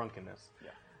drunkenness.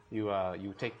 Yeah.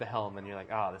 You take the helm and you're like,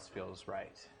 this feels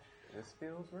right. This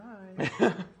feels right.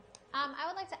 I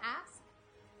would like to ask.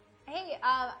 Hey,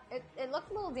 it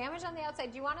looked a little damaged on the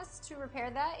outside. Do you want us to repair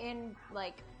that in,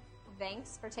 like,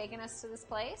 thanks for taking us to this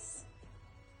place?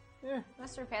 Yeah. Want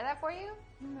us to repair that for you?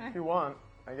 If you want,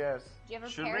 I guess. Do you have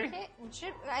a Should repair we?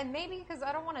 kit? Maybe because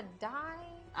I don't want to die.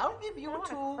 I'll give you I don't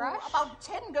two wanna crush. about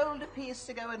 10 gold apiece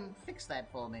to go and fix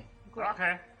that for me.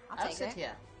 Okay. I'll take sit it.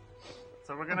 here.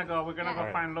 So we're gonna go. We're gonna Yeah.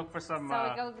 go find look for some. So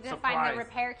we go to supplies. find the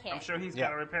repair kit. I'm sure he's Yeah.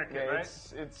 got a repair kit, Yeah, right?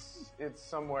 it's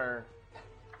somewhere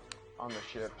on the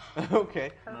ship.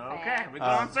 Okay. Okay, we go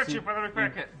on searching so for the repair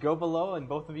kit. Go below and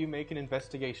both of you make an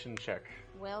investigation check.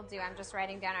 Will do. I'm just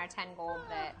writing down our 10 gold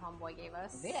that Homeboy gave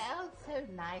us. They are so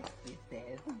nice, he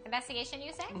says. Investigation,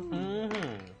 you say?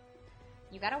 Mm-hmm.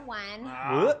 You got a 1.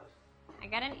 I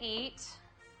got an 8.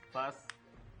 Plus.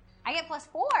 I get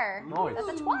 +4. Nice.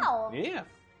 That's a 12. Yeah.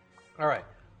 All right.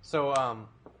 So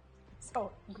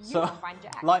So you so don't find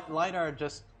Jack. Lidar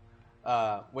just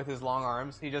with his long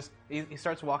arms, he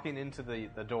starts walking into the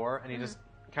door, and he just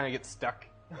kind of gets stuck.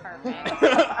 Perfect.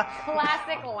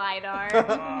 Classic LiDAr.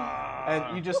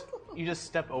 And you just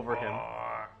step over him.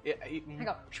 I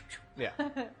go. Yeah.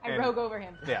 I rogue over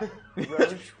him. Yeah.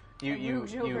 you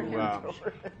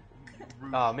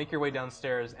make your way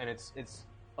downstairs, and it's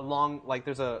along like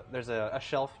there's a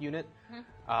shelf unit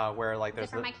where like there's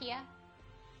Is it from IKEA?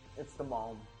 It's the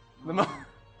mom.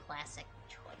 Classic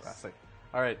choice. Classic.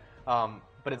 All right.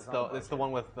 But it's the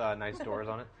one with nice doors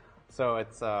on it. So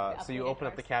it's so you open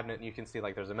up the cabinet and you can see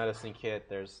like there's a medicine kit.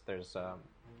 There's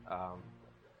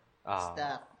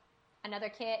Stuff. Another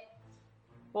kit.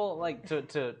 well like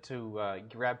to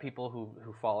grab people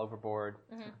who fall overboard,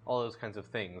 all those kinds of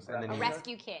things, and then A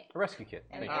rescue kit. a rescue kit.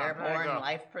 An Thank you. airborne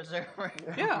life preserver.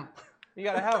 Yeah, you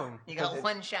gotta have them. You got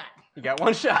one shot. You got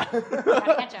one shot.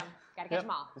 Gotta catch them. Gotta catch them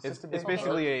all. It's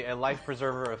basically a life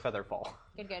preserver of featherfall.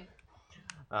 Good.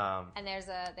 And And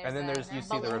then there's you a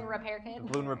see the balloon repair kit. The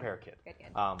balloon repair kit. Good.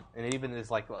 And it even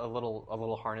is like a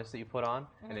little harness that you put on,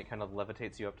 and it kind of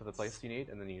levitates you up to the place you need,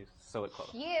 and then you sew it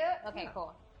closed. Cute. Okay,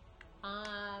 cool.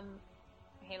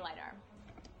 Hey, LiDAR.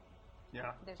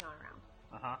 Yeah. There's no one around.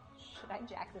 Uh-huh. Should I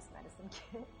jack this medicine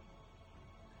kit?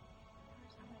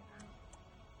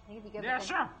 I think it'd be good. Yeah, but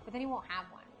then, sure. But then he won't have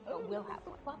one. But we'll have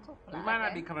one. We might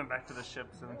not be coming back to the ship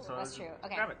soon, so That's true.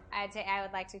 Okay. grab it. I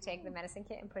would like to take the medicine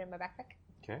kit and put it in my backpack.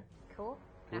 Okay. Cool.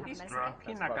 Now I have a He's medicine drunk. kit.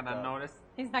 He's not gonna notice.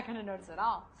 He's not gonna notice at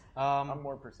all. I'm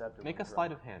more perceptive. Make a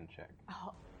sleight of hand check.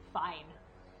 Oh, fine.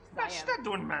 She's not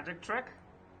doing magic trick.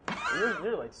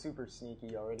 You're like super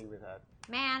sneaky already with that.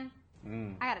 Man,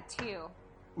 I got a 2.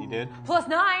 You did?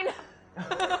 +9.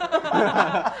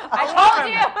 I told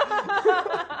you.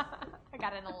 I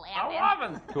got an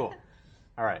 11. Cool.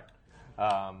 All right.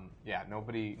 Yeah.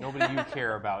 Nobody you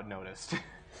care about noticed.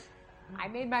 I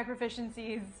made my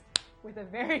proficiencies with a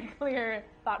very clear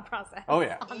thought process. Oh,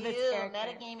 yeah. On this Ew, character.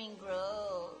 metagaming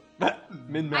gross. I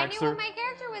Min-maxer. knew what my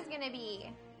character was gonna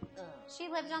be. She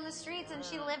lived on the streets and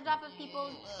she lived off of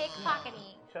people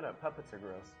pickpocketing. Shut up, puppets are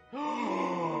gross.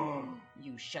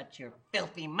 You shut your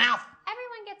filthy mouth.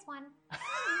 Everyone gets one.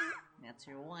 That's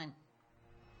your one.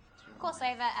 Cool, so I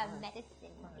have a medicine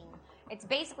thing. It's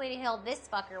basically to heal this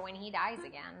fucker when he dies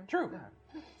again. True.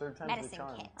 Third time's Medicine the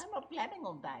charm. kit. I'm not planning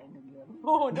on dying again.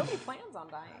 Oh, nobody plans on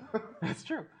dying. That's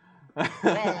true. Never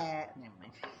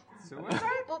mind.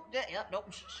 Suicide? Oh, yeah,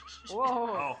 nope. Whoa.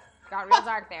 Oh. Got real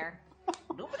dark there.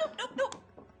 Nope.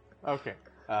 Okay.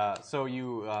 So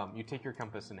you take your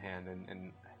compass in hand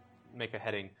and make a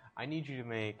heading. I need you to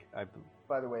make.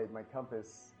 By the way, my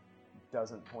compass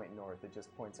doesn't point north. It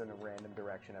just points in a random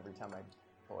direction every time I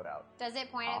pull it out. Does it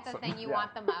point at the thing you Yeah.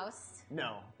 want the most?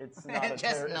 No, it's not a,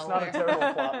 Just it's not a nowhere.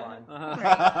 terrible plot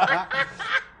line.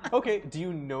 Okay. Do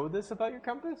you know this about your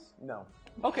compass? No.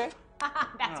 Okay.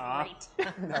 That's great.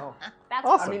 No. That's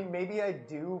Awesome. I mean, maybe I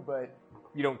do, but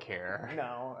You don't care.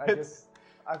 no.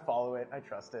 I follow it. I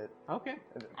trust it. Okay.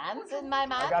 Hands in my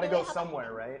mind. I gotta go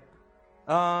somewhere, right?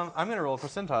 I'm gonna roll a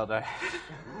percentile die.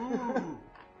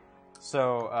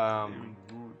 So,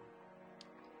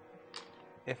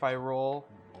 if I roll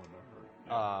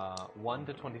 1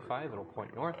 to 25, it'll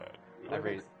point north. I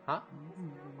raise, huh?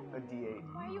 A D8.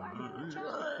 Why are you arguing with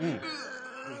John?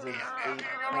 Because it's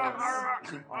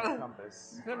 8 points on the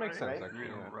compass. That makes sense, Right? actually.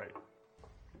 Yeah, Yeah. right.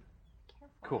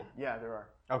 Cool. Yeah, there are.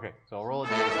 Okay, so I'll roll a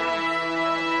d8.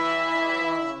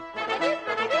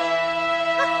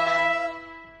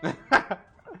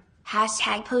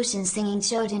 Hashtag potion singing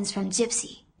Jotins from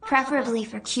Gypsy, preferably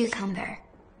for cucumber.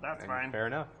 That's fine. Fair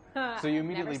enough. So you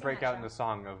immediately seen break that out into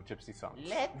song of gypsy songs.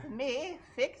 Let me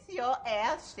fix your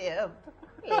airship.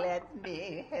 Let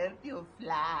me help you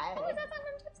fly. Oh, is that song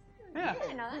from Gypsy? Yeah. I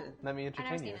didn't know that. Let me I've never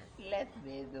entertain seen you. it. Let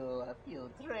me do a few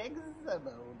tricks, and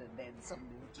then some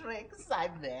new tricks.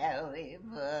 I'm very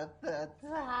versatile.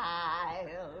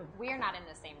 We are not in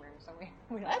the same room, so we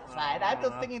That's fine. I'm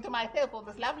just singing to myself on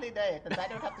this lovely day, because I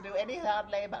don't have to do any hard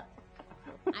labor.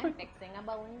 I'm fixing a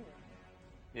balloon.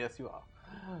 Yes, you are.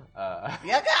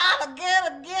 You gotta get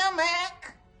a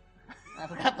gimmick. I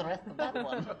forgot the rest of that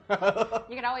one.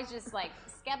 You could always just like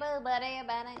skabba buddy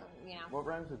buddy, you know. What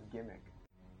rhymes with gimmick?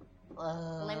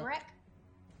 Limerick.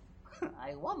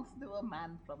 I once knew a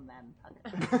man from Nantucket.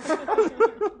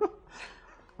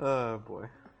 Oh boy.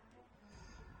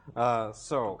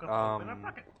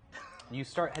 You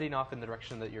start heading off in the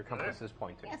direction that your compass is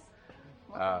pointing. Yes.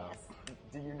 Yes.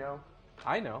 Do you know?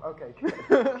 I know. Okay,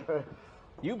 good. Good.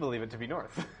 You believe it to be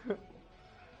north.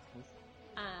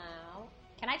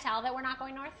 tell that we're not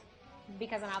going north?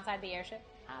 Because I'm outside the airship?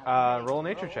 Roll a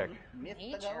nature check.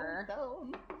 Nature.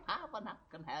 Have a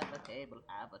napkin, have a table,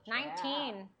 have a chair.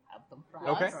 19. Have some fries.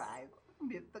 Okay.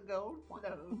 Meet the gold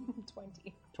stone.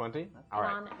 20. 20? All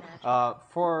right. Non-natural.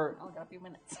 For I've got a few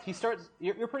minutes. he starts.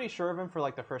 You're pretty sure of him for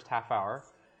like the first half hour,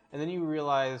 and then you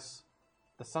realize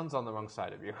the sun's on the wrong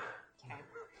side of you. Okay.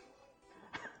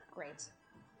 Great.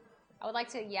 I would like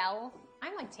to yell.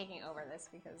 I'm like taking over this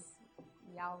because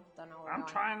y'all don't know where we're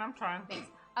going. I'm trying. Thanks.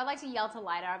 I'd like to yell to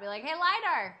Lidar. I'd be like, "Hey,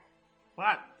 Lidar!"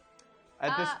 What?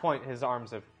 At this point, his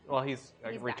arms have. Well, he's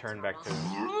returned back to.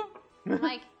 I'm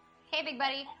like, "Hey, big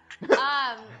buddy.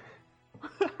 I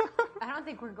don't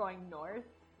think we're going north.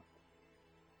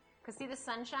 Cause see the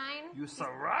sunshine. You so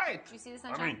right. Do you see the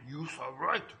sunshine? I mean, you so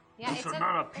right. Yeah, you it's should in-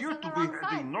 not it's appear in the to be wrong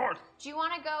heading side. north. Do you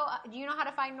want to go? Do you know how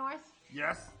to find north?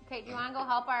 Yes. Okay. Do you want to go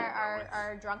help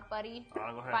our drunk buddy Go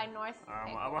ahead. find north?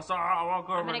 Okay, I cool. will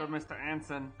go I'm over gonna- to Mr.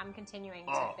 Anson. I'm continuing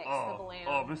to fix the balloon.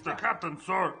 Oh, Mr. Captain,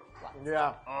 sir.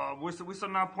 Yeah. We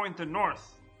should not point to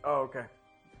north. Oh, okay.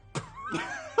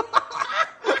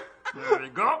 There you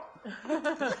go.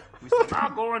 We should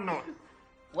not go north.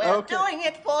 We're doing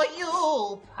it for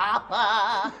you,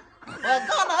 Papa. We're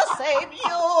gonna save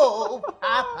you,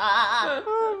 Papa.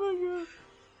 Oh my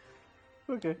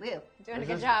god. Okay. Well, Doing a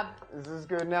good job. Is this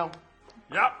good now?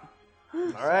 Yep.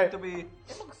 All right. To be.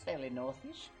 It looks fairly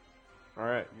northish. All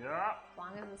right. Yeah. As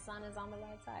long as the sun is on the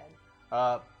right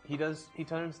side. He does. He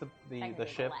turns the Technically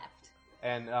ship, left.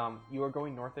 and you are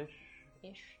going northish.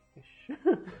 Ish.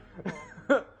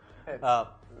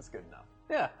 It's good enough.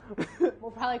 Yeah.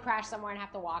 We'll probably crash somewhere and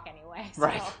have to walk anyway. So.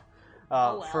 Right.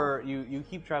 well. For you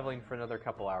keep traveling for another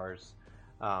couple hours,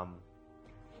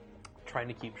 trying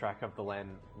to keep track of the land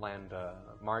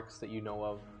marks that you know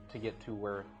of to get to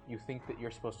where you think that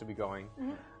you're supposed to be going.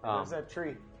 Where's that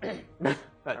tree? That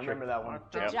I remember that one.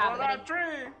 Good job, buddy. That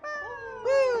tree.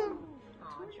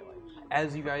 Aw, George.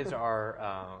 As you guys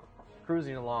are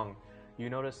cruising along, you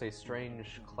notice a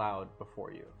strange cloud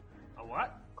before you. A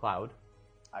what? Cloud.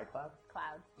 iCloud?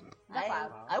 Cloud. The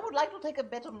cloud. I would like to take a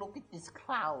better look at this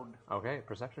cloud. Okay,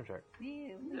 perception check.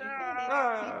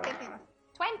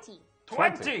 20.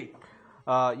 20.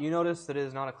 You notice that it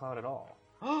is not a cloud at all.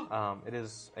 It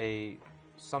is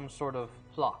some sort of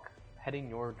flock heading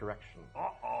your direction.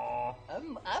 Uh-oh.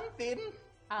 I'm thin.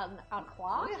 A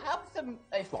clock? We have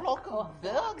a flock of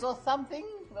birds or something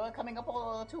coming up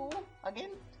too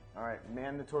again. All right,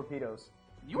 man the torpedoes.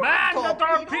 You Man, have the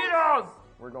torpedoes!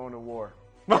 We're going to war.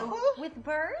 With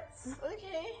birds?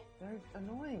 Okay. They're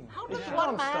annoying. How They does shoot one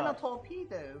on man a stuff.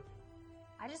 torpedo?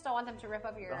 I just don't want them to rip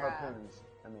up your The harpoons.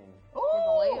 I mean,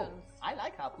 Oh, balloons. I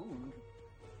like harpoon.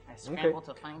 I scramble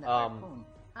to find a harpoon.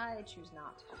 I choose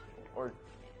not. or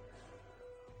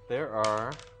There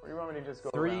are or you want me to just go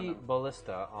 3 around them?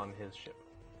 ballista on his ship.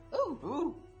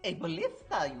 Ooh, a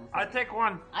ballista, you I say. take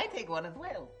one. I take one as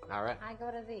well. All right. I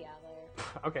go to the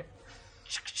other. Okay.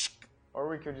 Or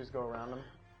we could just go around them.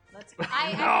 Let's. No,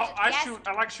 yes,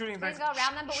 I like shooting please things. go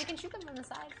around them, but we can shoot them from the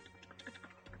side.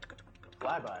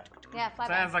 Flyby. Yeah, fly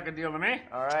Sounds by. like a deal to me.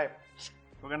 All right.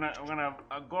 We're gonna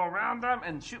go around them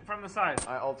and shoot from the side.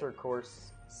 I alter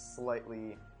course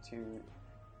slightly to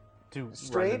To run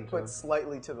straight, into- but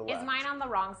slightly to the left. Is mine on the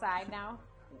wrong side now?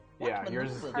 Yeah, yours.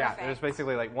 maneuver? Yeah, Perfect. there's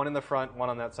basically like one in the front, one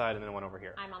on that side, and then one over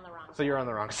here. I'm on the wrong So side. you're on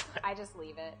the wrong side. I just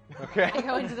leave it. Okay. I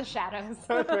go into the shadows.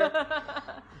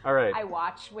 All right. I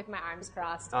watch with my arms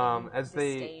crossed. As in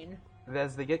they disdain.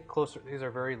 as they get closer, these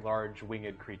are very large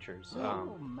winged creatures.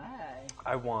 Oh my.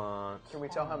 I want. Can we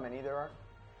tell how many there are?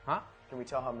 Huh? Can we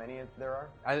tell how many there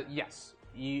are? Yes.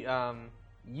 You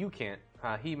can't.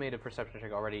 He made a perception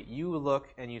check already. You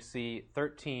look and you see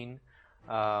 13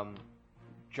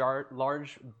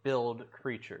 large build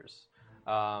creatures.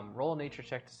 Roll a nature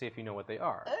check to see if you know what they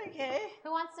are. Okay.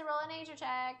 Who wants to roll a nature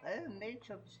check?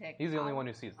 Nature check. He's the only one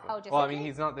who sees them. Oh, just well, I me? mean,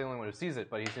 he's not the only one who sees it,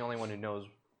 but he's the only one who knows.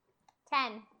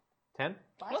 10. 10?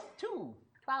 Plus 2.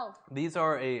 12. These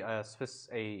are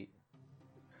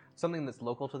something that's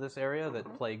local to this area that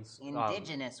plagues.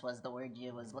 Indigenous was the word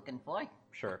you was looking for.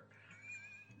 Sure.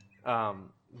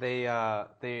 They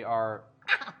are.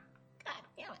 God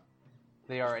damn it.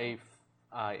 They are a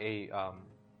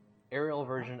aerial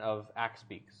version of axe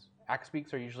beaks. Axe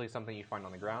beaks are usually something you find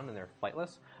on the ground and they're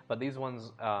flightless, but these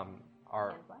ones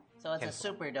are. So it's a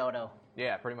super dodo.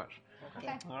 Yeah, pretty much.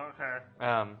 Okay.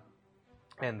 Okay.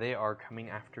 And they are coming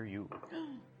after you.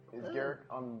 Is Garrick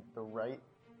on the right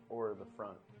or the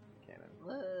front cannon?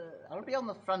 I'll be on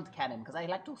the front cannon because I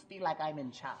like to feel like I'm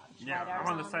in charge. Yeah, I'm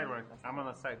on the side one. I'm on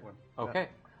the side one. Okay.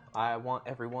 I want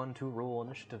everyone to roll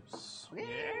initiatives.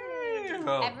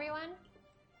 Yeah. Everyone?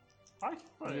 I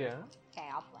play. Yeah. Okay,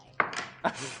 I'll play.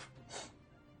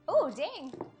 Oh,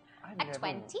 dang. A never-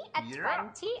 20, a 20,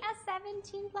 a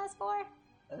 17 plus 4.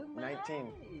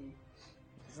 19.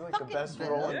 This is like the best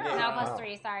roll in the game. No, plus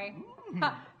 3, sorry.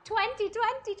 20,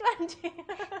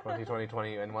 20,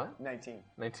 20, and what? 19.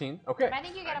 19? Okay. But I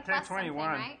think you get a plus something,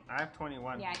 right? I have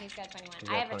 21. Yeah, he's got 21. You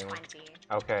I got have 21. a 20.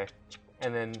 Okay.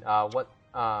 And then what?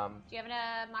 Do you have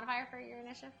a modifier for your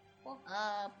initiative? Wolf?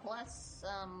 Plus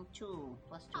 2.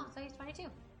 Plus 2. Oh, so he's 22.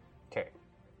 Okay.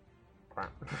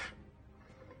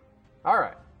 All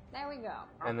right. There we go.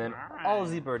 And then all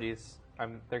the birdies,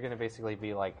 they're going to basically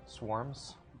be like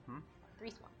swarms. 3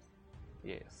 swarms.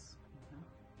 Yes.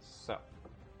 So,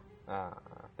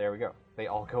 there we go. They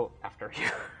all go after you.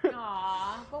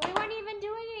 Aw, but we weren't even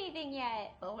doing anything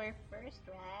yet. But we're first,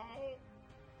 right?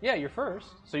 Yeah, you're first.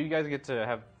 So you guys get to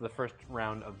have the first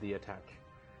round of the attack.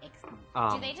 Excellent.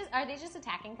 Are they just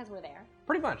attacking because we're there?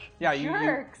 Pretty much. Yeah, you.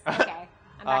 Jerks. Okay,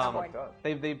 I'm back on board.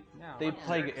 They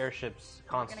plague airships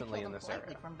constantly in this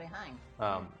area. From behind.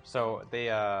 So they.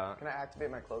 Can I activate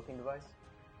my cloaking device?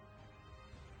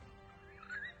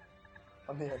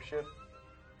 On the airship?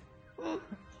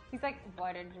 He's like,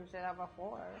 why didn't you say that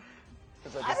before?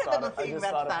 I remember seeing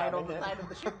that sign on the side of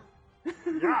the ship.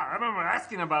 Yeah, I remember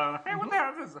asking about it. Hey, what the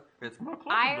hell is this? It's my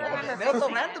cloaking I device. remember There's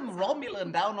a random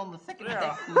Romulan down on the second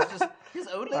deck who's just his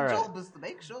only All right. job is to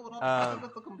make sure we're not fucking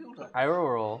with the computer. I will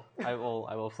roll. I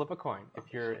will flip a coin.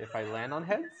 If I land on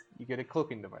heads, you get a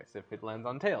cloaking device. If it lands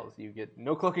on tails, you get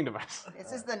no cloaking device.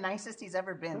 This is the nicest he's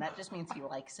ever been. That just means he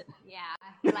likes it. Yeah,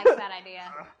 he likes that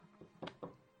idea.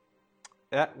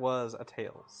 That was a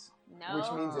tails. No.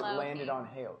 Which means it cloaking. landed on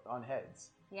heads.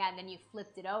 Yeah, and then you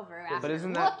flipped it over But after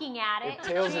isn't that- looking at it. If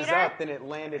tails is cheater. up, then it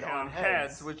landed on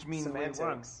heads. which means we Semantics.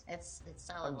 won. It's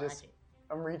solid logic.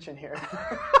 I'm reaching here.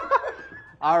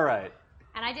 All right.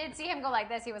 And I did see him go like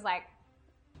this. He was like,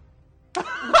 But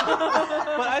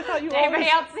I thought you Did anybody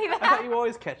always, else see that? I thought you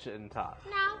always catch it in top.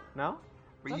 no. No?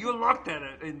 But you looked at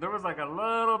it, and there was like a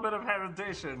little bit of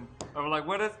hesitation of like,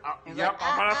 what is? Oh, yep,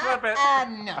 I'm gonna flip it.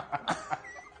 No.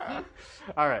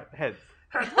 All right, heads.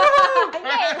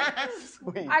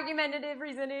 Yay. Argumentative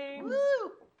reasoning.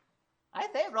 Woo! I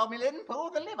say, Romulan, pull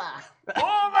the lever.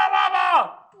 Pull the lever!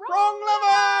 Wrong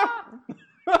lever!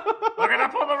 We're gonna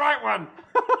pull the right one.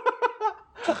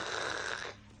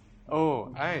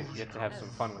 Oh, I get to have some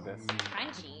fun with this.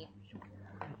 Crunchy.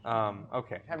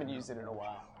 Okay. Haven't used it in a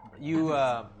while. You,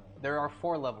 there are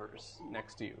 4 levers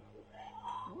next to you.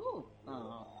 Ooh.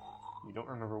 Oh. You don't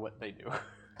remember what they do.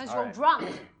 Because you're drunk.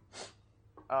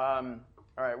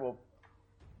 All right, well,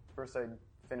 first I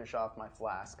finish off my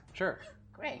flask. Sure.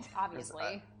 Great,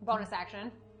 obviously. Bonus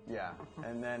action. Yeah,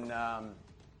 and then I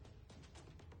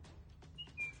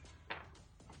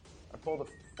pull the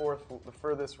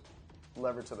furthest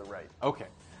lever to the right. Okay.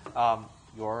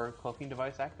 Your cloaking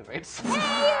device activates.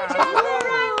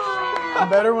 I'm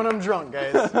better when I'm drunk,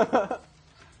 guys. The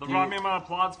Romulan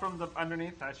applauds from the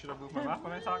underneath. I should have moved my mouth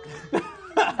when I talk. Okay.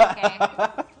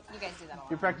 You guys do that a lot.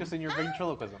 You're practicing your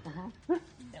ventriloquism.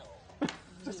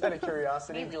 Just out of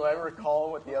curiosity, do I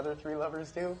recall what the other 3 levers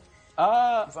do?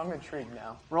 Uh, Because I'm intrigued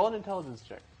now. roll an intelligence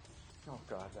check. Oh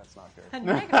god, that's not A good.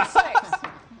 -6.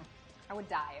 I would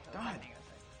die if it was God. a -6.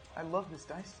 I love this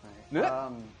dice Yeah.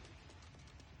 tonight.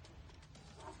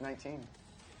 19.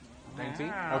 19?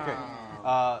 Okay.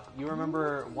 You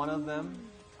remember one of them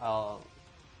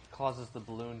causes the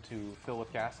balloon to fill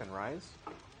with gas and rise.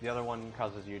 The other one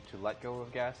causes you to let go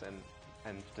of gas and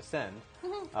descend.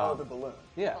 The balloon.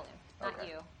 Yeah. Not Okay.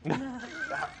 you.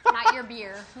 Not your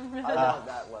beer. I love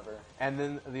that lever. And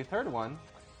then the third one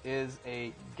is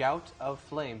a gout of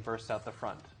flame bursts out the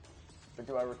front. But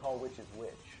do I recall which is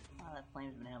which? Oh, that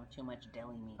flame's been having too much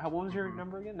deli meat. What was your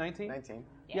number again? 19? 19.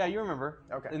 Yeah, you remember.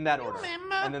 Okay. In that order.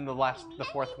 And then the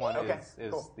fourth one Okay,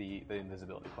 is cool. the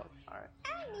invisibility cloak. All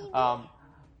right.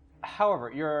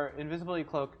 However, your invisibility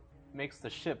cloak makes the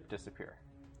ship disappear.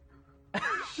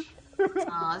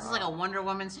 Oh, this is like a Wonder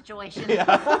Woman situation. Yeah.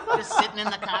 Just sitting in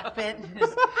the cockpit.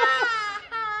 Just,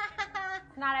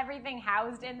 Not everything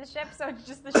housed in the ship, so it's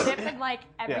just the ship and like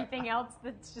everything else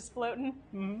that's just floating.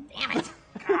 damn it.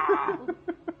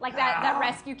 Like that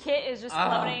rescue kit is just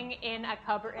floating in a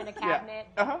cupboard in a cabinet.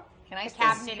 Uh-huh. Can I The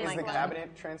cabinet Is is the like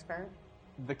cabinet transparent?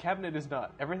 The cabinet is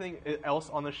not. Everything else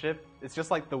on the ship, it's just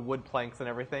like the wood planks and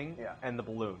everything, Yeah. and the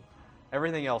balloon.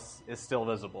 Everything else is still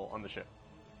visible on the ship.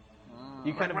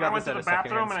 You kind of When I got went this to at the a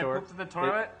bathroom secondhand and I store. pooped in the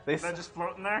toilet, They is that just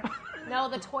floating there? No,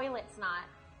 the toilet's not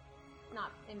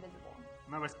invisible.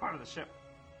 No, it's part of the ship.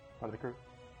 Part of the crew.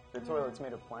 The toilet's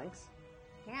made of planks?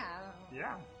 Yeah.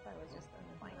 Yeah. That was just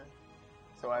a blank.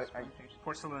 So I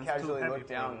Porcelain's casually too heavy look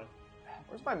down.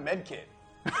 Where's my med kit?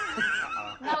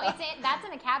 No, that's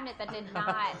in a cabinet that is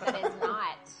not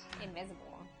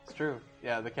invisible. It's true.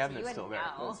 Yeah, the cabinet's wouldn't still there.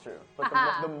 know. That's true. But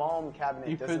the Malm cabinet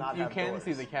You does not have can doors.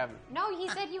 see the cabinet. No, he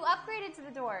said you upgraded to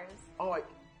the doors. Oh,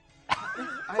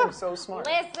 I am so smart.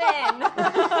 Listen.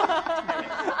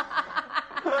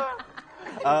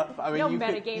 I mean, No you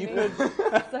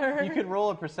metagaming, sir. you could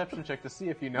roll a perception check to see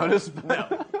if you notice. But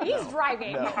no. He's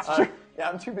driving. No. Yeah,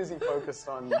 I'm too busy focused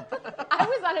on. I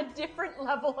was on a different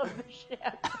level of the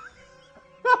ship.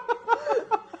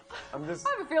 I'm just. I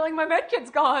have a feeling my medkit's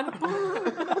gone.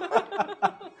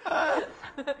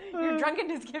 Your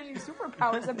drunkenness gives you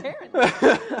superpowers, apparently.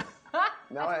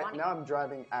 Now I'm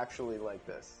driving actually like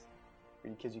this,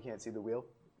 because you can't see the wheel.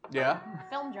 Yeah.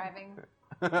 Film driving.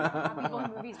 People in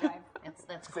movies drive. That's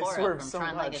They Cora swerve from so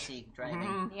Tron much. Legacy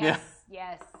driving. Yes.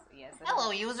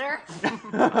 Hello, user. Beep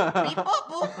boop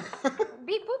boop.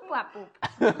 Beep boop blap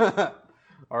boop.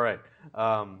 All right.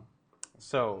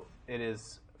 So it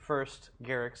is first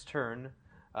Garrick's turn.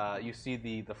 You see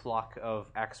the flock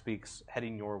of Axebeaks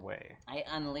heading your way. I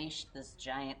unleash this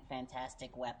giant,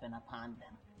 fantastic weapon upon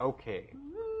them. Okay.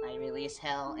 I release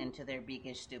hell into their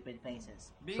beakish, stupid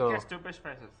faces. Beakish, stupid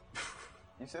faces.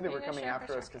 You said they were Yeah, coming sure,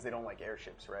 after for us because they don't like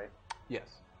airships, right?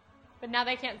 Yes. But now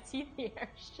they can't see the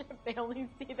airship. They only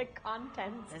see the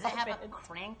contents. Does it have of a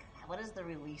crank? What is the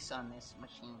release on this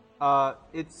machine?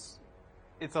 It's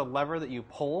a lever that you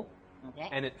pull, Okay.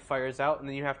 and it fires out, and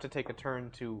then you have to take a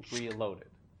turn to reload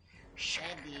it.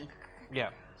 Shady. Yeah.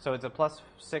 So it's a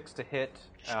 +6 to hit.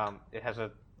 It has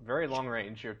a very long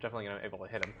range. You're definitely going to be able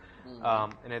to hit him.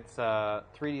 And it's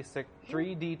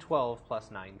 3d12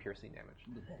 plus 9 piercing damage.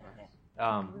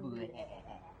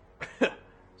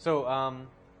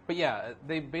 But yeah,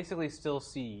 they basically still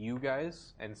see you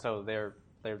guys, and so they're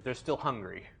still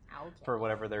hungry for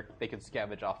whatever they could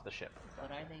scavenge off the ship.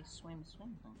 But are they swim?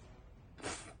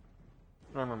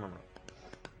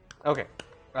 Okay.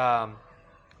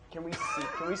 Can we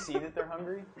see that they're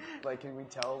hungry? Like, can we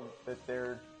tell that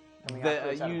they're coming after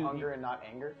us out of hunger and not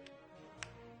anger?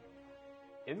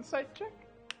 Insight check?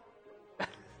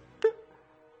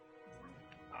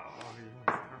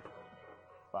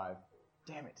 5.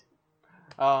 Damn it.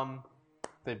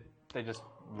 They just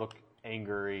look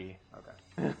angry. Okay.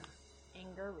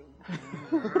 Angry.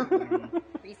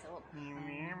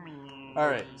 All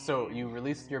right, so you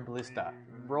release your ballista.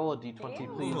 Roll a d20,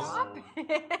 please. Stop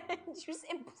it. Just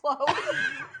implode.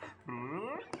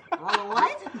 Roll a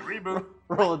what? Reboot.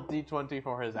 Roll a d20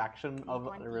 for his action of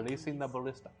releasing the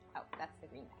ballista. Oh, that's the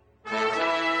green die.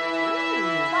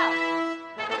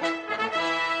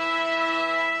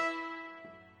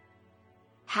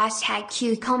 Hashtag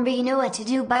cucumber, you know what to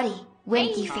do, buddy.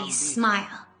 Winky face smile.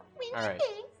 All right.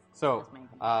 So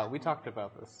we talked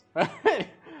about this.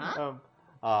 How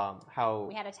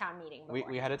We had a town meeting.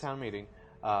 we had a town meeting.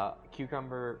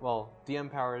 Cucumber. Well, DM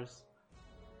powers.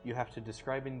 You have to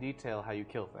describe in detail how you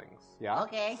kill things. Yeah.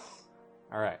 Okay.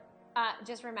 All right.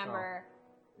 Just remember,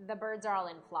 the birds are all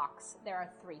in flocks. There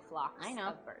are 3 flocks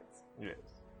of birds. Yes.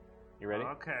 You ready?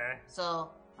 Okay. So,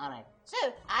 alright. So,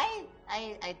 I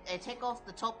take off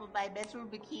the top of my metal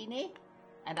bikini,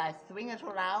 and I swing it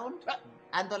around,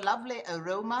 and the lovely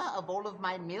aroma of all of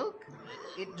my milk,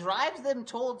 it drives them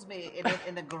towards me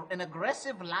in an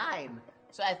aggressive line.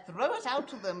 So I throw it out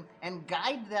to them and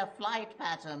guide their flight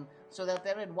pattern so that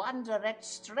they're in one direct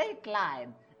straight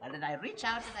line. And then I reach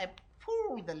out and I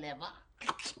pull the lever.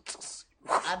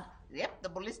 And, yep, the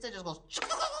ballista just goes...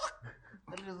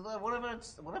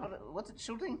 what's it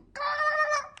shooting?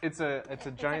 It's a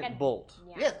giant bolt.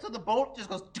 Yeah, so the bolt just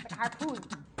goes...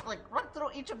 like right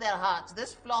through each of their hearts.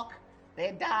 This flock,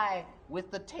 they die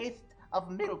with the taste of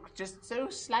milk just so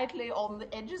slightly on the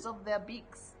edges of their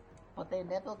beaks. But they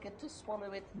never get to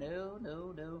swallow it. No.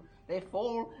 They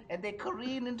fall and they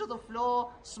careen into the floor,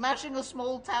 smashing a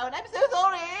small town. I'm so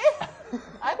sorry!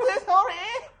 I'm so sorry!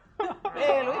 Well,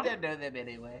 we don't know them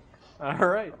anyway. All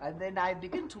right. And then I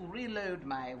begin to reload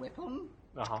my weapon.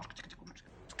 Uh-huh.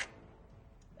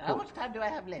 How much time do I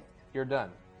have left? You're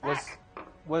done. Fuck.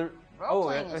 What? Oh,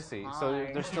 I see. So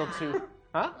hard. there's still 2.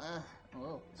 Huh?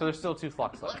 Whoa. So there's still 2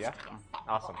 flocks left. Yeah.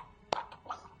 Awesome.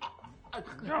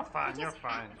 You're fine. You're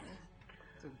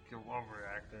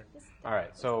overreacting. All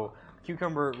right. So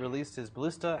Cucumber released his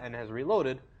ballista and has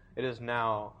reloaded. It is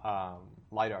now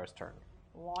Lidar's turn.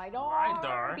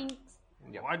 Lidar. Beat.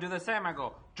 Yep. I do the same. I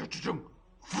go. Chum.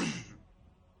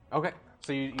 Okay.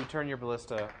 So you turn your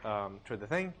ballista toward the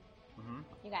thing.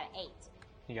 You got an 8.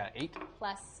 You got 8.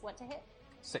 Plus what to hit?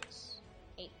 6.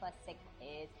 8 plus 6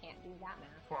 is, can't do that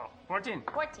math. 12. 14.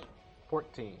 14.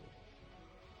 14.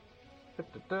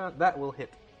 Da-da-da. That will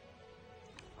hit.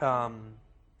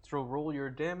 So roll your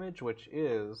damage, which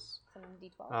is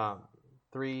 7d12.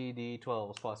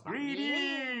 3d12s plus 9.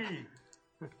 Greedy!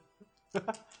 8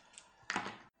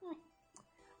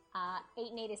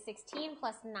 and 8 is 16,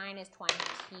 plus 9 is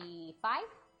 25.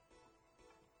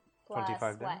 Plus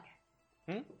 25 what?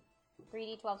 damage?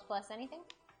 3d12s plus anything?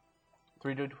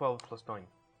 3d12 plus 9.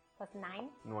 Plus 9?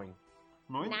 9.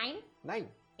 9? 9.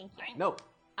 Thank you. No.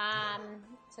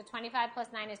 So 25 plus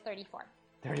 9 is 34.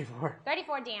 34.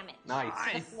 34 damage. Nice.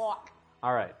 To the flock.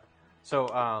 All right. So,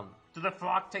 Do the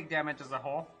flock take damage as a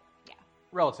whole? Yeah.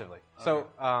 relatively. Okay. So,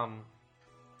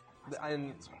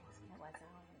 and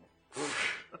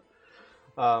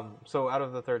so out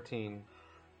of the 13,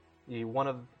 one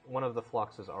of the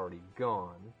flocks is already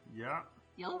gone. Yeah.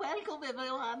 You're welcome,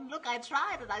 everyone. Look, I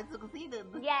tried and I succeeded.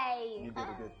 Yay! You did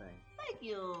a good thing. Thank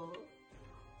you.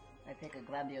 I take a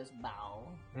grandiose bow.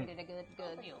 You did a good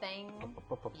thing.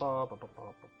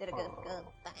 Did a good thing.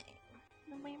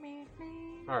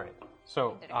 All right.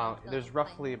 So there's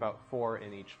roughly about 4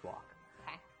 in each flock.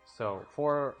 Okay. So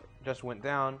 4 just went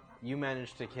down. You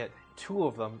managed to hit 2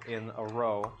 of them in a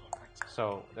row.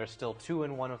 So there's still 2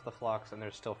 in one of the flocks, and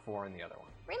there's still 4 in the other one.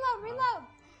 Reload!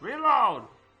 Reload!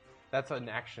 That's an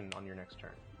action on your next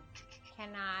turn. Can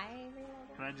I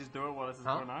reload? Can I just do it while this is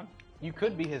going on? You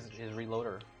could be his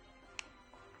reloader.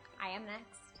 I am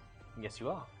next. Yes, you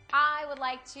are. I would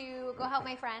like to go help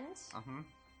my friend Mm-hmm.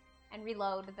 and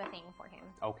reload the thing for him.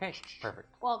 Okay, perfect.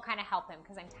 Well, kind of help him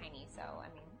because I'm tiny, so I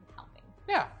mean, helping.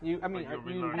 Yeah, But I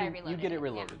reloaded you get it it,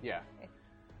 reloaded. Yeah.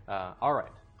 All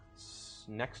right.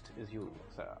 Next is you,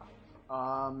 Sarah.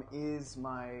 Is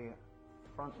my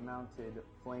front-mounted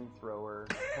flamethrower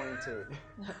pointed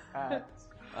at...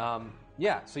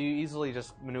 Yeah, so you easily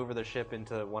just maneuver the ship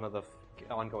into one of the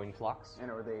ongoing flocks. And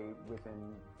are they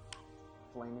within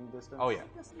flaming distance? Oh, yeah.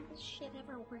 Doesn't this shit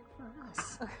ever work for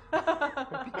us?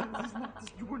 Because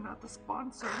you were not the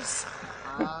sponsors.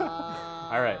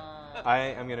 All right. I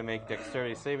am going to make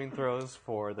dexterity saving throws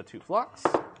for the 2 flocks.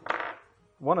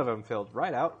 One of them failed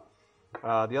right out.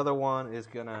 The other one is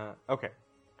going to... Okay.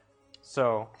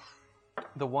 So,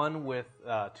 the one with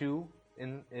 2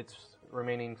 in its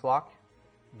remaining flock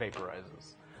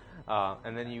vaporizes.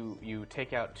 And then you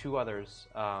take out 2 others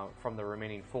from the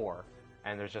remaining 4,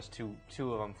 and there's just two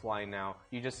of them flying now.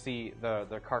 You just see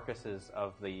the carcasses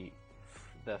of the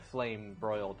flame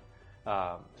broiled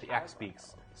the axe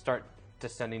beaks start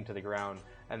descending to the ground,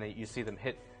 and then you see them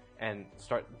hit and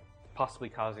start possibly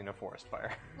causing a forest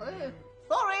fire.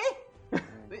 Sorry!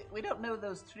 we don't know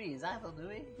those trees either, do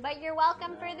we? But you're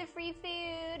welcome for the free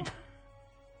food.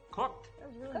 Cooked. That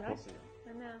was really nice of you.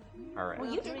 I know. All right. Well,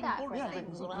 you did that for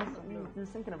things. You're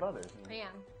thinking of others. I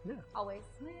am. Yeah. Always.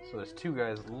 So there's 2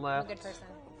 guys left. I'm a good person.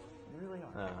 You really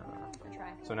are. I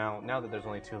try. So now that there's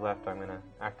only 2 left, I'm gonna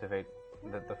activate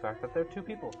the fact that there are 2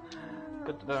 people.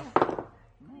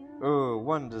 Oh,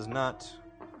 one does not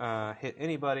hit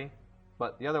anybody,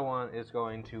 but the other one is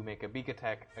going to make a beak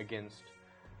attack against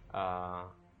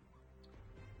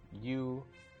you,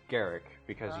 Garrick,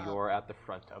 because you're at the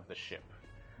front of the ship.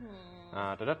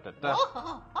 I'm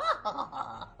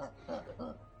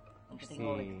getting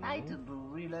all excited to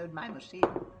reload my machine.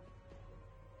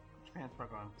 Transfer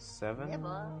on. 7.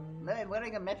 Never. No, I'm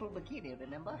wearing a metal bikini,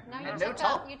 remember? No, you And took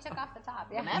top. you took off the top.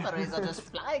 Yeah. Memories are just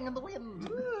flying in the wind.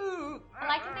 I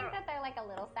like to think that they're like a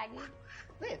little saggy.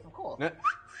 Yes, of course.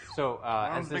 So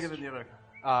One's as bigger this, than the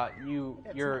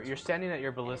other. you're standing at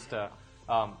your ballista,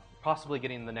 possibly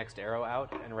getting the next arrow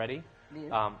out and ready,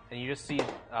 Yeah. and you just see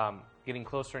getting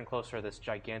closer and closer this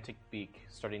gigantic beak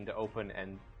starting to open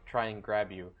and try and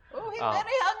grab you. Oh, he's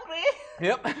very hungry.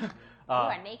 Yep. You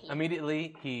are naked.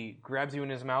 Immediately, he grabs you in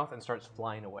his mouth and starts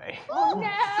flying away. Oh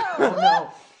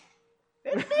no!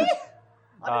 Oh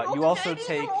no! You also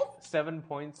take 7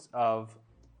 points of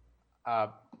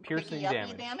piercing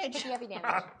Picky-uppy damage. Picky heavy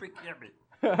damage.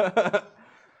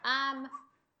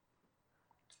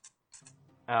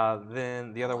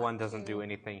 Then the other one doesn't do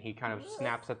anything. He kind of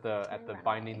snaps at the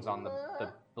bindings on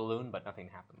the balloon, but nothing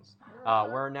happens.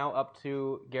 We're now up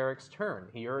to Garrick's turn.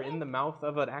 You're in the mouth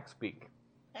of an axe beak.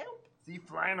 Is he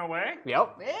flying away?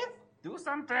 Yep. Do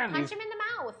something. Punch him in the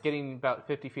mouth. Getting about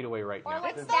 50 feet away right Or now.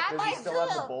 like Does stab he him. still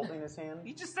have the bolt in his hand?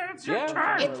 He just said it's your Yeah.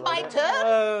 turn. It's my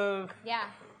turn. Yeah.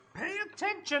 Pay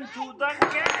attention to the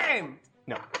game.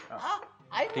 No.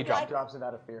 I He would dropped. like, Drops it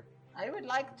out of fear. I would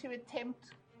like to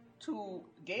attempt to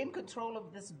gain control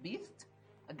of this beast,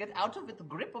 get out of its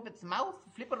grip of its mouth,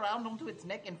 flip around onto its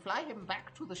neck, and fly him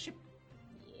back to the ship.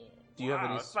 Do you have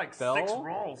any It's like spell? 6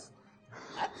 rolls.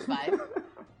 That's fine.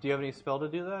 Do you have any spell to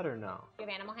do that or no? Do you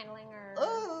have animal handling or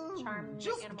charm?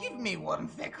 Just animal? give me 1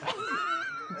 second. I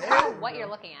don't know what you're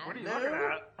looking at. What are you looking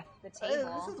at? the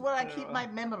table. This is where I keep my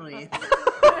memories.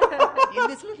 In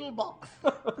this little box.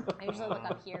 I usually look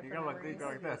up here for memories. go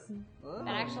like this.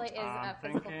 That actually is a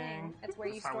physical thing. It's where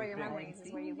you store your memories.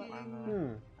 Is where you look.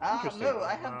 No,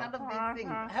 I have none of these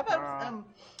things. How about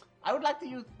I would like to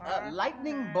use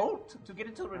lightning bolt to get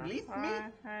it to release me,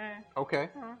 Okay.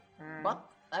 but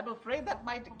I'm afraid that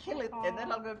might kill it, and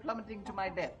then I'll go plummeting to my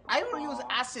death. I will use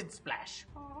acid splash.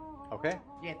 Okay.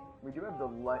 Yes. We do have the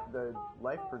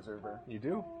life preserver. You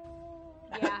do?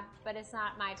 Yeah, but it's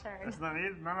not my turn. It's not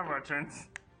none of our turns.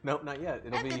 Nope, not yet.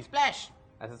 It'll Acid be splash.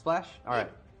 acid splash. All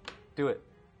right, do it.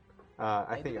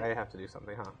 I think I have to do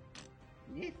something, huh?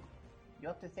 Yes. You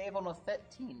have to save on a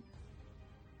 13.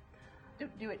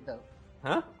 Don't do it though.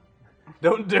 Huh?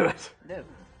 Don't do it. No.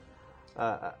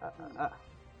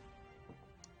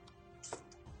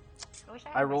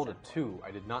 I rolled a 2.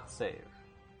 I did not save.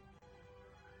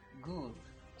 Good.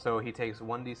 So he takes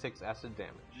 1d6 acid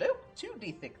damage. Nope,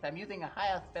 2d6. I'm using a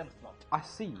higher spell slot. I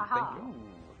see. Thank you.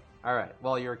 All right.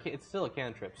 Well, it's still a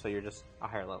cantrip, so you're just a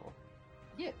higher level.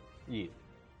 Yeah. Yeah.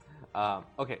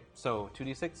 Okay. So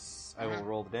 2d6. I will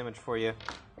roll the damage for you.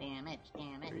 Damage.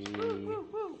 3,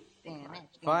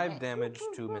 5 damage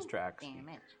to Mr. Axe.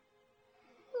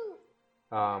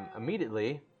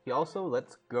 Immediately, he also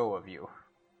lets go of you.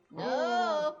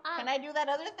 No. Can I do that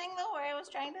other thing though, where I was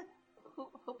trying to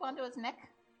hoop onto his neck?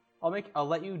 I'll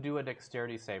let you do a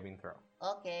dexterity saving throw.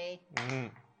 Okay.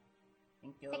 Mm.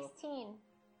 Thank you. 16.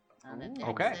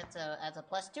 Okay. That's a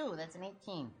 +2. That's an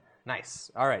 18.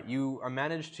 Nice. All right. You are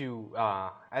managed to,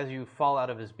 as you fall out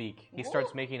of his beak, he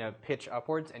starts making a pitch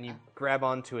upwards, and you grab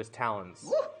onto his talons.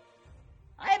 Woo!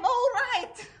 I'm all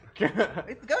right.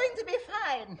 It's going to be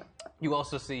fine. You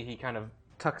also see he kind of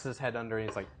tucks his head under, and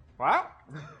he's like, "Wow."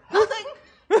 Nothing.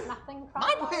 Nothing.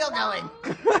 My wheel going.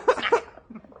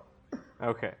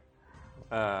 Okay.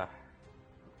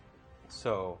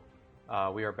 So,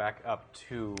 we are back up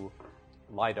to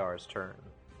Lidar's turn.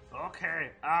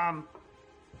 Okay.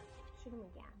 Shoot him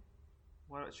again.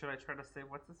 What should I try to say?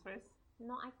 What's his face?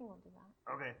 No, I think we'll do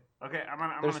that. Okay. Okay. I'm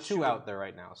gonna. There's shoot 2 him. out there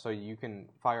right now, so you can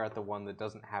fire at the one that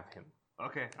doesn't have him.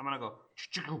 Okay. I'm gonna go.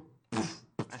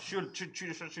 And shoot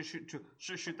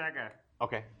that guy.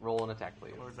 Okay. Roll an attack,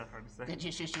 please. What was that hard to say? Did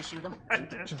you shoot him?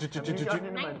 You got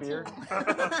into my beer.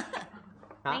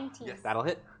 19. Yes. That'll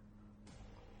hit.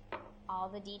 All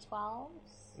the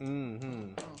d12s.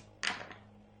 Mm-hmm.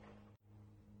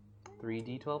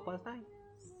 3d12 plus 9.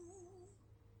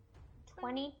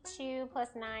 22 plus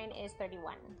 9 is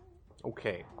 31.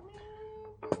 Okay.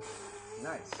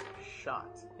 Nice shot.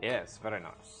 Yes, very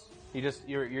nice.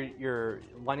 You're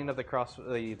lining up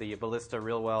the ballista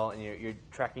real well, and you're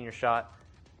tracking your shot,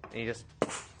 and you just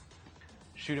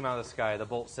shoot him out of the sky. The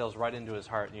bolt sails right into his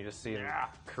heart, and you just see him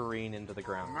careen into the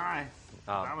ground. Nice.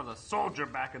 I was a soldier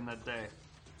back in the day.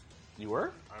 You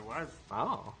were? I was.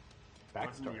 Oh. I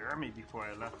was in Backstory. the army before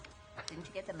I left. Didn't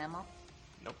you get the memo?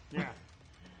 Nope. Yeah.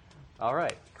 All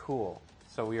right. Cool.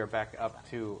 So we are back up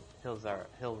to Hilzira.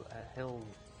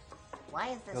 Why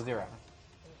is this? Hilzira.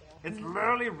 It's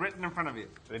literally written in front of you.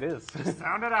 It is. Just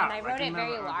sound it out. And I wrote it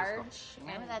very large.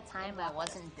 Remember that time I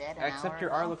wasn't dead an Except hour your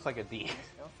ago? R looks like a D.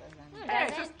 Still says I'm Hey, dead.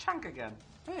 it's just chunk again.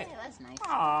 Hey, that's nice.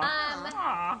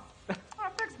 Aw.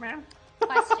 Thanks, man.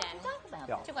 Question. Talk about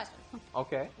Yeah. it. 2 questions.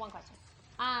 Okay. 1 question.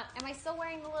 Am I still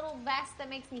wearing the little vest that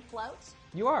makes me float?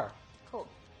 You are. Cool.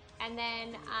 And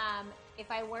then, if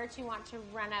I were to want to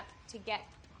run up to get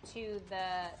to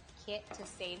the kit to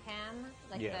save him,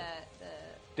 like Yeah. the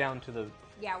Down to the...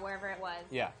 wherever it was,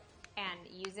 Yeah. and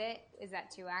use it, is that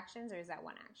 2 actions or is that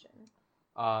 1 action?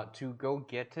 To go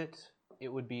get it, it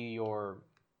would be your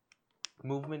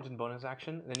movement and bonus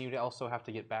action. Then you'd also have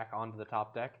to get back onto the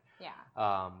top deck.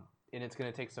 Yeah. And it's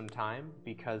going to take some time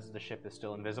because the ship is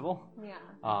still invisible. Yeah.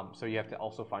 So you have to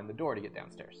also find the door to get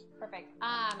downstairs. Perfect.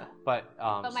 But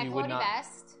but so my you would floaty not.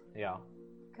 vest, Yeah,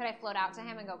 could I float out to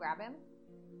him and go grab him?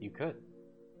 you could.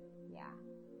 Yeah.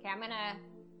 Okay, I'm gonna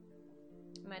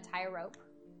tie a rope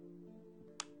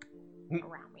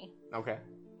around me. Okay.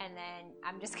 And then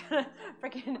I'm just gonna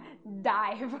freaking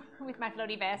dive with my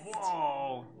floaty vest.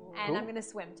 Whoa. And Cool. I'm gonna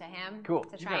swim to him. Cool.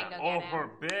 To You try and got go get over him.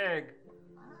 big.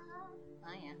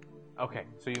 Oh yeah. Okay.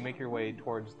 So you make your way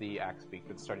towards the axe beak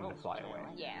that's starting to fly away.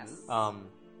 Yes. Um,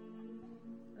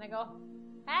 And I go,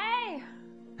 hey!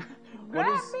 what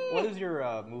Grab is me! what is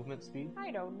your movement speed?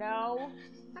 I don't know.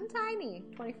 I'm tiny.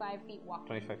 25 feet walking.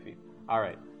 25 feet. All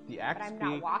right. The axe But I'm beak.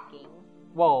 not walking.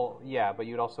 Well, yeah, but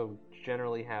you'd also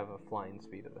generally have a flying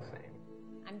speed of the same.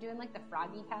 I'm doing like the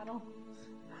froggy paddle.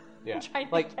 Yeah. Trying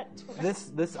to Like get to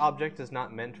it. this object is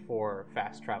not meant for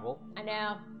fast travel. I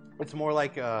know. It's more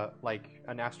like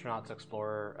an astronaut's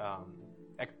explorer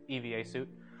EVA suit.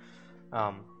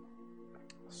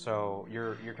 So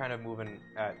you're kind of moving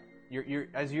at you're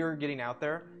as you're getting out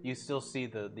there, you still see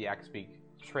the axe beak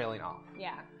trailing off.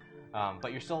 Yeah.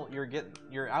 But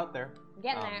you're out there.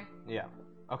 Getting there. Yeah.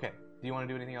 Okay. Do you want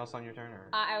to do anything else on your turn? Or?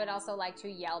 I would also like to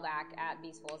yell back at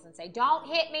Beastfuls and say, "Don't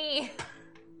hit me!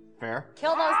 Fair.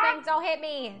 Kill those things! Don't hit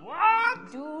me!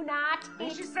 What? Do not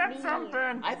hit She said me!"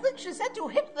 something. I think she said to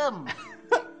hit them.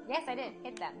 Yes, I did.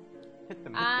 Hit them. Hit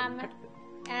them.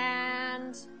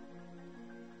 And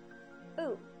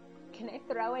ooh, can I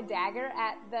throw a dagger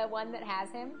at the one that has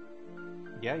him?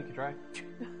 Yeah, you can try.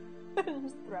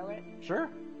 Just throw it. Sure.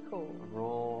 Cool.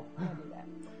 Roll. I'll do that.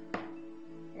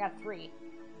 I got 3.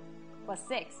 Plus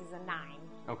 6 is a 9.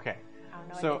 Okay. I don't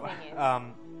know So, what the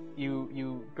thing is.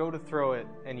 you go to throw it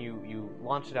and you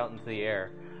launch it out into the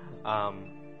air,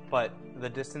 but the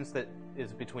distance that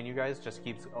is between you guys just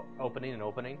keeps opening and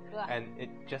opening, Ugh. and it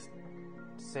just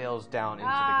sails down into the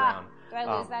Ah! ground. Do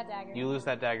I lose that dagger? You lose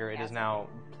that dagger. It Yeah, is now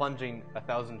plunging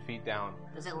 1,000 feet down.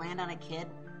 Does it land on a kid?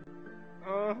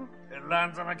 It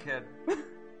lands on a kid.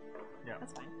 Yeah.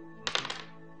 That's fine.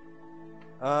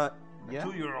 Yeah.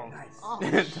 2-year-old. Nice. Oh,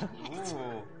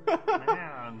 Ooh,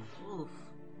 man. Oof.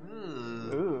 I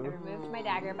removed my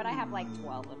dagger, but I have like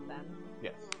 12 of them.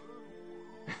 Yes.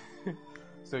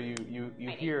 So you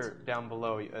hear down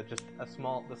below just the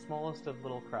smallest of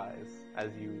little cries as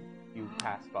you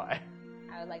pass by.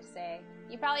 I would like to say,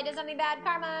 "You probably did something bad,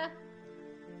 Karma,"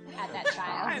 at that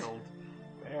child.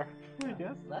 Fair, I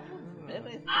guess. That was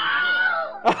very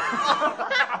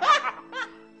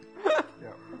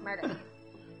Murder.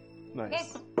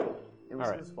 Nice. It was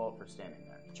All right. his fault for standing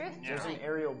there. True. There's an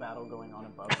aerial battle going on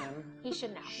above him. He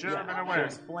should know. Should have been aware.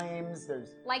 There's flames.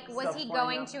 There's Like, was stuff he flying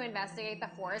going up. to investigate the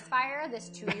forest fire? This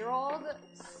 2-year-old,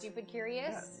 stupid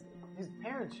curious. His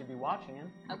parents should be watching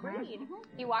him. Agreed.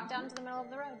 He walked out into the middle of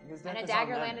the road, His and death a is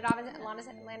dagger on them. landed on his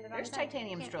landed on There's his head.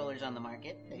 titanium Can't- strollers on the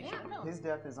market. They Yeah. should know. His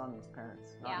death is on his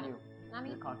parents, not Yeah. you. Not me.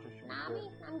 Your conscience should be Not clear.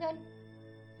 me. I'm good.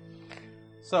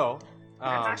 So,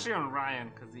 It's actually on Ryan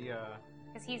because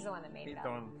Because he's the one that made he's it the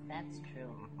up. one. That's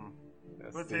true.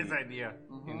 that's What's the his idea?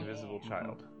 invisible Yeah.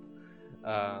 child.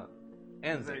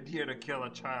 His And idea to kill a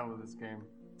child in this game.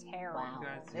 Terrible. Wow.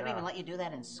 Guys, They don't yeah. even let you do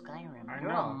that in Skyrim. I You're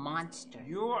know. a monster.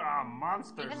 You are a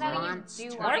monster. Even son. though Monster. you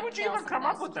do Why want to would you kill even some come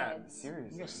up of with those that? kids.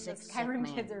 Seriously. You're The sick, Skyrim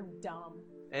sick kids man. are dumb.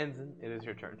 Ensign, it is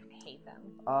your turn. I hate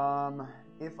them.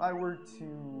 If I were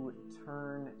to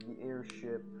turn the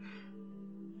airship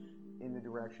in the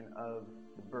direction of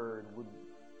the bird, would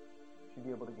she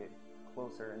be able to get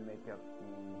closer and make up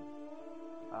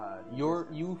the?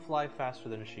 You fly faster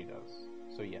than she does,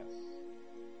 so yes.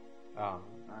 All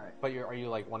right. But are you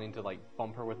like wanting to like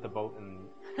bump her with the boat and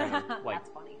kind of like That's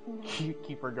funny.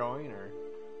 keep her going, or?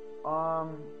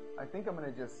 I think I'm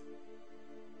gonna just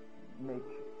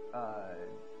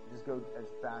just go as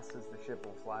fast as the ship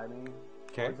will fly me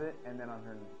towards it, and then on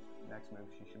her next move,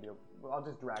 she should be able. Well, I'll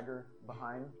just drag her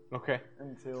behind. Okay.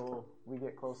 Until we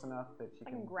get close enough that she I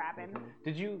can can grab him.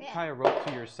 Did you Yeah. tie a rope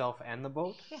to yourself and the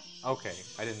boat? Yeah. Okay,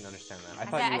 I didn't understand that. I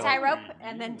thought tie you a like, rope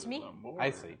and then to me. I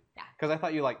see. Yeah. Because I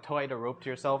thought you like tied a rope to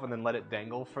yourself and then let it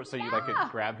dangle so you like could Yeah.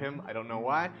 grab him. I don't know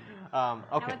why. No,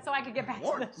 Okay, it's so I could get back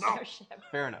to the starship.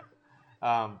 fair enough.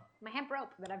 My hemp rope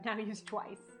that I've now used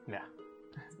twice. Yeah.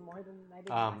 It's more than I did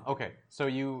last time. Okay, so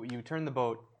you turn the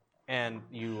boat and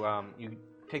you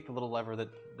take the little lever that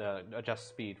adjusts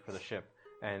speed for the ship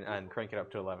and crank it up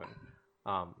to 11,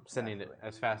 sending it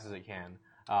as fast as it can.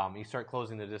 You start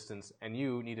closing the distance, and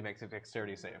you need to make a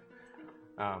dexterity save.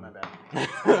 My bad.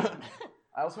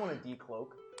 I also want to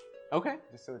decloak. Okay.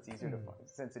 Just so it's easier to find,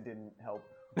 since it didn't help.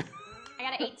 I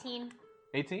got an 18.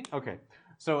 18? Okay.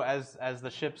 So as the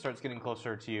ship starts getting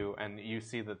closer to you, and you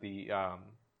see that the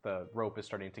rope is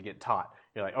starting to get taut,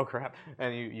 you're like, oh crap,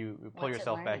 and you pull What's it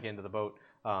yourself back learning? into the boat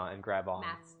and grab on.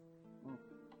 Maths.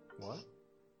 What?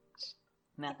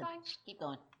 Nothing. Keep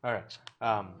going. All right.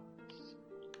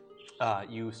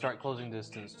 You start closing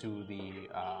distance to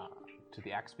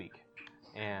the axe beak,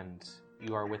 and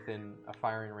you are within a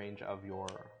firing range of your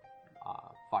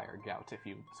fire gout, if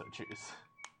you so choose.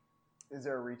 Is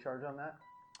there a recharge on that?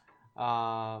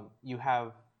 You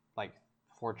have like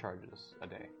 4 charges a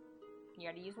day. You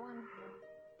already used one.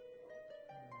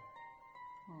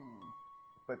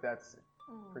 But that's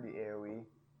pretty AOE.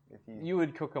 If You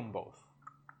would cook them both.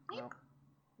 No.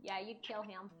 Yeah, you'd kill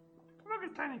him. Look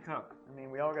at Tiny Cook. I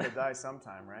mean, we all gotta die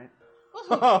sometime, right?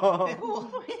 What?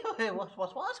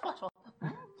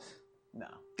 No.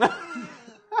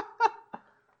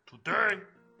 Today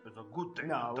is a good day.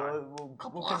 No, to die.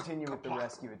 we'll continue with the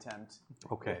rescue attempt.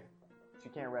 Okay. she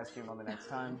can't rescue him on the next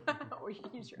time, Or you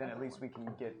can use your then other at least we can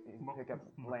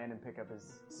land and pick up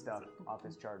his stuff off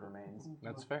his charred remains.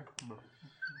 That's fair.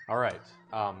 All right.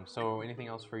 So anything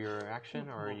else for your action,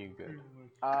 or are you good?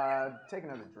 Take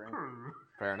another drink.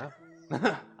 Fair enough.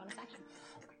 bonus action.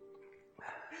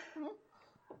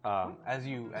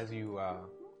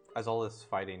 As all this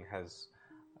fighting has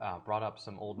brought up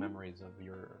some old memories of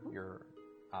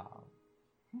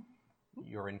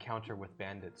your encounter with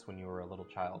bandits when you were a little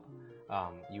child.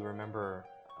 You remember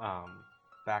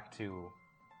back to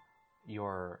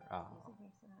your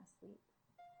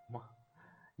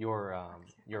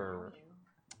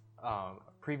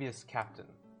previous captain,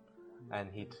 and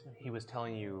he was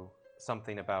telling you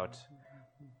something about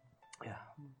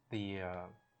the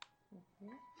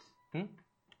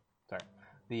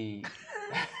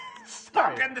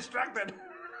Stop getting distracted.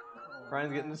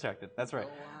 Brian's getting distracted. That's right.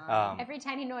 Every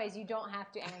tiny noise you don't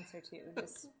have to answer to.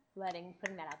 Just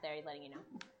putting that out there, letting you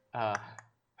know.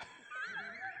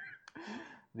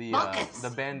 The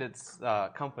bandits'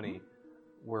 company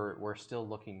were still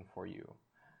looking for you,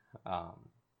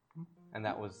 and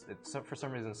that was for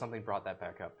some reason something brought that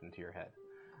back up into your head.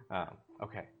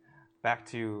 Okay, back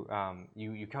to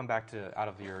you come back to out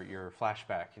of your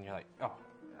flashback, and you're like, oh.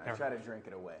 I try to drink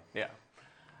it away. Yeah.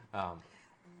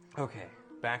 Okay,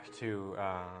 back to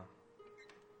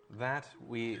that.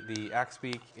 The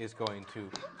Axebeak is going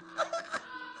to.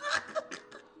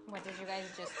 What did you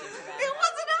guys just do to that? It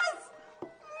wasn't us!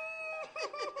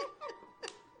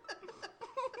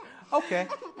 Okay.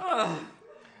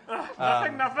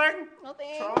 Nothing.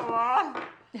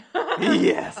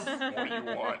 Yes. What do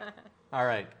you want? All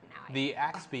right. The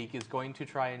Axebeak is going to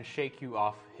try and shake you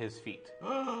off his feet.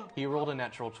 He rolled a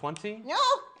natural 20. No!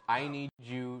 I need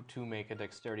you to make a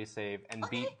dexterity save and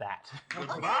beat that.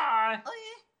 Goodbye. Okay.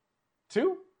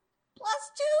 2?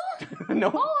 +2?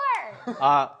 No.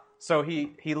 4! So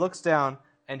he looks down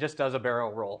and just does a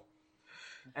barrel roll.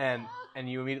 And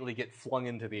you immediately get flung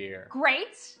into the air.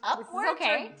 Great. Upwards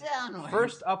okay. or downwards?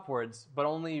 First upwards, but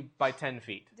only by 10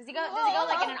 feet. Does he go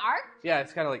like in an arc? Yeah,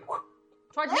 it's kind of like...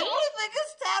 Towards me? Everything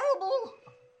is terrible.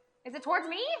 Is it towards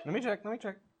me? Let me check.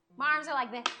 My arms are like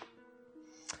this.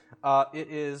 It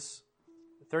is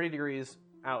 30 degrees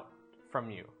out from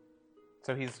you.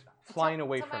 So he's flying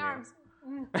away from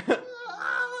you.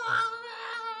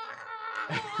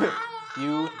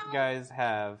 You guys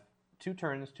have 2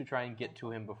 turns to try and get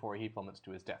to him before he plummets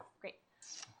to his death. Great.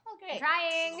 Okay.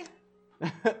 Trying.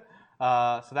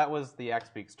 So that was the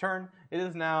Axebeak's turn. It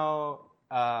is now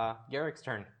Garrick's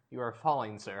turn. You are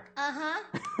falling, sir.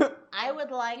 I would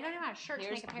like. You don't even have a shirt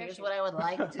to make a parachute. Here's what I would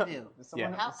like to do. Does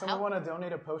someone want to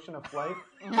donate a potion of flight?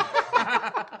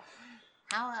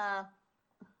 How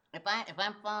if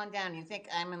I'm falling down, you think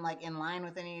I'm in line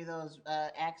with any of those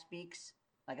Axebeaks?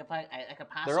 Like if I could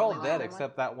possibly. They're all dead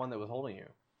except that one that was holding you.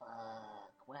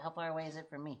 Well, how far away is it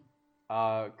from me?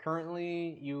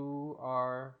 Currently, you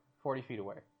are 40 feet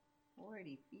away.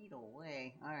 40 feet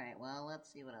away. All right. Well,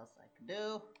 let's see what else I can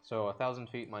do. So 1,000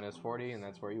 feet minus 40, and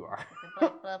that's where you are.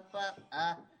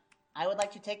 I would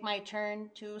like to take my turn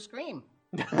to scream.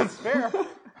 That's fair. Do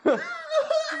you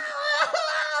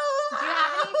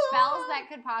have any spells that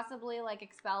could possibly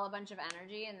expel a bunch of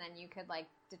energy, and then you could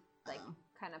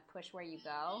kind of push where you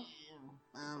go?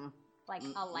 Like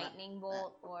a lightning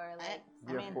bolt or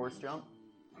Do you have force jump?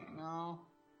 No,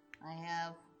 I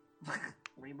have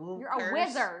remove. You're curse. a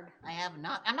wizard. I have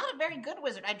not. I'm not a very good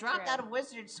wizard. I dropped out of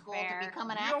wizard school to become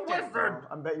an actor. Wizard.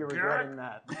 I bet you're regretting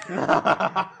that.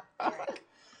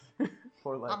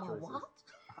 Poor life I'm a choices. what?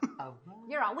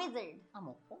 You're a wizard. I'm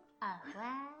a what?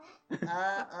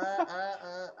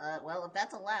 What? Well, if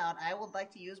that's allowed, I would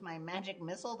like to use my magic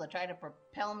missile to try to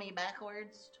propel me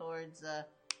backwards towards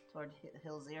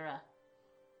Hilzira.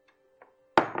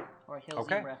 Or Hilzibra.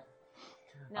 Okay.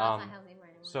 No, it's not healthy right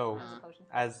anymore. So,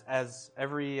 as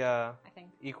every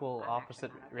equal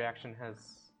opposite reaction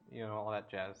has, all that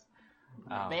jazz.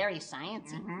 Very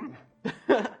sciencey.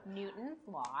 Newton's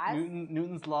laws.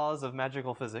 Newton's laws of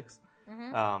magical physics.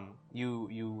 Mm-hmm.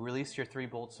 You release your 3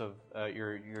 bolts of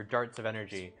your darts of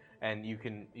energy, and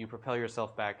you propel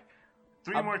yourself back.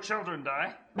 3 more children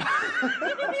die.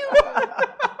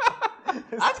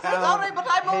 I'm so sorry, but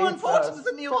I'm more important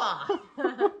than you are.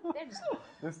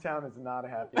 This town is not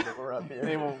happy that we're up here.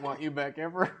 They won't want you back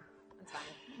ever. It's fine.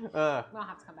 We don't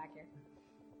have to come back here.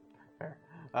 Fair.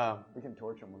 We can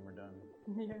torch them when we're done.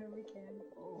 Yeah, we can.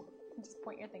 Just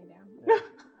point your thing down.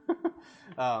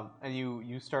 Yeah. And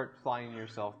you start flying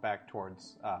yourself back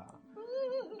towards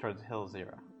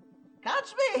Hilzira.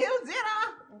 Catch me,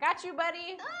 Hilzira! Got you,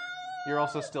 buddy. You're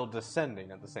also still descending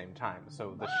at the same time,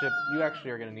 so the ship. You actually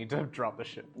are going to need to drop the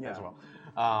ship as well.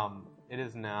 It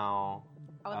is now.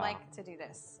 I would like to do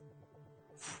this.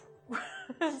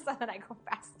 So that I go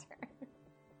faster.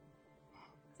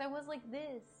 So I was like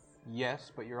this.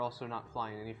 Yes, but you're also not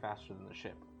flying any faster than the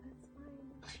ship.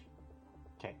 That's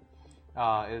fine.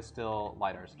 Okay. It is still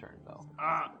Lidar's turn, though.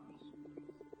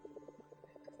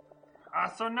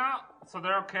 So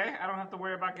they're okay? I don't have to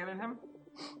worry about getting him?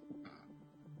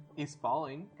 He's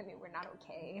falling. I mean, we're not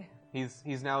okay.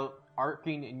 He's now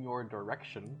arcing in your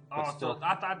direction. But still...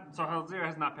 so Helzira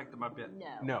has not picked him up yet?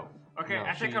 No. Okay, No,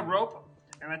 I take a rope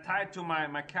and I tie it to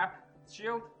my cap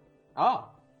shield. Oh.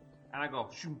 And I go,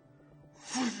 shoo,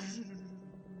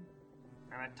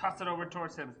 and I toss it over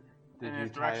towards him. Did in you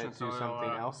his tie direction, it to so something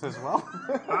it'll, else as well?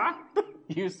 Huh?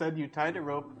 You said you tied a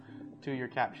rope to your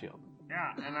cap shield.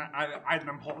 Yeah, and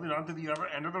I'm holding onto the other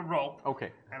end of the rope.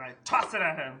 Okay. And I toss it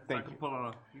at him. Thank so I can you. pull it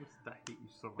off. I hate you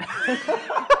so much.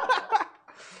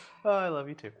 Oh, I love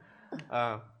you too.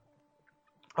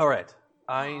 All right.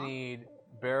 I need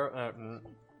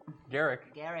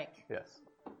Garrick. Garrick. Yes.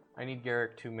 I need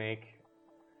Garrick to make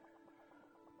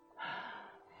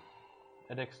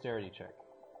a dexterity check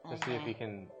to see if he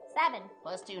can. 7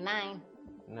 + 2, 9.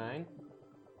 9.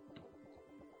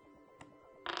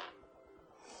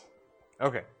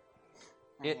 Okay.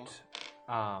 It.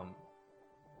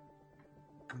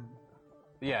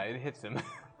 Yeah, it hits him.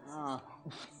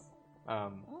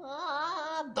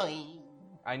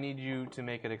 I need you to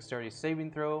make a dexterity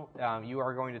saving throw. You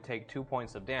are going to take 2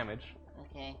 points of damage.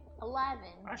 Okay. 11.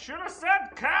 I should have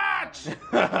said catch!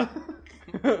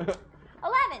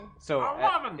 11. So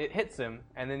 11. It hits him,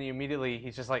 and then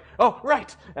he's just like, oh,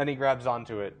 right! And he grabs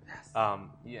onto it.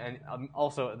 Yes.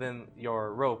 Also, then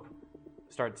your rope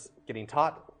starts getting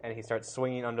taut, and he starts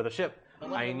swinging under the ship.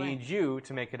 I need you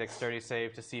to make a dexterity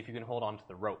save to see if you can hold on to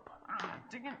the rope.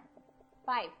 Dig it.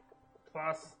 5.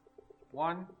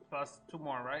 +1 + 2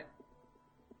 more, right?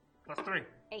 +3.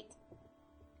 8.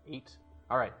 8.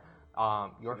 All right.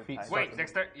 Your feet. Wait,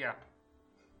 Dexter. Yeah.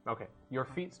 Okay. Your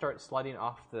feet start sliding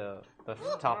off the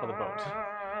top of the boat.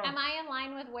 Am I in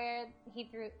line with where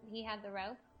he had the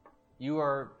rope?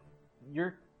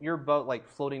 Your boat like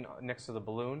floating next to the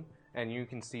balloon, and you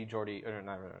can see Jordy or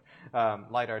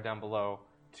Lidar down below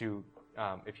to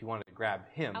if you wanted to grab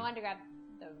him. I wanted to grab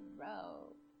the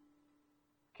rope.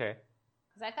 Okay.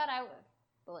 Because I thought I would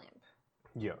blimp.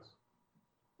 Yes.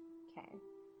 Okay.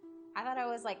 I thought I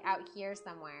was like out here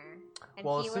somewhere, and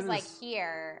Well, he as was soon like as-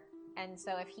 here, and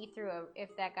so if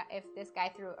this guy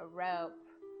threw a rope,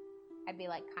 I'd be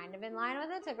like kind of in line with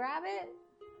it to grab it.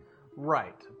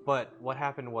 Right, but what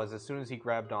happened was as soon as he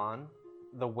grabbed on,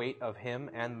 the weight of him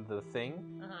and the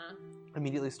thing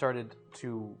immediately started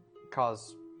to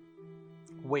cause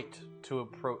weight to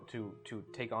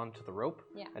take onto the rope,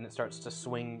 and it starts to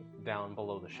swing down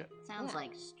below the ship. Sounds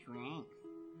like strength.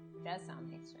 It does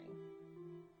sound like strength.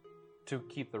 To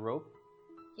keep the rope?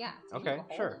 Yeah. To Okay, keep a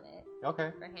hold sure. of it.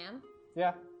 Okay. For him?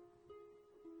 Yeah.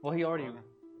 Well, he already...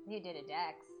 You did a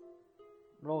dex.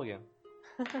 Roll again.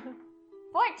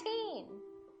 14!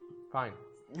 Fine.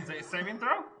 Saving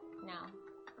throw? No.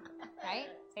 Right?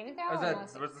 Saving throw?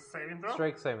 Was the saving throw?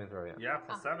 Strength saving throw, yeah. Yeah,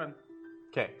 +7.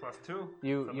 Okay. +2.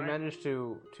 You managed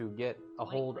to get a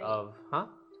hold of... Huh?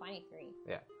 23.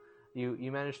 Yeah.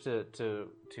 You managed to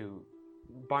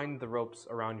bind the ropes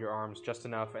around your arms just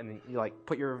enough, and then you like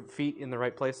put your feet in the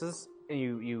right places, and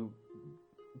you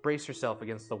brace yourself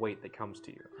against the weight that comes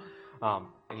to you,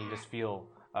 and you just feel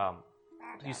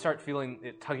you start feeling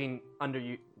it tugging under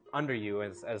you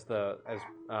as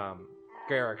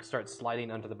Garrick starts sliding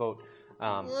onto the boat,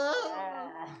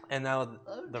 and now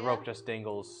the rope just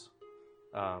dangles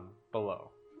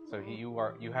below. So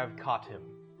you have caught him.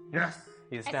 Yes.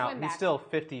 He's still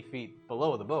 50 feet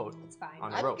below the boat. It's fine.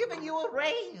 On a I'm rope. giving you a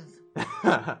raise.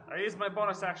 I used my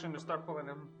bonus action to start pulling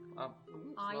him up.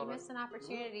 Aw, you missed an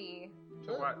opportunity.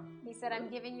 To what? He said, I'm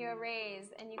giving you a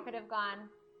raise, and you could have gone,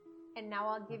 and now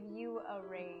I'll give you a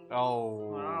raise.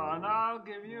 Oh. And I'll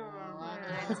give you a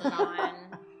raise. It's on.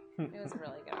 It was a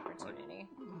really good opportunity.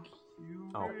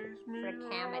 Oh. For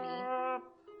Camity.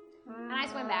 And I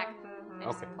swim back. I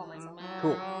just pull myself back.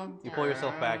 Cool. You pull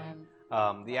yourself back.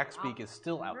 The axe beak is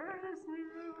still out there.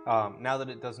 Now that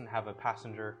it doesn't have a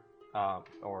passenger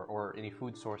or any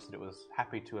food source that it was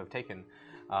happy to have taken,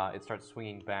 it starts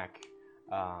swinging back.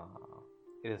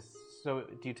 So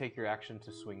do you take your action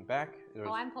to swing back?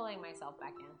 Oh, I'm pulling myself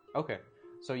back in. Okay.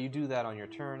 So you do that on your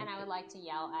turn. And I would like to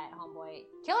yell at Homeboy,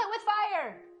 kill it with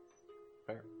fire!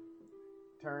 Fair.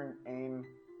 Turn, aim,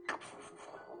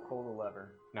 pull the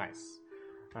lever. Nice.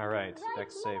 All right.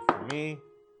 Dex save for me.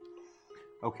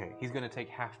 Okay, he's going to take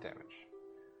half damage.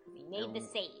 We made the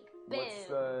save. Boom. What's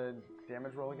the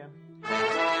damage roll again? Okay,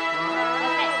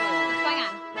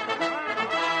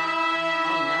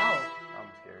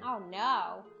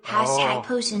 Hashtag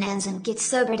potion ends and get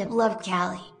sobered up love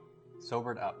Cali.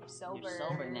 Sobered up. Sober. You're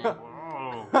sober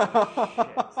now.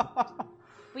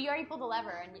 But you already pulled the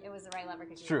lever, and it was the right lever.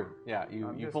 It's true. Yeah,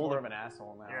 you just pulled more it. of an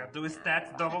asshole now. Yeah, do his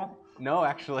stats double? No,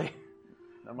 actually.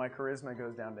 Now my charisma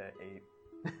goes down to 8.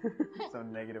 So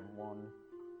 -1.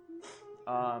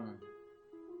 God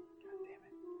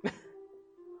damn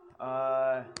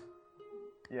it.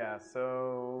 Yeah,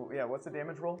 so what's the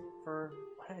damage roll for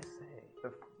What did I say?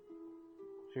 the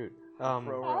Shoot.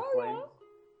 thrower of flames?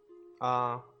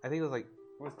 I think it was like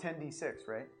It was 10d6,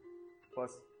 right?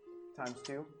 Plus times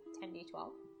 2?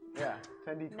 10d12. Yeah,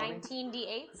 10d20.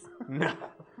 19d8s. no.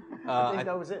 I think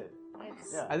that was it.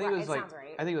 It's, Yeah. I think it was like sounds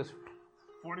right. I think it was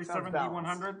 47 Sounds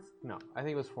D100s? no. I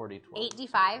think it was 40-12.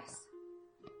 8d5s.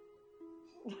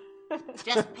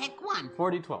 Just pick one.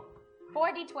 40-12.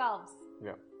 4d12s.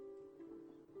 Yeah.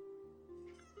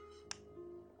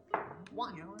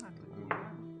 1,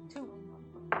 2,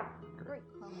 3,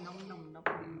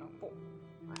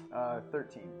 4.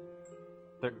 13.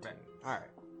 13. All right.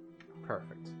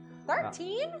 Perfect.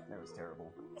 13? That was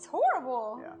terrible. It's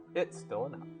horrible. Yeah. It's still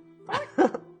enough.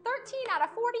 13 out of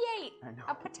 48. I know.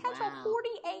 A potential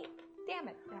 48. Damn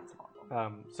it. That's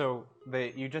horrible. So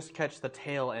you just catch the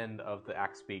tail end of the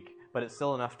axe beak, but it's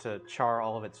still enough to char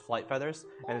all of its flight feathers,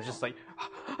 and it's just like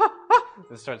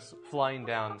it starts flying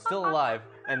down, still alive,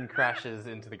 and crashes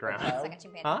into the ground. It's like a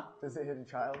chimpanzee. Huh? Does it hit a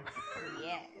child?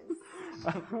 Yes.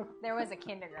 There was a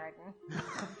kindergarten.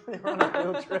 They were on a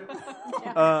field trip.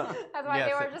 That's why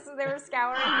yes, they were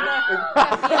scouring the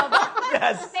field.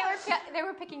 Yes. They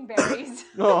were picking berries.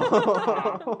 Oh.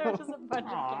 There were just a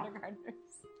bunch of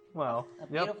kindergartners. Well, A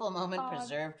beautiful moment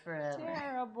preserved forever. All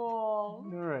Terrible.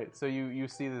 right. So you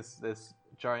see this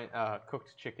giant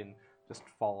cooked chicken just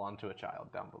fall onto a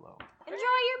child down below.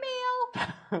 Enjoy your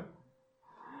meal.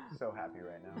 So happy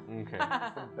right now. Okay.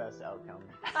 It's the best outcome.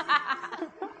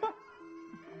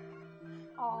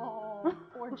 Oh,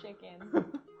 poor chicken.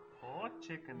 Poor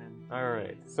chicken and... All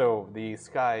right. So the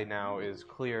sky now is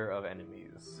clear of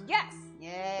enemies. Yes.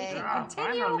 Yay. Ah,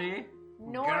 Continue finally!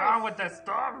 north. Get on with the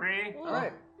story! All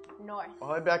right. North.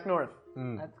 I'll head back north.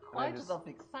 That's quite of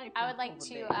excitement. I would like over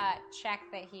to there. check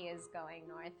that he is going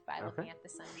north by looking at the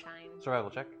sunshine.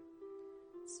 Survival check.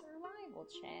 Survival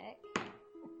check.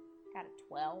 Got a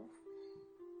 12.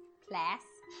 Plus.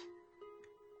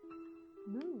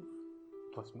 Move.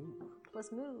 Plus move.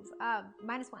 Plus move.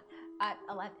 -1.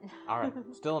 11. All right.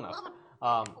 Still enough.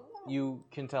 You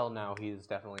can tell now he's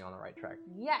definitely on the right track.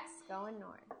 Yes, going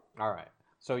north. All right.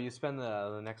 So you spend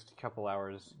the next couple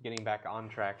hours getting back on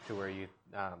track to where you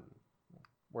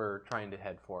were trying to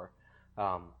head for.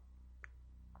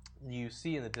 You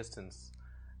see in the distance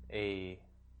a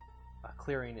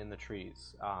clearing in the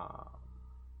trees,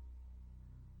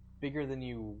 bigger than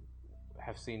you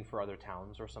have seen for other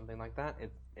towns or something like that.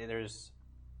 There's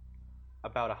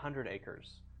about 100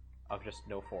 acres of just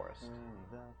no forest,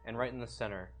 and right in the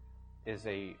center is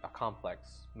a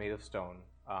complex made of stone,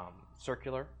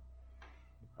 circular.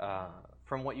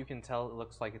 From what you can tell, it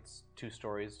looks like it's 2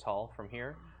 stories tall from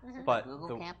here. Mm-hmm. But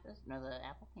Google campus? No, the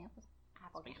Apple campus?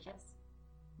 Apple Spaceship? campus.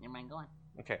 Never mind, go on.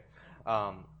 Okay.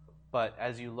 But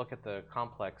as you look at the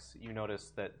complex, you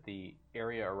notice that the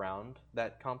area around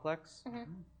that complex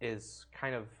is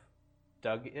kind of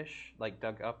dug-ish, like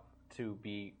dug up to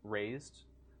be raised.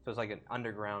 So it's like an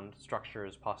underground structure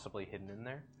is possibly hidden in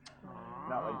there.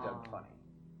 Not like Doug Funny.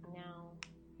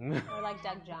 No. Or like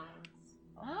Doug Jones.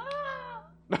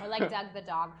 Or like Doug the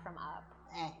dog from Up.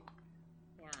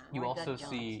 Yeah. You or also Doug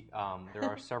see there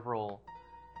are several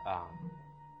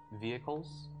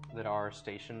vehicles that are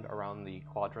stationed around the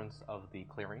quadrants of the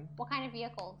clearing. What kind of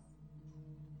vehicles?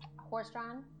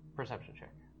 Horse-drawn? Perception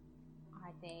check.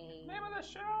 Are they... Name of the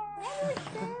show!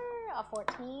 Sure. A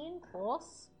 14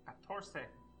 plus... 14.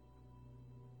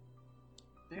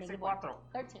 Negative 1.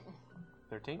 13.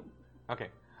 13?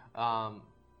 Okay.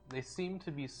 They seem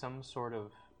to be some sort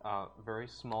of very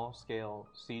small-scale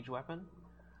siege weapon.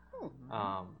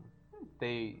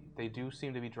 They do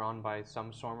seem to be drawn by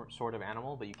some sort of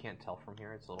animal, but you can't tell from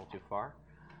here. It's a little too far.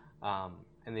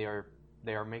 And they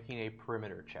are making a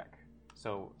perimeter check.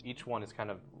 So each one is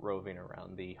kind of roving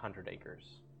around the 100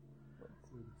 acres.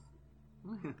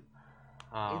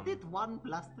 Is it 1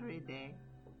 plus 3 day?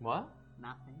 What?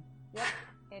 Nothing. Yep.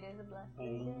 It is a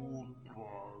blessing.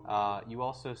 You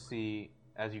also see,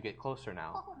 as you get closer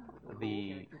now,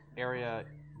 the area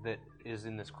that is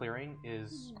in this clearing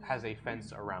has a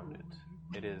fence around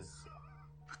it. It is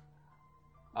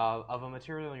of a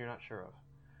material you're not sure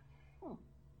of.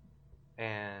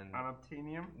 And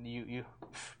Unobtainium? You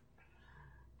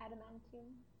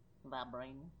Adamantium.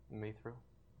 Vibranium. Maythrough.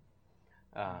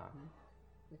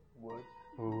 Wood.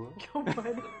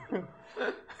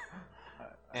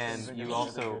 And you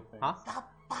also, huh?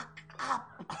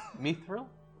 Mithril?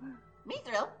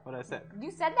 Mithril? What I said? You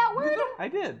said that word? I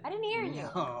did. I didn't hear you.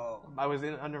 No. I was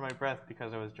under my breath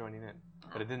because I was joining in,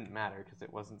 but it didn't matter because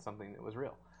it wasn't something that was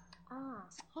real. Ah.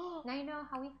 Now you know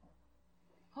how we.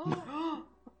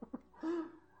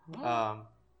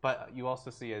 But you also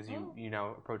see as you now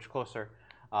approach closer,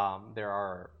 there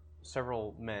are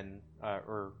several men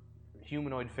or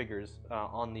humanoid figures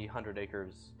on the 100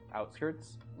 acres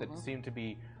outskirts that seem to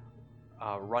be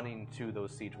running to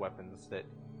those siege weapons that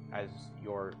as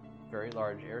your very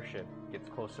large airship gets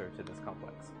closer to this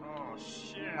complex. Oh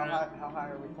shit! How high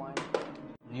are we flying?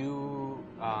 You,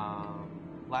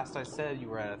 last I said, you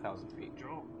were at 1,000 feet.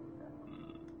 Joe.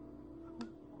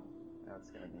 That's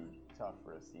gonna be tough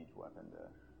for a siege weapon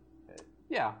to hit.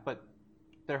 Yeah, but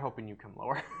they're hoping you come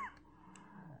lower.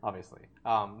 Obviously,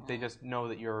 they just know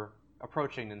that you're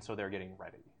approaching, and so they're getting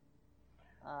ready.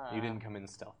 You didn't come in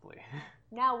stealthily.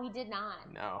 No, we did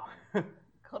not. No.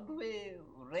 Could we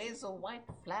raise a white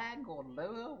flag or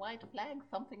lower a white flag,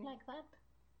 something like that?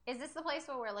 Is this the place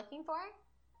where we're looking for?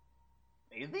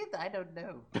 Is it? I don't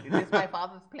know. Is this my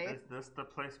father's place? Is this the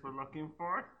place we're looking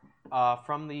for?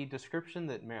 From the description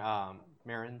that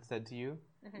Marin said to you,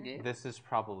 this is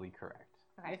probably correct.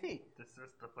 I see. This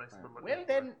is the place we're looking Well for.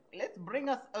 then, let's bring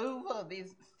us over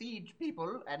these siege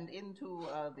people and into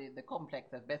the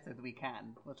complex as best as we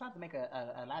can. We'll try to make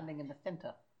a landing in the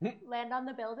center. Land on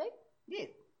the building? Yes.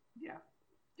 Yeah.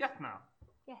 Yes, now.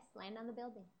 Yes, land on the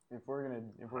building. If we're gonna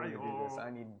do this,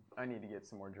 I need to get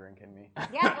some more drink in me.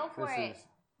 Yeah, go for it.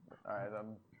 All right.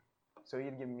 So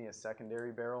you'd given me a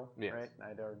secondary barrel, right?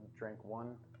 I'd already drank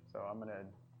one, so I'm gonna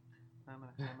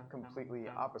completely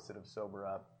opposite of sober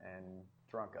up and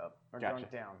drunk up or drunk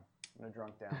down. I'm gonna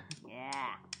drunk down.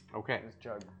 Yeah. Okay. Just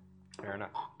chug. Fair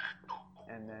enough.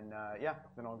 And then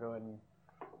then I'll go ahead and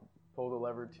pull the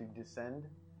lever to descend.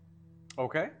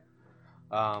 Okay.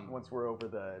 Once we're over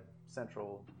the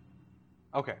central.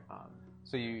 Okay.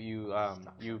 So you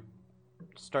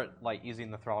start like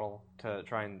easing the throttle to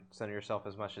try and center yourself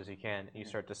as much as you can, and you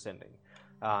start descending.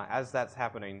 As that's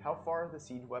happening, How far are the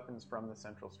siege weapons from the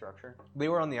central structure? they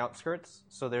were on the outskirts,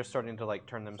 so they're starting to like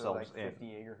turn themselves so like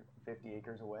in. 50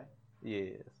 acres away.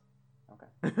 Yes.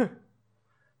 Okay.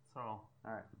 So. All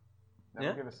right.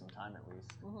 That'll give us some time at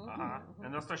least.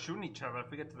 And they'll start shooting each other.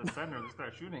 If we get to the center, they'll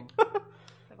start shooting. So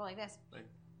go like this. Like,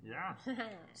 yeah.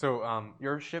 So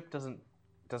your ship doesn't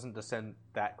descend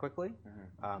that quickly.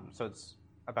 So it's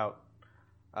about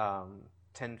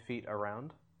 10 feet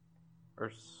around,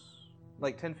 or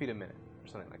like 10 feet a minute, or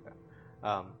something like that.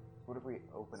 What if we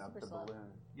open up the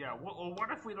balloon? Yeah. Well,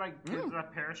 what if we like use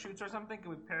parachutes or something?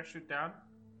 Can we parachute down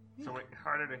so it's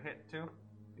harder to hit too?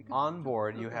 On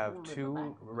board, you have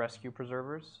 2 rescue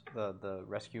preservers. The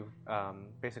rescue,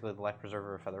 basically the life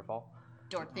preserver of Featherfall.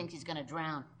 Dort thinks he's gonna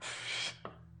drown.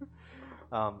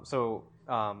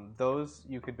 Those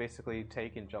you could basically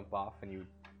take and jump off, and you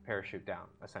parachute down.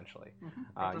 Essentially,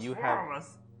 you There's have 4 of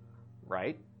us.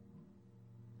 right.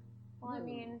 Well, I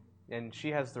mean, And she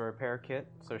has the repair kit,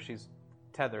 so she's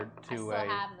tethered to I still a.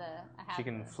 have the. She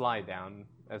can fly down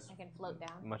as I can float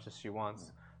down. much as she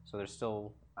wants. So there's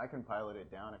still. I can pilot it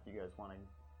down if you guys want to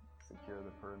secure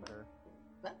the perimeter.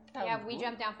 Yeah, we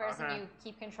jump down first, and you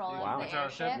keep control of the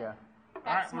airship. Yeah. That's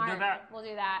Alright, smart. we'll do that. We'll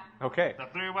do that. Okay. The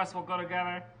 3 of us will go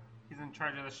together. He's in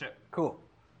charge of the ship. Cool.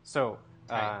 So,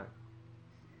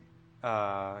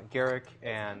 Garrick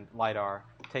and Lidar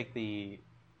take the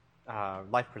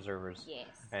life preservers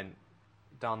and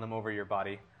don them over your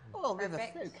body. Oh, they're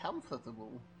so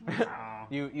comfortable.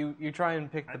 You try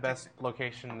and pick the best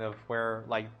location of where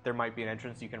like there might be an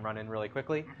entrance you can run in really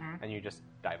quickly, and you just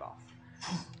dive off.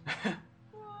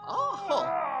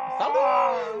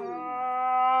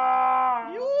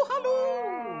 You hello.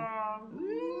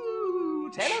 Ooh,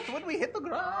 tell us when we hit the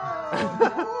ground.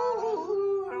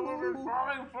 We'll be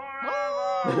falling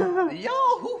forever.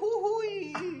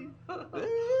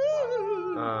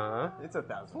 It's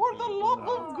 1,000. For the love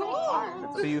of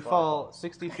God. So you fall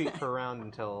 60 feet per round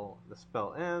until the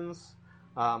spell ends,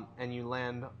 and you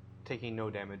land taking no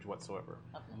damage whatsoever.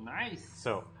 Nice.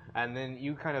 So, and then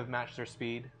you kind of match their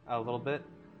speed a little bit,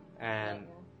 and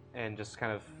just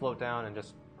kind of float down and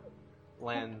just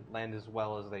land as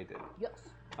well as they did. Yes.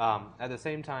 At the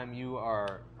same time, you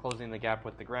are closing the gap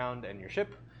with the ground and your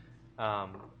ship.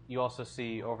 You also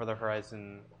see over the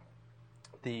horizon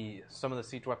some of the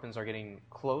siege weapons are getting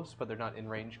close, but they're not in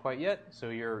range quite yet, so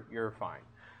you're fine.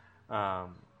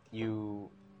 You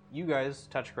guys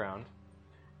touch ground,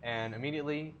 and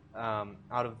immediately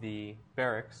out of the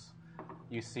barracks,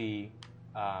 you see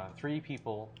 3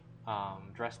 people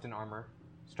dressed in armor,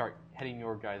 start heading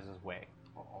your guys' way.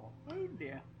 Oh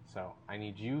dear. So I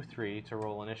need you 3 to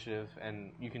roll initiative,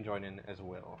 and you can join in as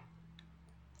well.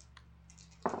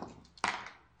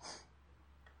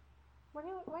 Why do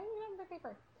you have the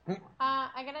paper?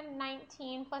 I got a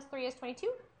 19 plus 3 is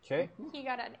 22. Okay. He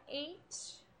got an 8.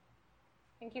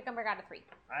 And Cucumber got a 3.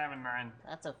 I have a 9.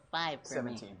 That's a 5 for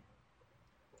 17. me.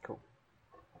 Cool.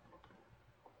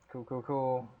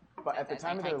 But at the As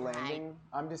time I of their type high. landing,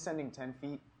 I'm descending 10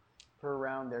 feet per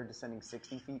round. They're descending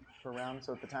 60 feet per round.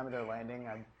 So at the time of their landing,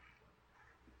 I'm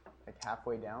like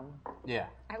halfway down. Yeah.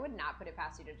 I would not put it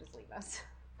past you to just leave us.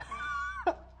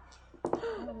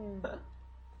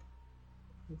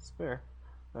 That's fair.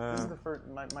 This is the first.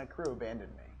 My crew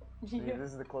abandoned me. So Yeah.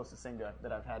 This is the closest thing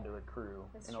that I've had to a crew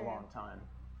That's in true. a long time.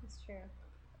 That's true.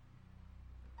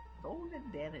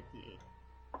 Solidarity.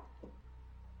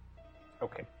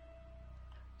 Okay.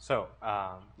 So,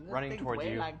 Does that running thing towards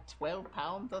weigh you. like 12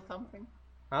 pounds or something?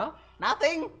 Huh?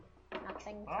 Nothing.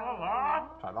 Nothing. All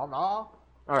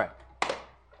right.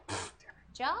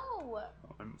 Joe!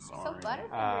 I'm So sorry.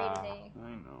 butterfingry today. I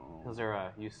know.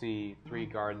 Hilzera, you see 3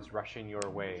 guards rushing your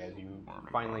way as you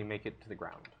finally make it to the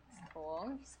ground.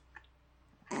 Cool.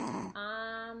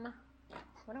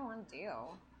 What do I want to do?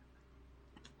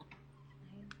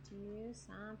 I do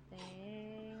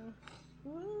something.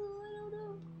 Ooh, I don't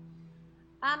know.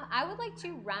 I would like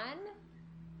to run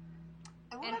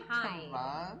and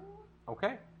hide.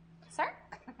 Okay. Sir?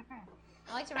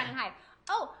 I like to run and hide.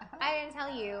 Oh, I didn't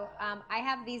tell you. I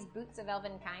have these boots of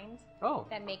elven kind Oh.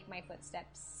 that make my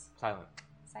footsteps Silent.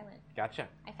 silent. Gotcha.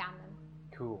 I found them.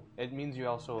 Cool. It means you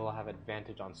also will have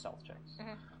advantage on stealth checks.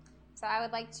 Mm-hmm. So I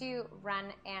would like to run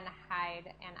and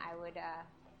hide, and I would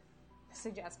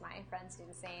suggest my friends do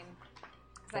the same,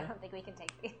 because I don't think we can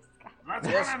take these guys. Let's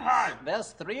run and hide.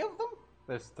 There's 3 of them?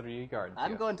 There's 3 guards.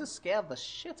 I'm yes. going to scare the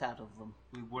shit out of them.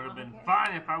 We would have been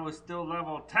fine if I was still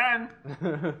level 10.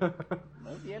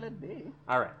 Not yell at me.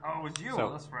 All right. Oh, it was you. So-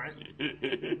 That's right.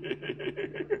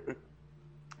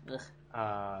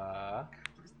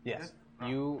 Yes.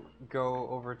 You go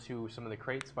over to some of the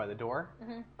crates by the door.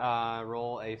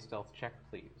 Roll a stealth check,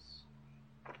 please.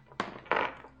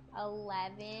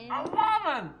 11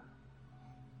 11!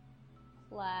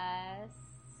 plus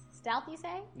stealth, you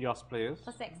say? Yes, please.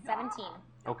 Plus 6, 17.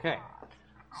 Okay.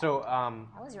 So,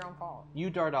 That was your own fault. you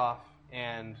dart off,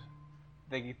 and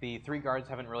the 3 guards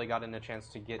haven't really gotten a chance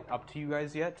to get up to you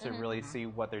guys yet to really see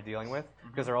what they're dealing with,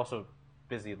 because they're also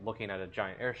busy looking at a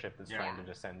giant airship that's trying to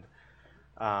descend.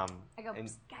 I go,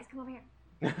 "Psst, guys, come over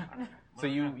here. So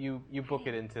you book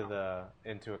it into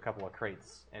a couple of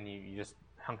crates, and you just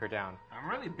hunker down. I'm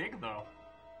really big, though.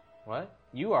 What?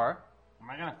 You are. Am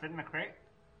I going to fit in a crate?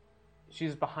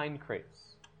 She's behind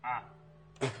crates. Ah.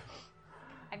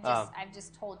 I've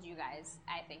just told you guys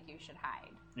I think you should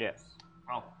hide. Yes.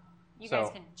 Oh. You So-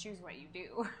 guys can choose what you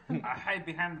do. I hide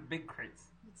behind the big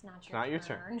crates. It's not your Not turn. your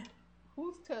turn.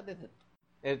 Whose turn is it?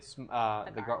 It's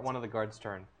one of the guards'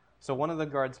 turn. So one of the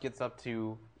guards gets up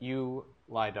to you,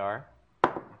 Lidar,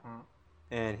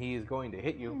 and he is going to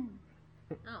hit you.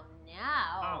 Oh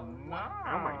no. Oh, no.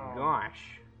 Oh my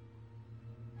gosh.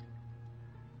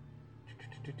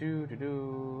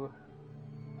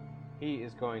 He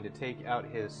is going to take out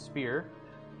his spear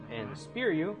and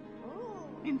spear you.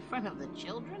 In front of the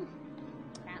children?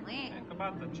 Apparently. Think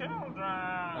about the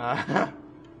children.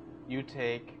 You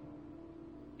take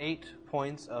 8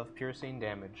 points of piercing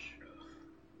damage.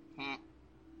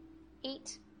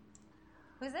 8.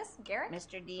 Who's this? Garrett?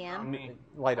 Mr. DM? Me.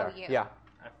 Lidar, Oh, you. yeah.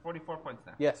 I have 44 points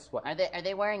now. Yes, what? Are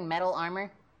they wearing metal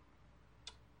armor?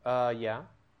 Yeah.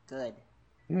 Good.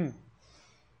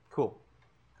 Cool.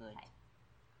 Good.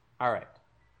 All right.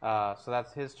 So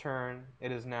that's his turn.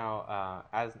 It is now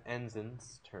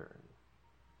Ensign's turn.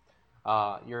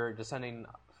 You're descending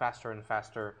faster and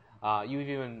faster. You've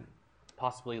even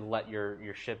possibly let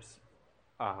your ship's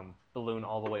balloon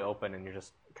all the way open, and you're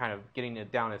just kind of getting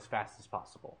it down as fast as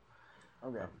possible.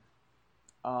 Okay.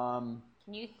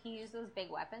 Can you use those big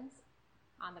weapons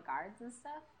on the guards and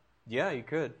stuff? Yeah, you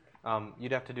could.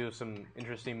 You'd have to do some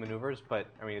interesting maneuvers, but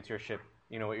I mean, it's your ship.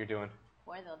 You know what you're doing.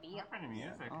 Or they'll be up.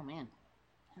 Oh man.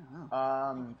 So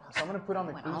I'm going to put on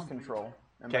the cruise control.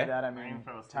 And by that I mean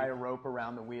tie a rope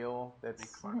around the wheel that's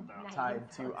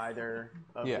tied to either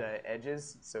of the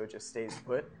edges, so it just stays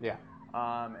put. Yeah.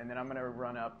 And then I'm going to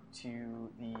run up to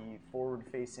the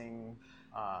forward-facing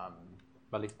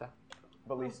Ballista.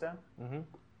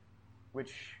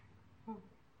 Which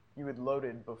you had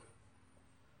loaded before.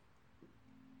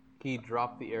 He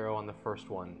dropped the arrow on the first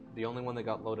one. The only one that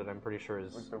got loaded, I'm pretty sure,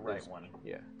 is the right one.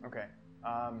 Yeah. Okay.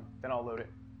 Then I'll load it.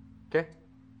 Okay.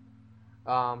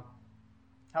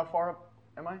 How far up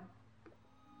am I?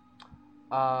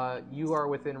 You are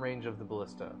within range of the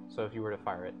ballista, so if you were to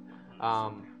fire it.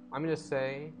 I'm going to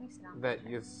say that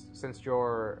since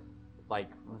you're, like,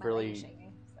 really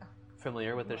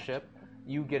familiar with the ship,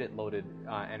 you get it loaded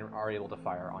and are able to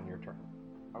fire on your turn.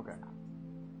 Okay.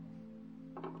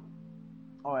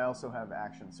 Oh, I also have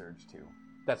action surge, too.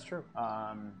 That's true.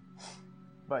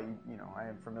 But, you know, I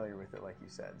am familiar with it, like you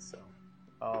said, so...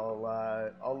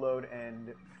 I'll load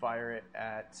and fire it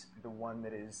at the one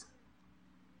that is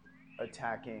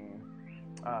attacking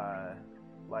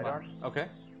LiDAR. Okay,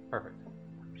 perfect.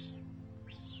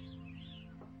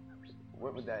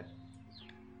 What would that...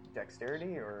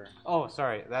 Dexterity, or...? Oh,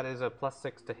 sorry, that is a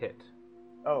 +6 to hit.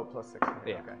 Oh, +6 to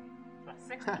hit, Yeah. okay.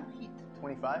 +6 to hit.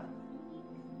 25?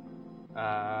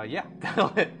 Yeah, that'll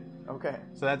hit. Okay.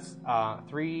 So that's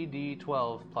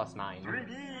 3d12 plus 9.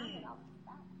 3D!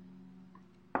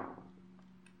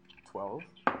 12.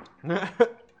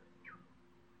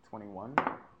 21.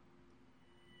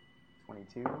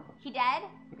 22. He dead?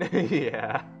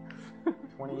 Yeah.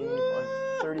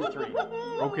 33.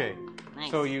 Okay. Nice.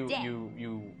 So you Dead.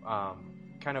 you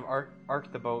kind of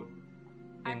arc the boat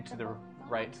into the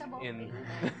right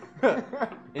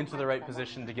into the right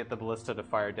position to get the ballista to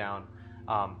fire down,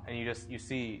 and you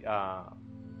see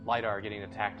LiDAR getting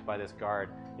attacked by this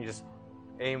guard. You just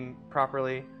aim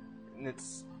properly, and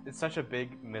it's such a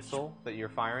big missile that you're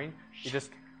firing. It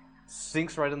just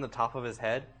sinks right in the top of his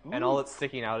head, and all that's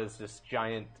sticking out is this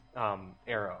giant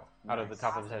arrow out of the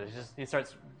top of his head. He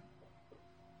starts.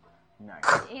 Nice.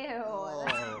 Ew,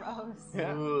 that's gross.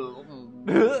 Yeah.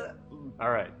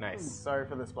 All right, nice. Sorry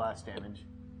for the splash damage.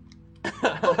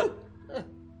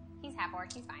 He's half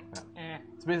orc, he's fine.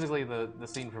 It's basically the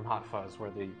scene from Hot Fuzz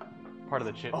where the part of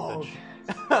the chip. Oh.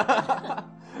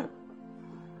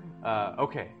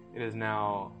 Okay, it is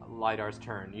now LiDAR's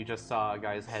turn. You just saw a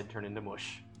guy's head turn into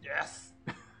mush. Yes.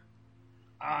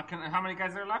 How many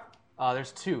guys are left?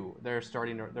 There's 2. They're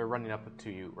running up to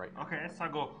you right now. Okay, so I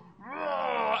go.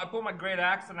 I pull my great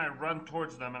axe and I run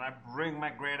towards them and I bring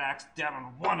my great axe down on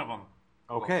one of them.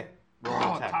 Okay. Roll an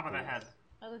On attack, top of the please. head.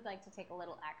 I would like to take a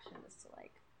little action just to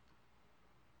like.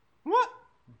 What?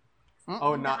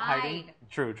 Oh, not Hide. hiding?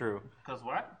 True. Cause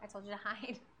what? I told you to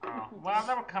hide. Oh, well,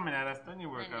 they were coming at us. Then you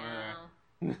were I coming at us.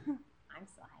 know. I'm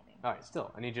still hiding. All right,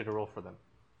 still, I need you to roll for them.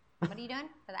 What are you doing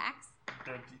for the axe?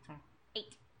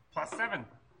 8. +7.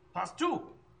 +2.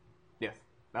 Yes,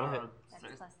 that'll hit.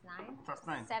 That's plus 9.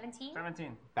 +9. 17.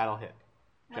 17. That'll hit.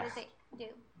 What does it do?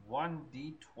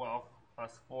 1d12 +4,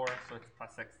 so it's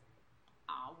 +6.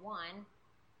 1.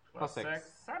 Plus 6.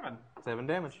 7. 7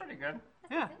 damage. That's pretty good.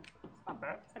 Yeah. It's not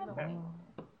bad. It's not bad.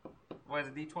 What is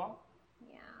it, d12?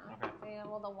 Yeah. Okay. So you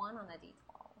roll the 1 on the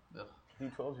d12.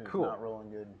 D12 is Cool. not rolling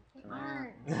good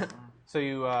tonight. So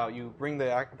you bring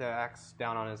the axe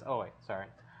down on his. Oh wait, sorry,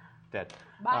 dead.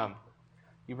 Bye.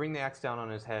 You bring the axe down on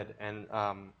his head, and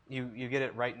you get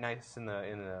it right nice in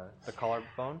the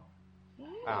collarbone.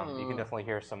 You can definitely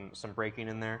hear some breaking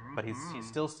in there, but he's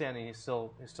still standing. He's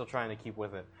still trying to keep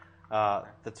with it.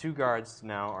 The 2 guards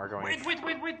now are going. Wait.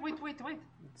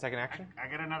 Second action. I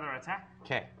get another attack.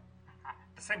 Okay.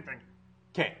 The same thing.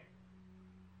 Okay.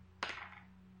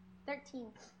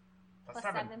 13. Plus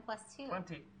 7. 7 plus 2.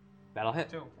 20. That'll hit.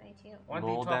 2. 22.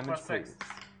 Roll 1d12 damage, plus 6. please.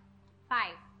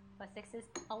 5 plus 6 is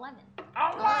 11.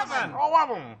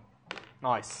 11!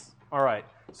 Nice. All right.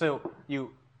 So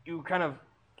you kind of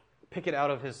pick it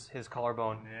out of his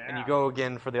collarbone, and you go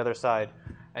again for the other side,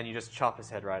 and you just chop his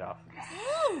head right off.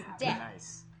 Dead.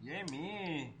 Nice. Yeah,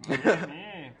 me. Yeah,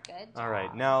 me. Good. All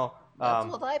right. Now That's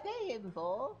what I pay him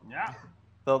for. Yeah.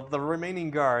 the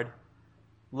remaining guard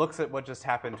looks at what just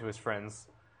happened to his friends.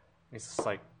 He's just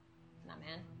like, Nah,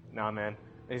 man. nah, man.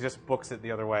 And he just books it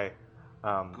the other way.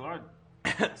 Good.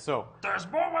 So There's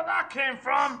more where that came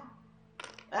from.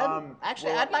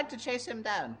 Actually, I'd like to chase him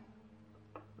down.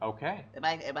 okay.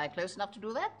 Am I close enough to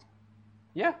do that?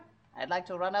 Yeah. I'd like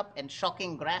to run up and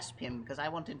shocking grasp him because I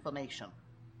want information.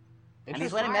 And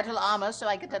he's Interesting. wearing metal armor, so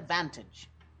I get advantage.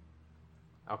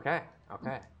 Okay.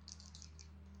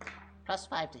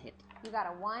 +5 to hit. You got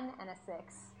a 1 and a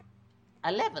 6.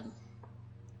 11.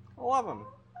 11.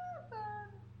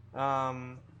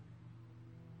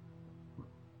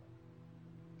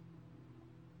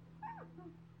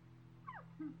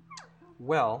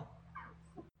 Well,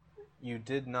 you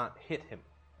did not hit him.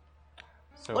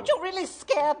 So But you're really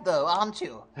scared, though, aren't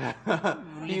you?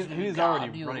 he's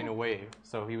already running away,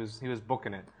 so he was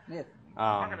booking it. Yes.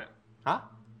 Bucket it. Huh?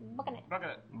 Booking it. Bucket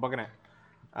it. Booking it.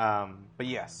 But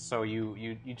yes, so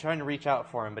you trying to reach out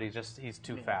for him, but he's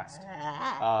too fast.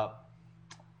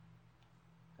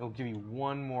 It'll give you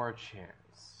one more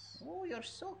chance. Oh, you're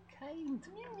so kind.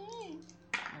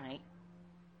 All right.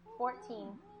 14.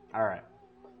 All right.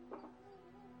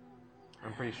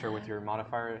 I'm pretty sure with your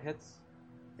modifier it hits.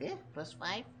 Yeah,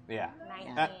 +5. Yeah.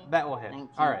 19. That will hit. 19.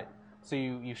 All right. So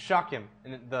you shock him,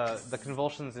 and the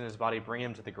convulsions in his body bring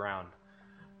him to the ground.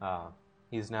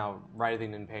 He's now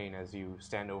writhing in pain as you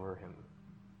stand over him.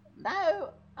 Now,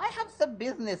 I have some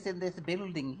business in this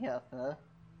building here, sir.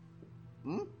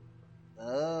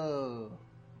 Oh,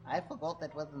 I forgot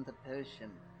that wasn't a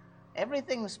potion.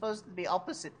 Everything's supposed to be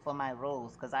opposite for my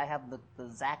rolls, because I have the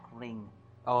Zac ring.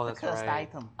 Oh, that's the cursed right.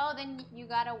 item. Oh, then you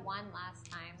got a 1 last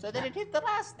time. So then it hit the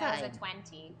last time. That was a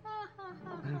 20.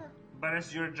 But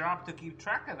it's your job to keep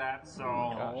track of that, so.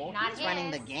 Oh, Not he's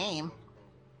running the his. game.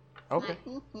 Okay.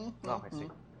 Oh, I see.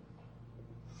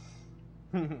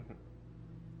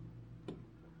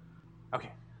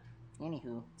 Okay.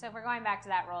 Anywho. So if we're going back to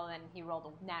that roll, then he rolled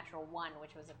a natural 1,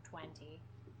 which was a 20.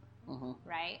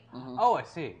 Right? Oh, I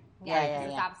see. Yeah,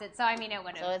 it's opposite. So I mean, it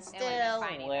would have. So it still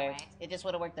worked. It just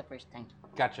would have worked the first time.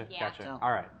 Gotcha. Yeah. Gotcha. So-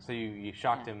 All right. So you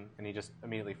shocked him, and he just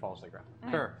immediately falls to the ground.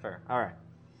 Fair. All right.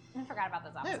 I forgot about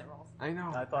those opposite rolls. I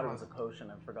know. I thought it was a potion.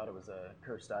 I forgot it was a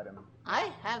cursed item.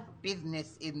 I have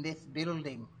business in this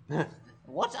building.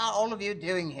 What are all of you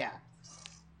doing here?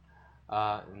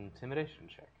 Intimidation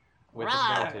check with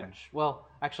Right. advantage. Well,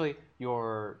 actually,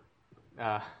 you're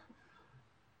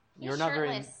He's not very.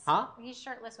 shirtless. Huh? He's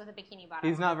shirtless with a bikini bottom.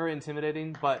 He's not very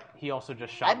intimidating, but he also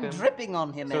just shocked I'm him. dripping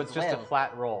on him So as it's just well. a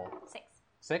flat roll. 6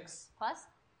 6? plus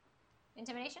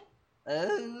intimidation.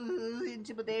 Oh,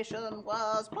 intimidation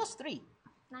was +3.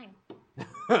 9.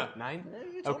 9?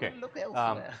 You told me Okay. to look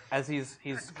elsewhere. As he's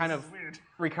kind of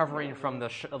recovering from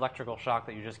the electrical shock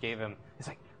that you just gave him, he's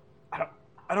like, I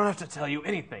don't have to tell you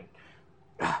anything.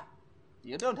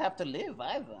 You don't have to live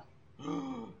either.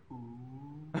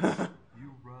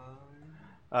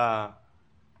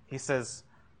 He says,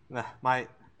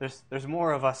 there's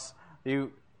more of us. You're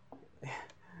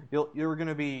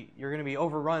gonna be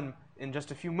overrun in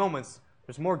just a few moments.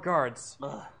 There's more guards.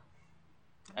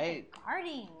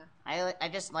 Guarding. I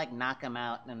just like knock him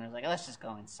out, and I was like, let's just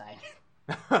go inside.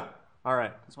 All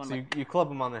right. one So of you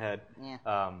club him on the head.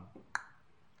 Yeah.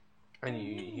 And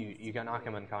you knock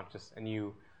him unconscious, and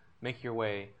you make your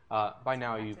way. By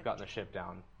now, you've gotten the ship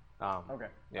down. Okay.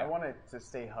 Yeah. I want it to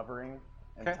stay hovering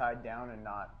and Okay. tied down and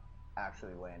not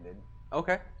actually landed.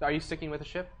 Okay. So are you sticking with the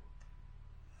ship?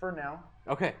 For now.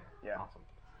 Okay. Yeah. Awesome.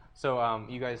 So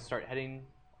you guys start heading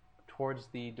towards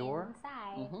the door,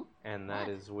 Inside. and that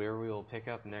is where we will pick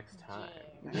up next time.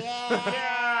 Yeah.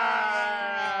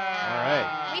 All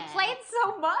right. We played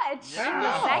so much in the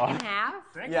Yeah. second half.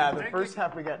 Yeah, the first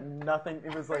half we got nothing.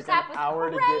 It was like First an half was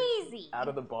hour crazy. to get out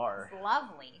of the bar. It's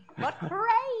lovely, but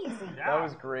crazy. That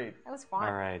was great. That was fun.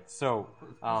 All right. So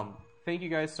thank you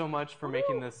guys so much for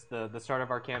making this the start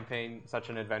of our campaign such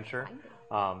an adventure.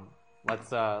 Let's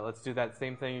do that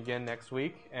same thing again next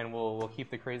week, and we'll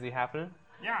keep the crazy happening.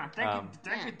 Yeah,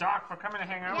 thank you, Doc, for coming to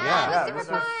hang out Yeah, with it us. was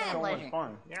super fun. So much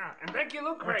fun. Yeah, and thank you,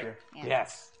 Luke Craig.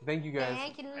 Yes. Thank you guys.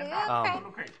 Thank you, Luke.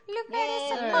 Luke Craig. Luke is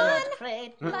so Loot fun.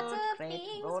 crate, Lots loot of crate,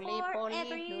 things roly for poly,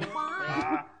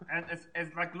 everyone. And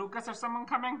is like Lucas or someone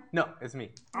coming? No, it's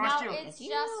me. Oh, No, you. it's just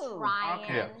you. Ryan.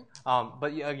 Okay. Yeah.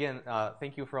 But yeah, again,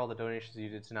 thank you for all the donations you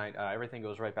did tonight. Everything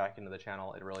goes right back into the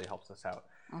channel. It really helps us out.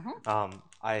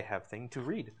 I have thing to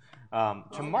read.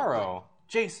 Tomorrow,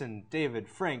 Jason, David,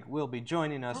 Frank will be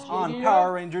joining us on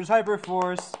Power Rangers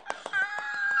Hyperforce.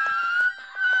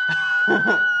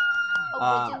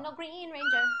 Original Green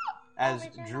Ranger. As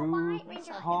Original Drew White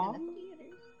Ranger. Tom?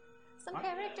 Some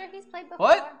character he's played before.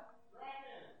 What?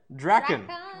 Draken.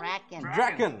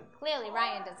 Kraken. Clearly,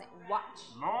 Ryan doesn't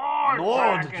watch.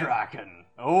 Lord Draken.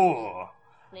 Oh.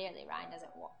 Clearly, Ryan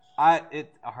doesn't watch.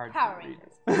 Hard Power to read.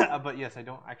 Rangers. But yes,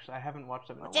 I haven't watched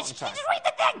them in a long Just time. read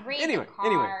the thing. Read Anyway, the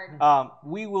card.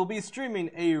 we will be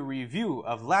streaming a review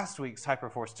of last week's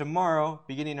Hyperforce tomorrow,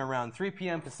 beginning around 3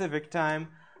 p.m. Pacific time.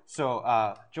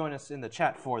 So join us in the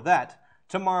chat for that.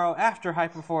 Tomorrow after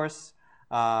Hyperforce,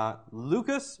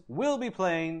 Lucas will be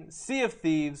playing Sea of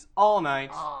Thieves all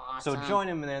night. So join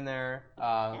him in there.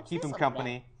 Keep him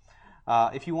company.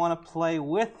 If you want to play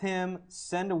with him,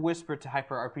 send a whisper to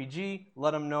Hyper RPG.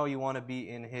 Let him know you want to be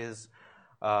in his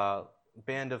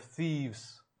band of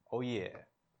thieves. Oh yeah!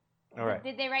 All right.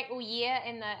 Did they write "oh yeah"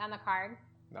 on the card?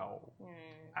 No.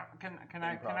 Can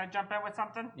I jump in with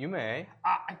something? You may.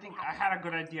 I think I had a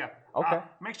good idea. Okay.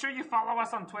 Make sure you follow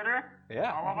us on Twitter.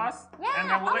 Yeah. All of us. Yeah, And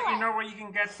then we'll let follow you us. know where you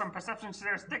can get some Perception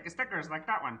Share stickers like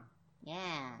that one. Yeah.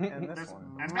 And this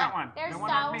one. And that one. They're the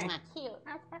one on so me. cute.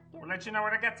 We'll let you know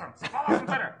where to get some. So follow us on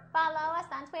Twitter. Follow us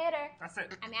on Twitter. That's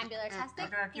it. I'm Ambular-tastic.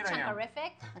 Look at how He's cute I am.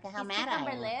 chunkerific. Look at how He's mad I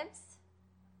cucumber am. lives.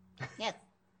 Yes.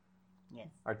 Yes.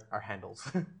 Our handles.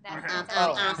 That's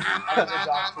Oh, I'm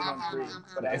Doc213,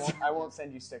 but I won't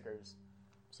send you stickers.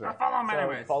 So, But follow him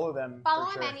anyways. Follow them. Follow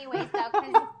for him sure. anyways, though,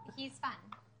 because he's fun.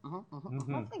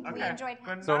 Mhm. We enjoyed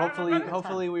him. So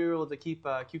hopefully we were able to keep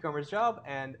Cucumber's job,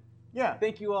 and yeah,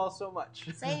 thank you all so much.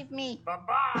 Save me.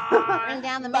 Bye-bye. Bring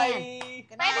down the Bye. man.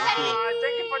 Good Bye, night. everybody.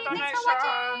 Thank you for Thanks for donations.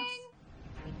 watching.